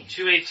 it. 18.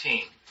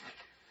 2:18.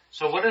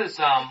 So what is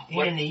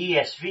In the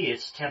ESV,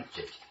 it's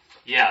tempted.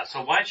 Yeah.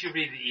 So why don't you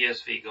read the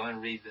ESV? Go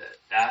and read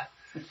that.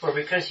 For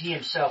because He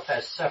Himself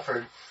has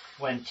suffered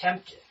when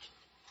tempted,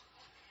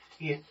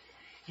 He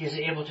is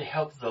able to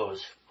help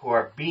those who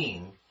are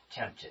being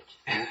tempted.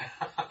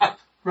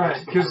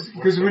 Right,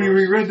 because when you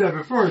reread that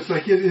before, it's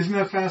like, isn't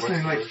that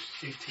fascinating? Like,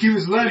 He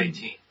was led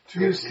 2:18.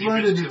 He was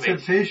led into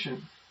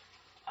temptation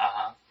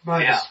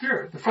by the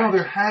Spirit. The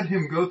Father had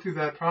Him go through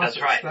that process.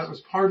 That's right. That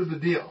was part of the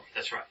deal.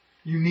 That's right.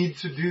 You need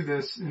to do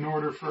this in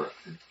order for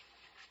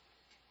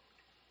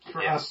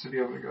us to be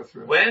able to go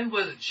through it. When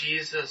was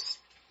Jesus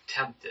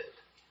tempted?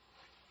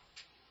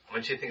 I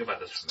want you to think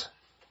about this for a minute.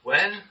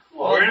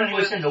 When He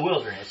was in the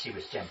wilderness, He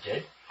was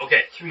tempted.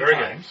 Okay, 3 very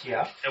times, good.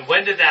 yeah. And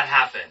when did that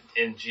happen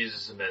in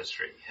Jesus'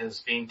 ministry?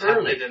 His being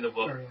tempted in the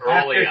early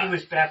After on. He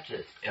was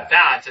baptized. In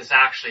fact, it's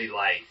actually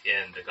like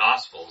in the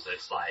Gospels,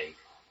 it's like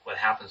what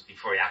happens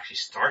before He actually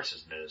starts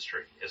His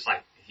ministry. It's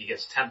like He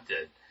gets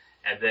tempted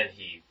and then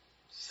He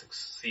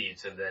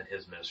succeeds and then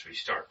His ministry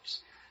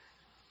starts.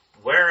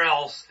 Where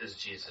else is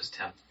Jesus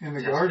tempted? In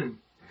the garden.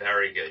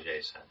 Very good,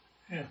 Jason.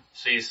 Yeah.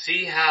 So you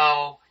see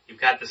how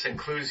you've got this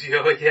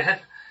inclusio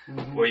again,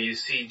 Mm-hmm. where you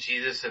see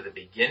Jesus at the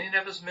beginning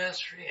of His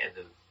ministry and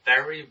the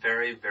very,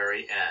 very,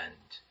 very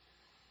end,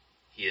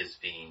 He is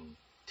being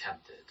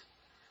tempted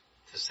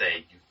to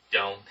say, you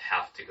don't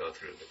have to go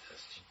through with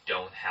this. You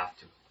don't have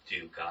to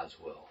do God's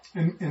will.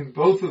 And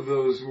both of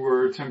those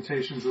were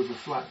temptations of the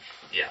flesh.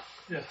 Yeah.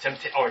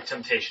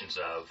 Temptations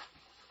of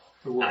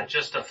The world. not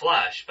just the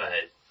flesh, but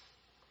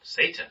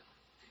Satan.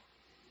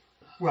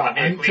 Well, I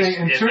mean, I'm at least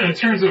saying in the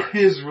terms of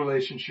garden. His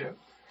relationship,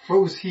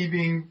 what was He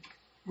being,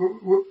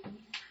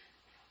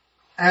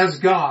 as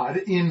God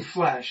in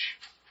flesh?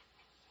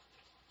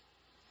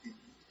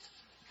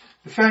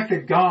 The fact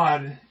that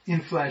God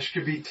in flesh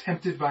could be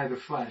tempted by the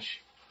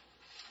flesh,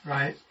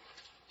 right?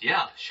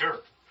 Yeah, sure.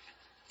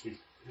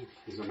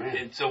 He's a man.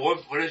 And so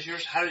what is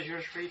yours? How does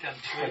yours read?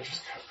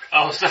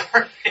 Oh,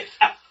 sorry.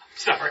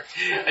 Sorry.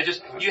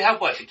 You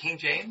have what, the King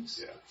James?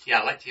 Yeah. Yeah,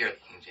 I like to hear the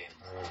King James.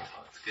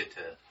 It's good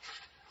to,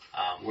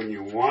 when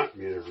you want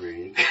me to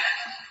read.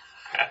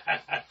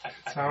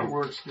 That's how it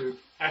works, dude.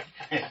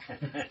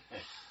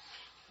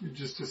 You're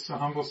just a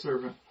humble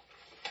servant.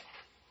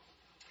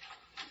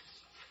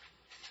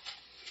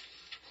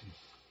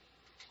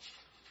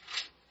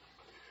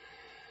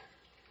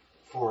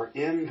 For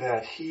in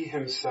that He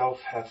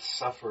Himself hath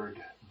suffered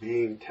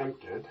being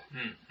tempted,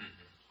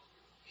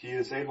 He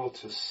is able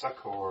to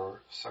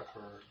succor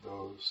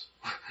those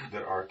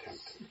that are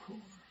tempted.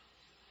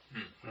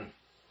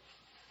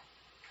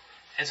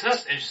 And so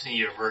that's interesting,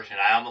 your version.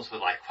 I almost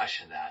would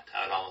question that.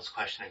 I would almost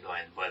question it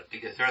going, but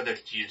because they're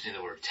using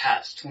the word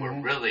test,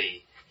 we're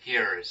really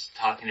here is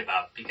talking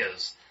about,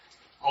 because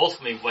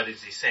ultimately what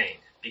is He saying?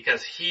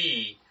 Because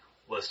He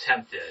was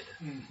tempted.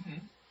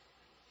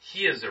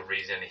 He is the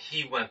reason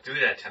He went through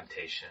that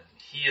temptation.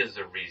 He is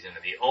the reason,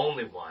 and the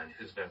only one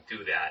who's been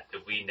through that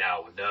we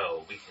now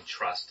know we can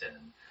trust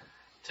in,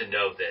 to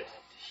know that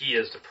He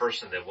is the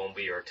person that when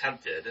we are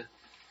tempted,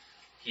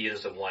 He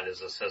is the one,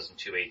 as it says in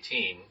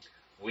 2:18,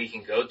 we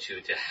can go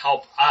to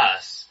help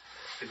us?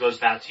 It goes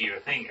back to your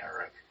thing,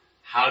 Eric.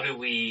 How do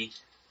we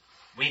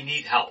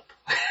need help.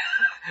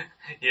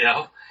 You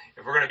know,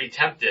 if we're going to be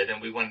tempted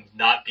and we want to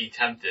not be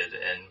tempted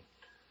and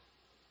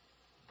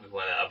we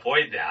want to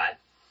avoid that,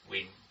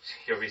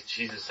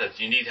 Jesus says,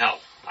 you need help.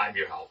 I'm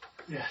your help.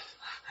 Yes.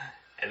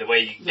 And the way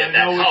you get I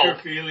that know what help you're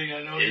feeling.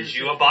 I know is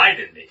you feeling. abide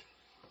in me.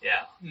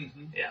 Yeah.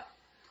 Mm-hmm. Yeah.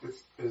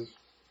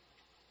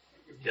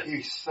 Yes.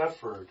 He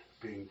suffered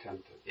being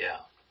tempted. Yeah.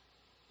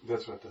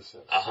 That's what this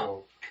says. Uh-huh.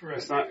 So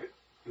Correct.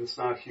 it's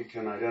not he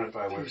can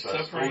identify with Through us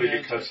suffering only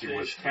and because he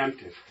was temptation.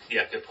 tempted.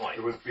 Yeah, good point.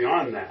 It was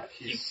beyond that.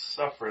 He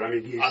suffered. I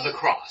mean, he's On the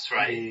cross,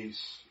 right? He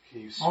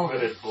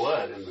sweated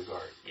blood in the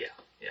garden. Yeah.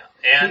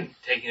 And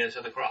taking it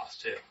to the cross,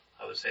 too.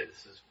 I would say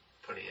this is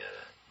pretty,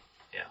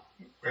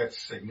 That's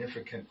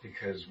significant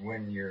because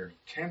when you're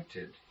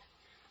tempted,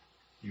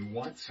 you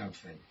want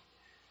something.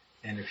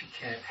 And if you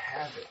can't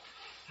have it,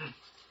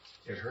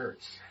 it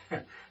hurts.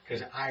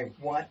 Because I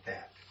want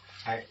that.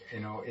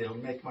 It'll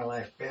make my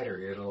life better.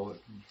 It'll,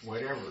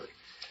 whatever.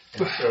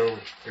 And so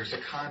there's a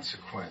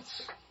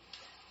consequence.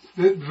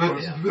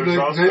 There's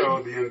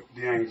also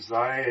the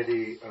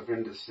anxiety of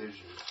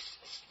indecision.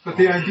 But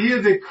the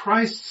idea that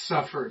Christ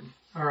suffered,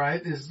 all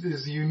right,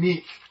 is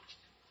unique,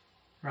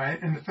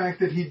 right? And the fact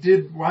that he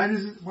did, why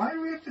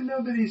do we have to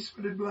know that he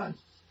sweated blood?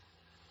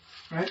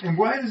 Right? And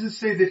why does it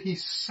say that he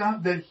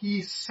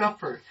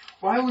suffered?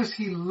 Why was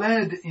he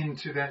led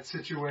into that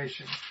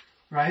situation?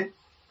 Right?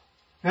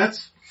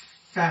 That's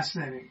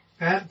fascinating.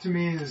 That to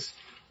me is,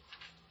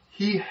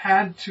 he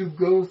had to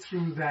go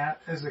through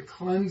that as a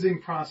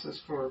cleansing process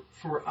for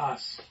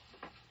us.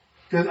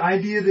 The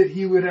idea that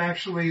he would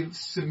actually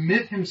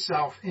submit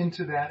himself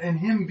into that, and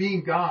him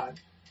being God,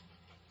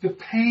 the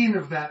pain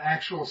of that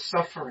actual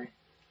suffering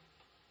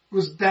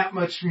was that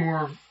much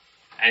more.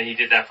 And he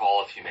did that for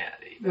all of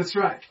humanity. That's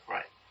right.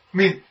 Right. I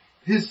mean,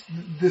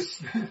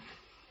 the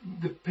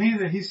pain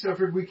that he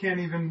suffered, we can't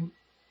even,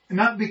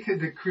 not because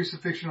the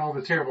crucifixion, all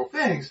the terrible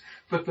things,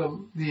 but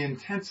the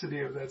intensity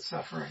of that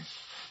suffering.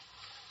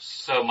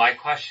 So my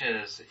question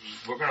is,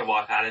 we're going to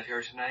walk out of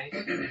here tonight.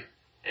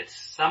 At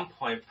some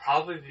point,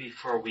 probably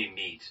before we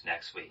meet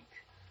next week,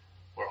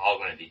 we're all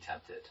going to be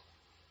tempted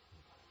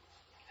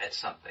at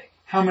something.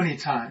 How many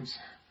times?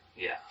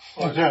 Yeah.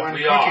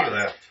 We are.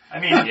 Left. I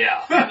mean,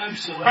 yeah.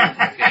 Absolutely.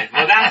 Okay.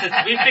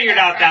 Well, we figured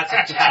out that's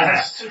a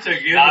test. It's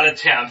not a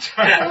tempt.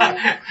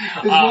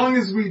 As long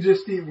as we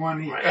just eat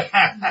one each. Right.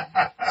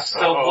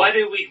 So what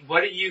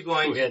are you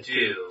going to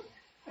do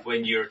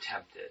when you're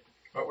tempted?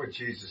 What would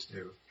Jesus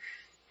do?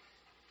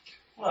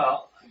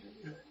 Well,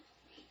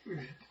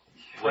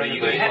 what are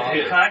you going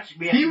to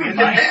do? He would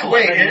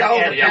wait. It all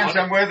depends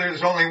on whether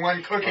there's only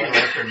one cooking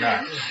left or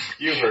not.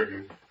 You heard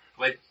me.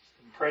 What?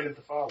 Pray to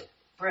the Father.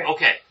 Right.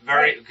 Okay,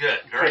 very good.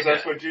 Because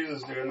that's what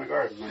Jesus did in the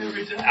garden.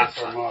 That's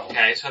our model.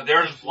 Okay, so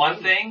there's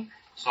one thing.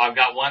 So I've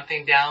got one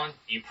thing down.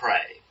 You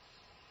pray.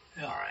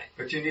 Yeah. All right.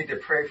 But you need to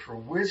pray for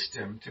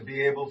wisdom to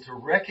be able to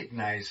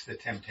recognize the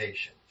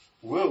temptation.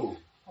 Woo.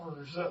 Or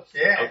resist.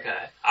 Yeah.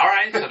 Okay. All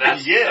right. So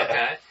that's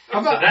okay.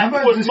 How about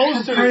just most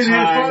of the pray to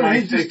time, Father? I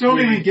Hey, just think don't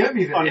we even get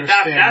me there. In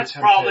fact, that's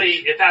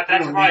probably We a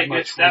don't good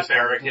need step, much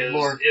Eric.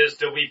 wisdom. Is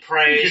do we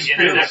pray in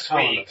the next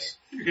week?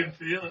 You can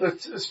feel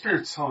it. The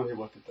Spirit's telling you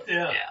what to do.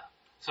 Yeah.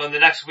 So in the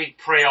next week,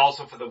 pray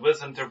also for the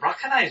wisdom to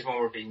recognize when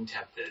we're being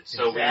tempted.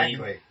 So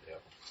Exactly.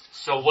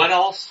 So what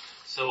else?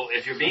 So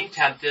if you're being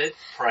tempted,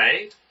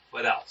 pray.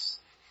 What else?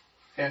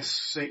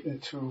 Ask Satan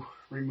to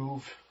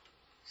remove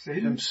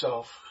Satan?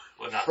 himself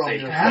Well, not from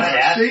Satan. your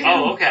Ask Satan?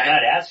 Oh, okay.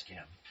 Not ask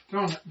him.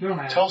 Don't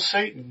ask. Tell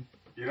Satan.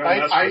 You don't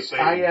mess with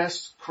Satan. I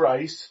asked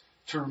Christ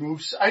to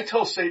remove. I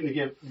tell Satan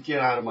to get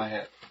out of my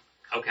head.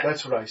 Okay.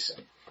 That's what I say.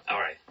 All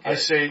right. I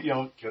say,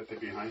 Get thee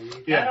behind me.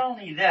 Yeah. Not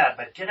only that,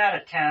 but get out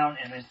of town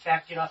and in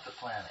fact get off the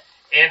planet.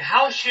 And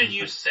how should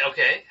you say?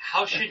 Okay.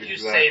 How should you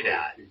say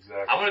that?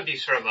 Exactly. I want to be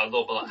sort of a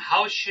little bit.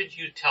 How should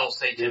you tell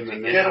Satan to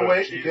get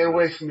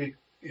away from me.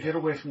 Get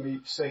away from me,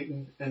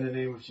 Satan, in the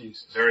name of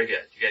Jesus. Very good.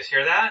 You guys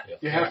hear that?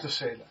 You have to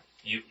say that.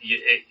 You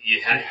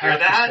You hear have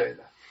that? to say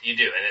that. You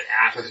do, and it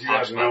actually Because you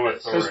talks have no about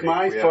this. authority. Because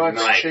my We have thoughts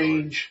no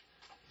change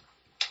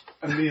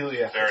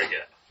immediately after. Very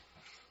good.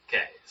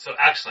 Okay, so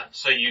excellent.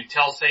 So you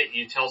tell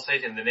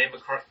Satan in the name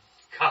of Christ,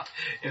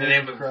 in the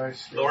name of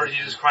Christ, Lord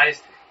Jesus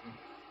Christ,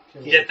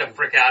 get the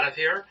frick out of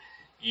here.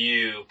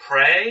 You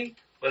pray.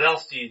 What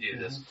else do you do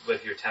this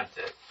if you're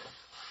tempted?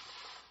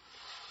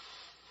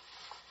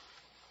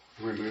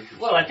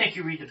 Well, I think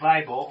you read the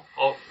Bible.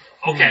 Oh,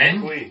 okay.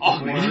 Read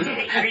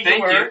Thank the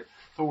Word. you.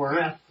 The word.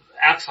 Yeah.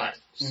 Excellent.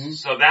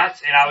 So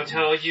that's, and I would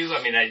tell you,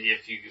 I mean,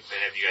 if you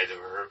guys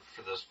ever heard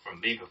this from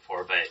me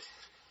before, but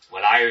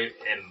when I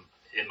am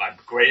in my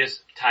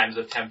greatest times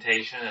of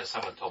temptation, as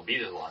someone told me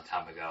this a long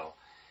time ago,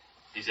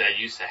 is I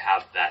used to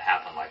have that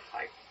happen, like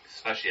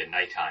especially at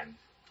nighttime,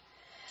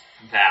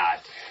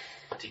 that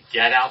to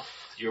get out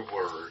your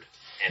word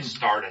and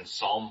start in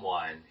Psalm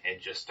 1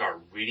 and just start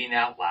reading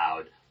out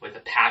loud with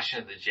the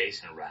passion that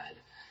Jason read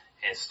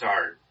and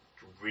start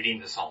reading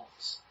the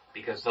Psalms.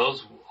 Because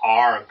those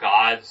are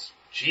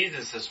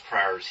Jesus'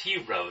 prayers he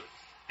wrote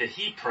that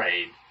he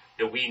prayed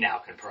that we now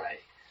can pray.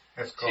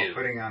 That's called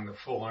putting on the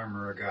full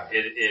armor of God.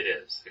 It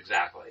is,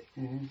 exactly.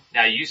 Mm-hmm.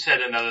 Now you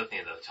said another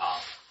thing though, Tom,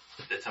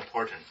 that's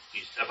important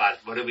about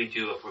what do we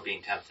do if we're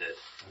being tempted?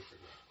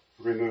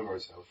 Remove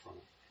ourselves from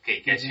it. Okay,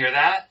 you guys hear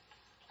that?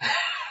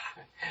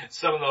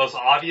 Some of those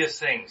obvious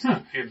things.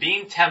 If you're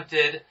being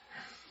tempted,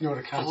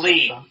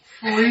 flee.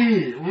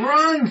 Flee.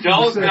 Run.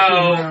 Don't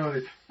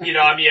go.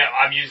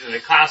 I'm using the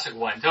classic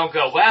one. Don't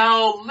go,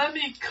 well, let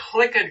me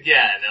click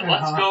again, and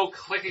let's go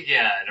click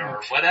again,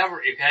 or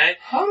whatever, okay?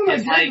 How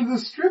did I get to the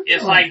strip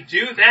It's like,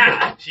 do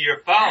that to your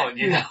phone,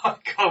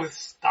 go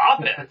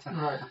stop it.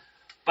 Right.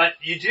 But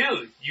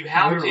you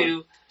have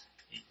to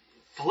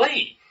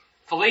flee.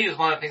 Flee is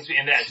one of the things,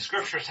 and that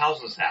scripture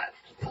tells us that.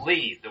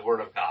 Flee the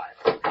word of God.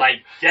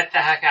 Like, get the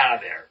heck out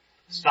of there.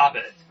 Stop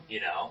it,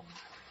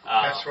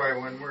 That's why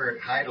when we're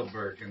at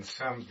Heidelberg and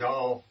some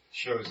doll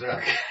shows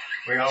up,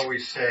 we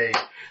always say,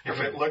 if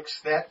it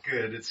looks that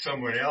good, it's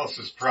someone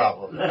else's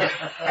problem. Run,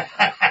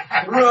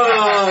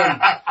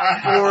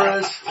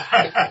 Forrest.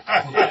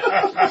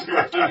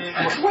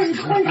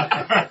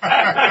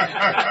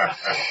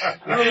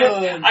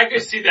 I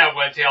could see that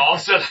one day. All of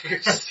a sudden,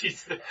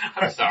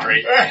 I'm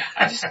sorry.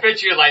 I just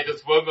picture like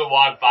this woman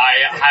walk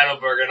by at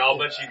Heidelberg and all a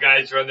bunch of you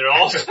guys are in there.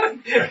 All of a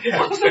sudden you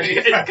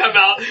guys come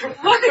out.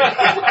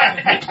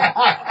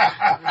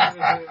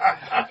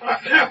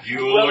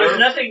 Well, there's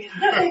nothing.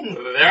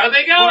 There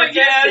they go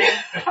again.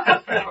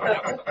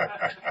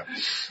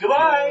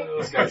 Goodbye.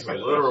 These guys are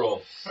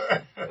literal.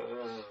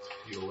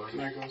 Can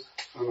I go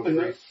on a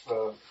brief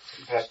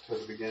back to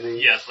the beginning?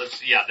 Yes,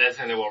 that's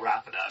and then we'll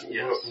wrap it up.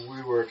 Yes.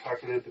 We were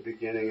talking at the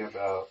beginning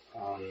about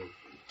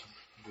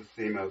the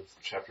theme of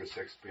chapter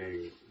 6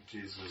 being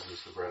Jesus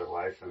is the bread of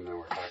life, and then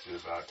we're talking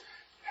about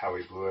how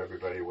he blew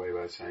everybody away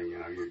by saying,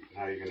 now you're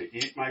going to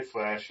eat my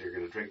flesh, you're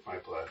going to drink my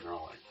blood, and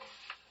all like.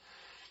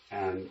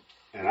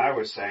 And I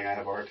was saying I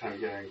have a hard time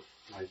getting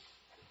my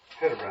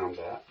head around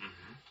that.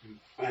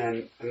 Mm-hmm.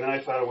 And then I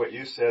thought of what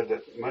you said,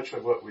 that much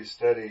of what we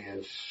study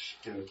in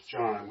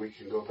John, we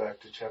can go back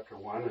to chapter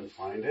 1 and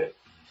find it.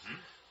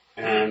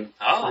 Mm-hmm. And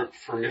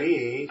for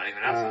me,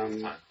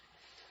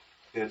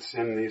 it's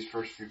in these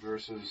first few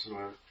verses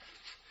where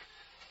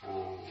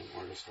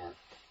to start.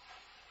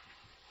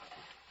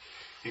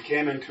 He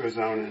came into his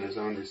own, and his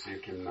own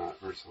received him not.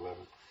 Verse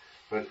 11.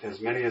 But as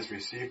many as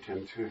received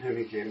him, to him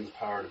he gave the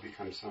power to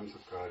become sons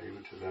of God,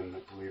 even to them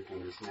that believed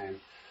in his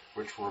name,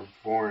 which were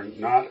born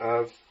not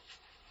of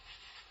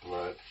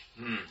blood,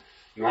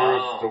 nor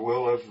of the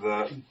will of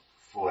the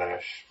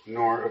flesh,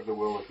 nor of the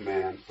will of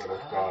man, but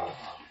of God.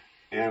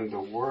 And the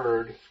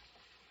Word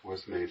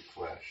was made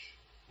flesh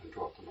and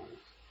dwelt among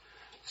us.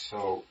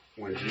 So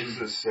when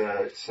Jesus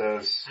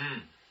says,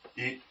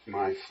 eat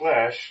my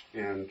flesh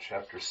in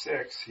chapter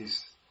 6,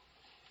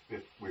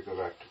 if we go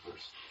back to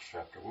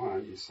chapter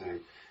 1, he's saying,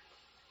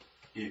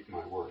 eat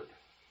my word.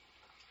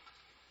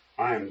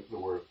 I am the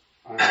Word.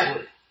 I am the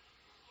Word.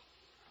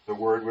 The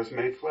Word was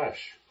made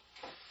flesh.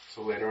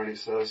 So later on he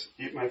says,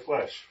 eat my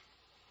flesh.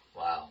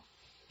 Wow.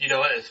 You know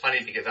what? It's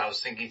funny because I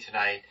was thinking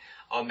tonight,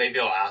 maybe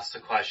I'll ask the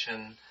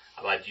question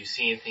about, do you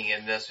see anything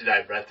in this? Did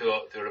I read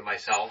through it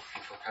myself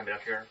before coming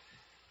up here?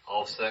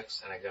 All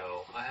 6. And I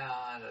go, well,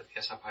 I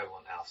guess I probably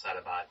won't ask that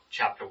about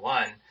chapter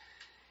 1.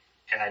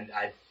 And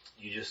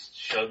you just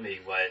showed me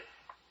what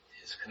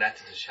is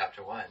connected to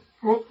chapter 1.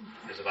 Well,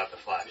 it's about the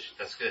flesh.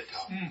 That's good,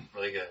 Tom.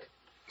 Really good.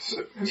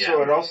 So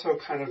it also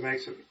kind of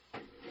makes it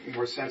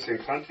more sense in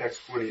context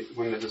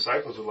when the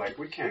disciples are like,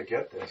 we can't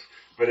get this.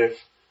 But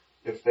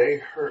if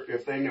they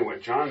knew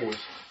what John was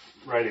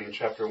writing in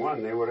chapter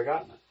 1, they would have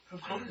gotten it.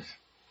 Of course.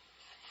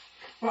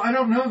 Well, I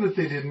don't know that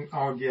they didn't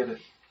all get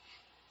it.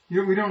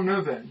 We don't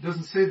know that. It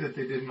doesn't say that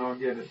they didn't all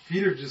get it.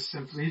 Peter just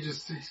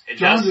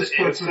John just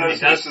quotes it.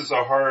 This is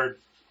a hard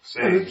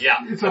saying.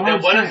 Yeah. It's but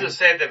then what does it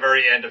say at the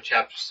very end of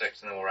chapter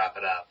 6, and then we'll wrap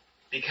it up?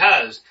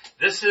 Because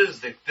this is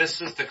the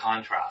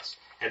contrast.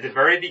 At the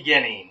very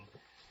beginning,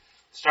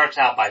 starts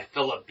out by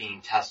Philip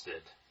being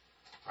tested,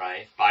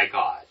 right, by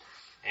God.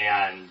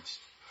 And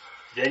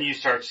then you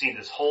start seeing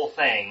this whole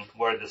thing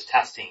where this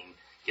testing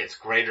gets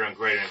greater and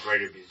greater and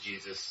greater because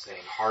Jesus is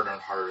saying harder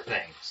and harder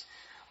things.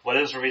 What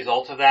is the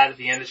result of that at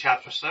the end of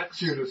chapter 6?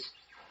 Judas.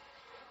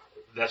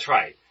 That's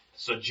right.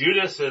 So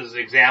Judas is the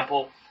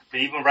example,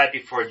 but even right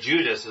before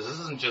Judas, this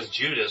isn't just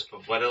Judas,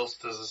 but what else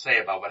does it say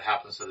about what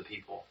happens to the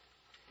people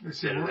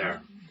that are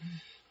there?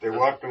 They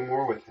walked no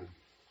more with him.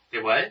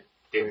 They what?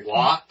 They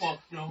walked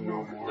no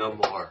more. No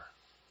more.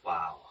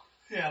 Wow.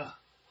 Yeah.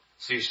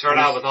 So you start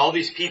out with all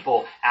these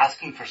people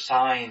asking for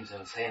signs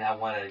and saying, I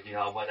want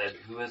to,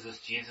 who is this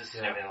Jesus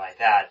and everything like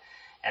that.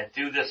 And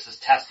through this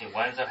testing,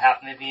 what ends up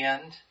happening at the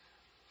end?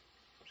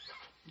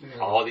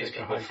 All these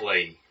people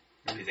flee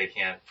because they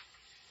can't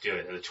do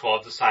it. And the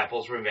 12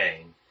 disciples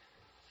remain,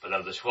 but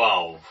of the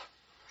 12,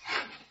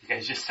 you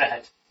guys just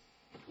said,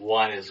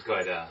 one is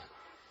going to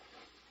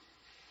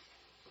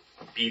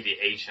be the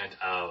agent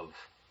of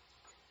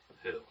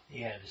who?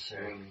 The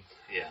adversary.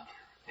 Yeah.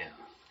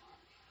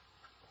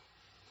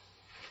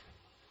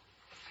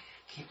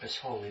 Keep us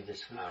holy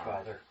this week,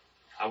 Father.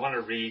 I want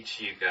to read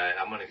to you guys.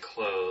 I'm going to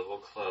close. We'll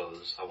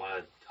close.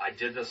 I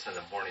did this in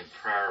the morning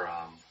prayer.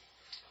 Let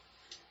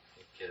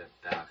me get it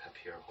back up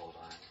here. Hold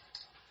on.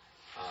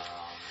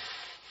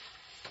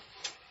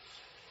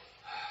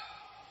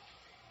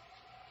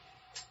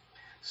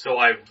 So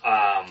I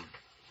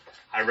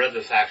read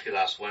this actually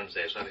last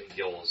Wednesday, so I think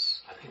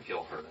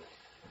Gil heard it.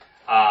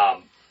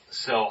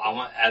 So I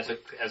want,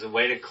 as a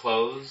way to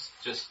close,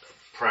 just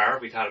prayer.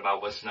 We talked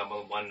about what's number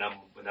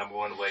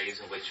one ways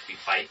in which we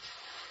fight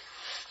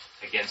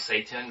against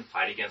Satan,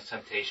 fight against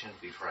temptation.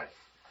 We pray.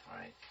 All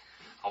right.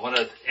 I want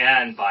to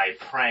end by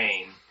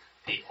praying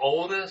the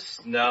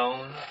oldest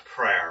known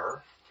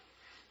prayer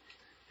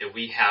that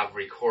we have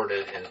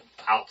recorded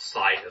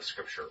outside of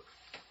Scripture.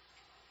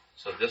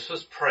 So this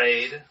was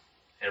prayed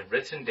and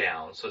written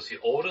down. So it's the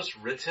oldest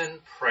written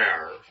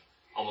prayer,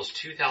 almost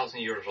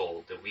 2,000 years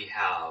old, that we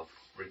have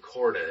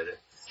recorded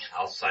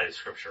outside of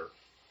Scripture.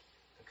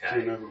 Okay.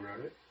 Do you know who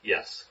wrote it?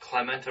 Yes,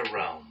 Clement of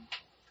Rome.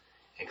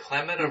 And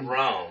Clement of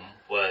Rome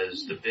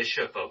was the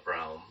Bishop of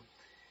Rome.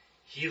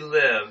 He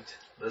lived,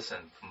 listen,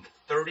 from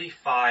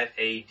 35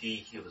 AD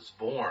he was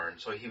born.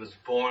 So he was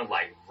born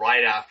like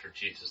right after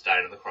Jesus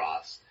died on the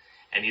cross.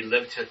 And he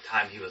lived till the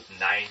time he was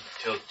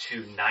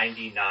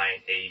 299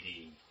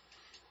 AD.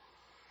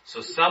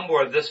 So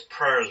somewhere this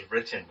prayer is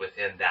written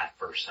within that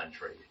first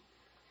century,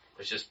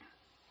 which is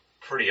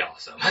pretty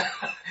awesome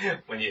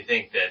when you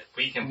think that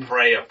we can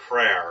pray a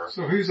prayer.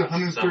 So he was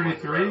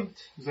 133?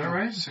 Is that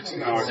right?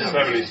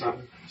 70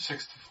 something.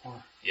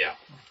 64. Yeah.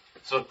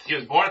 So he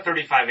was born at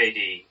 35 AD,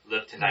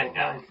 lived to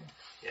 99. Okay.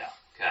 Yeah.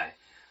 Okay.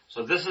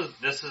 So this is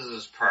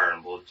his prayer,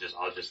 and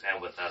I'll just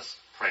end with us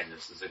praying.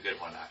 This is a good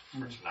one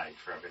for tonight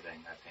for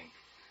everything, I think.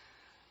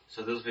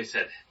 So this is what he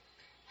said.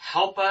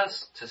 Help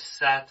us to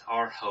set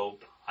our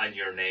hope on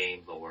your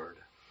name, Lord.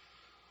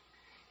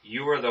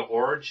 You are the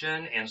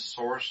origin and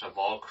source of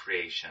all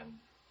creation.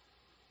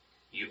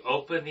 You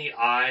open the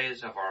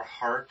eyes of our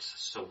hearts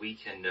so we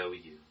can know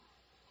you.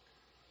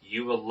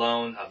 You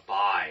alone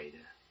abide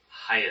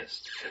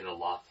highest in the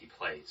lofty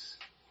place.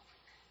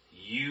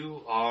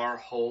 You are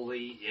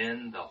holy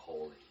in the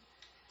holy.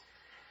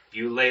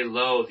 You lay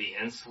low the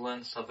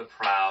insolence of the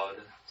proud,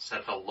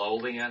 set the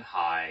lowly on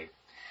high,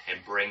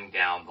 and bring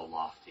down the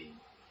lofty.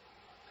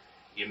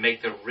 You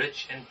make the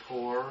rich and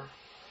poor,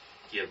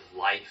 give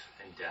life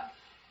and death.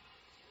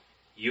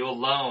 You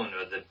alone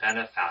are the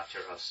benefactor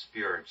of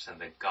spirits and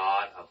the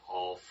God of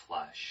all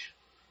flesh.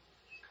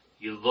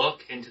 You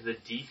look into the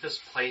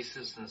deepest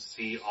places and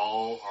see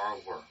all our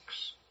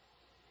works.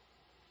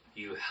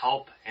 You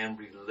help and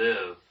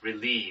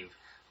relieve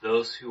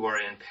those who are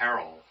in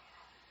peril,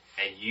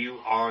 and you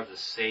are the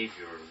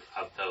Savior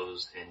of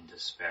those in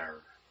despair.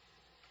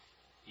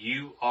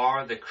 You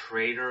are the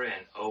creator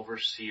and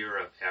overseer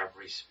of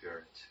every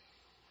spirit.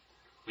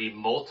 We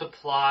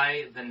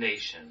multiply the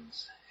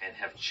nations and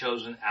have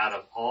chosen out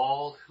of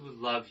all who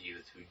love you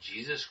through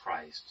Jesus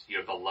Christ,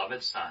 your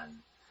beloved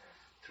Son,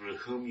 through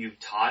whom you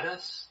taught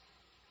us,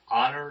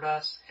 honored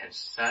us, and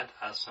set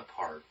us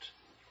apart.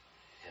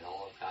 And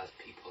all of God's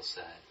people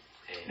said,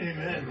 Amen.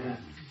 Amen.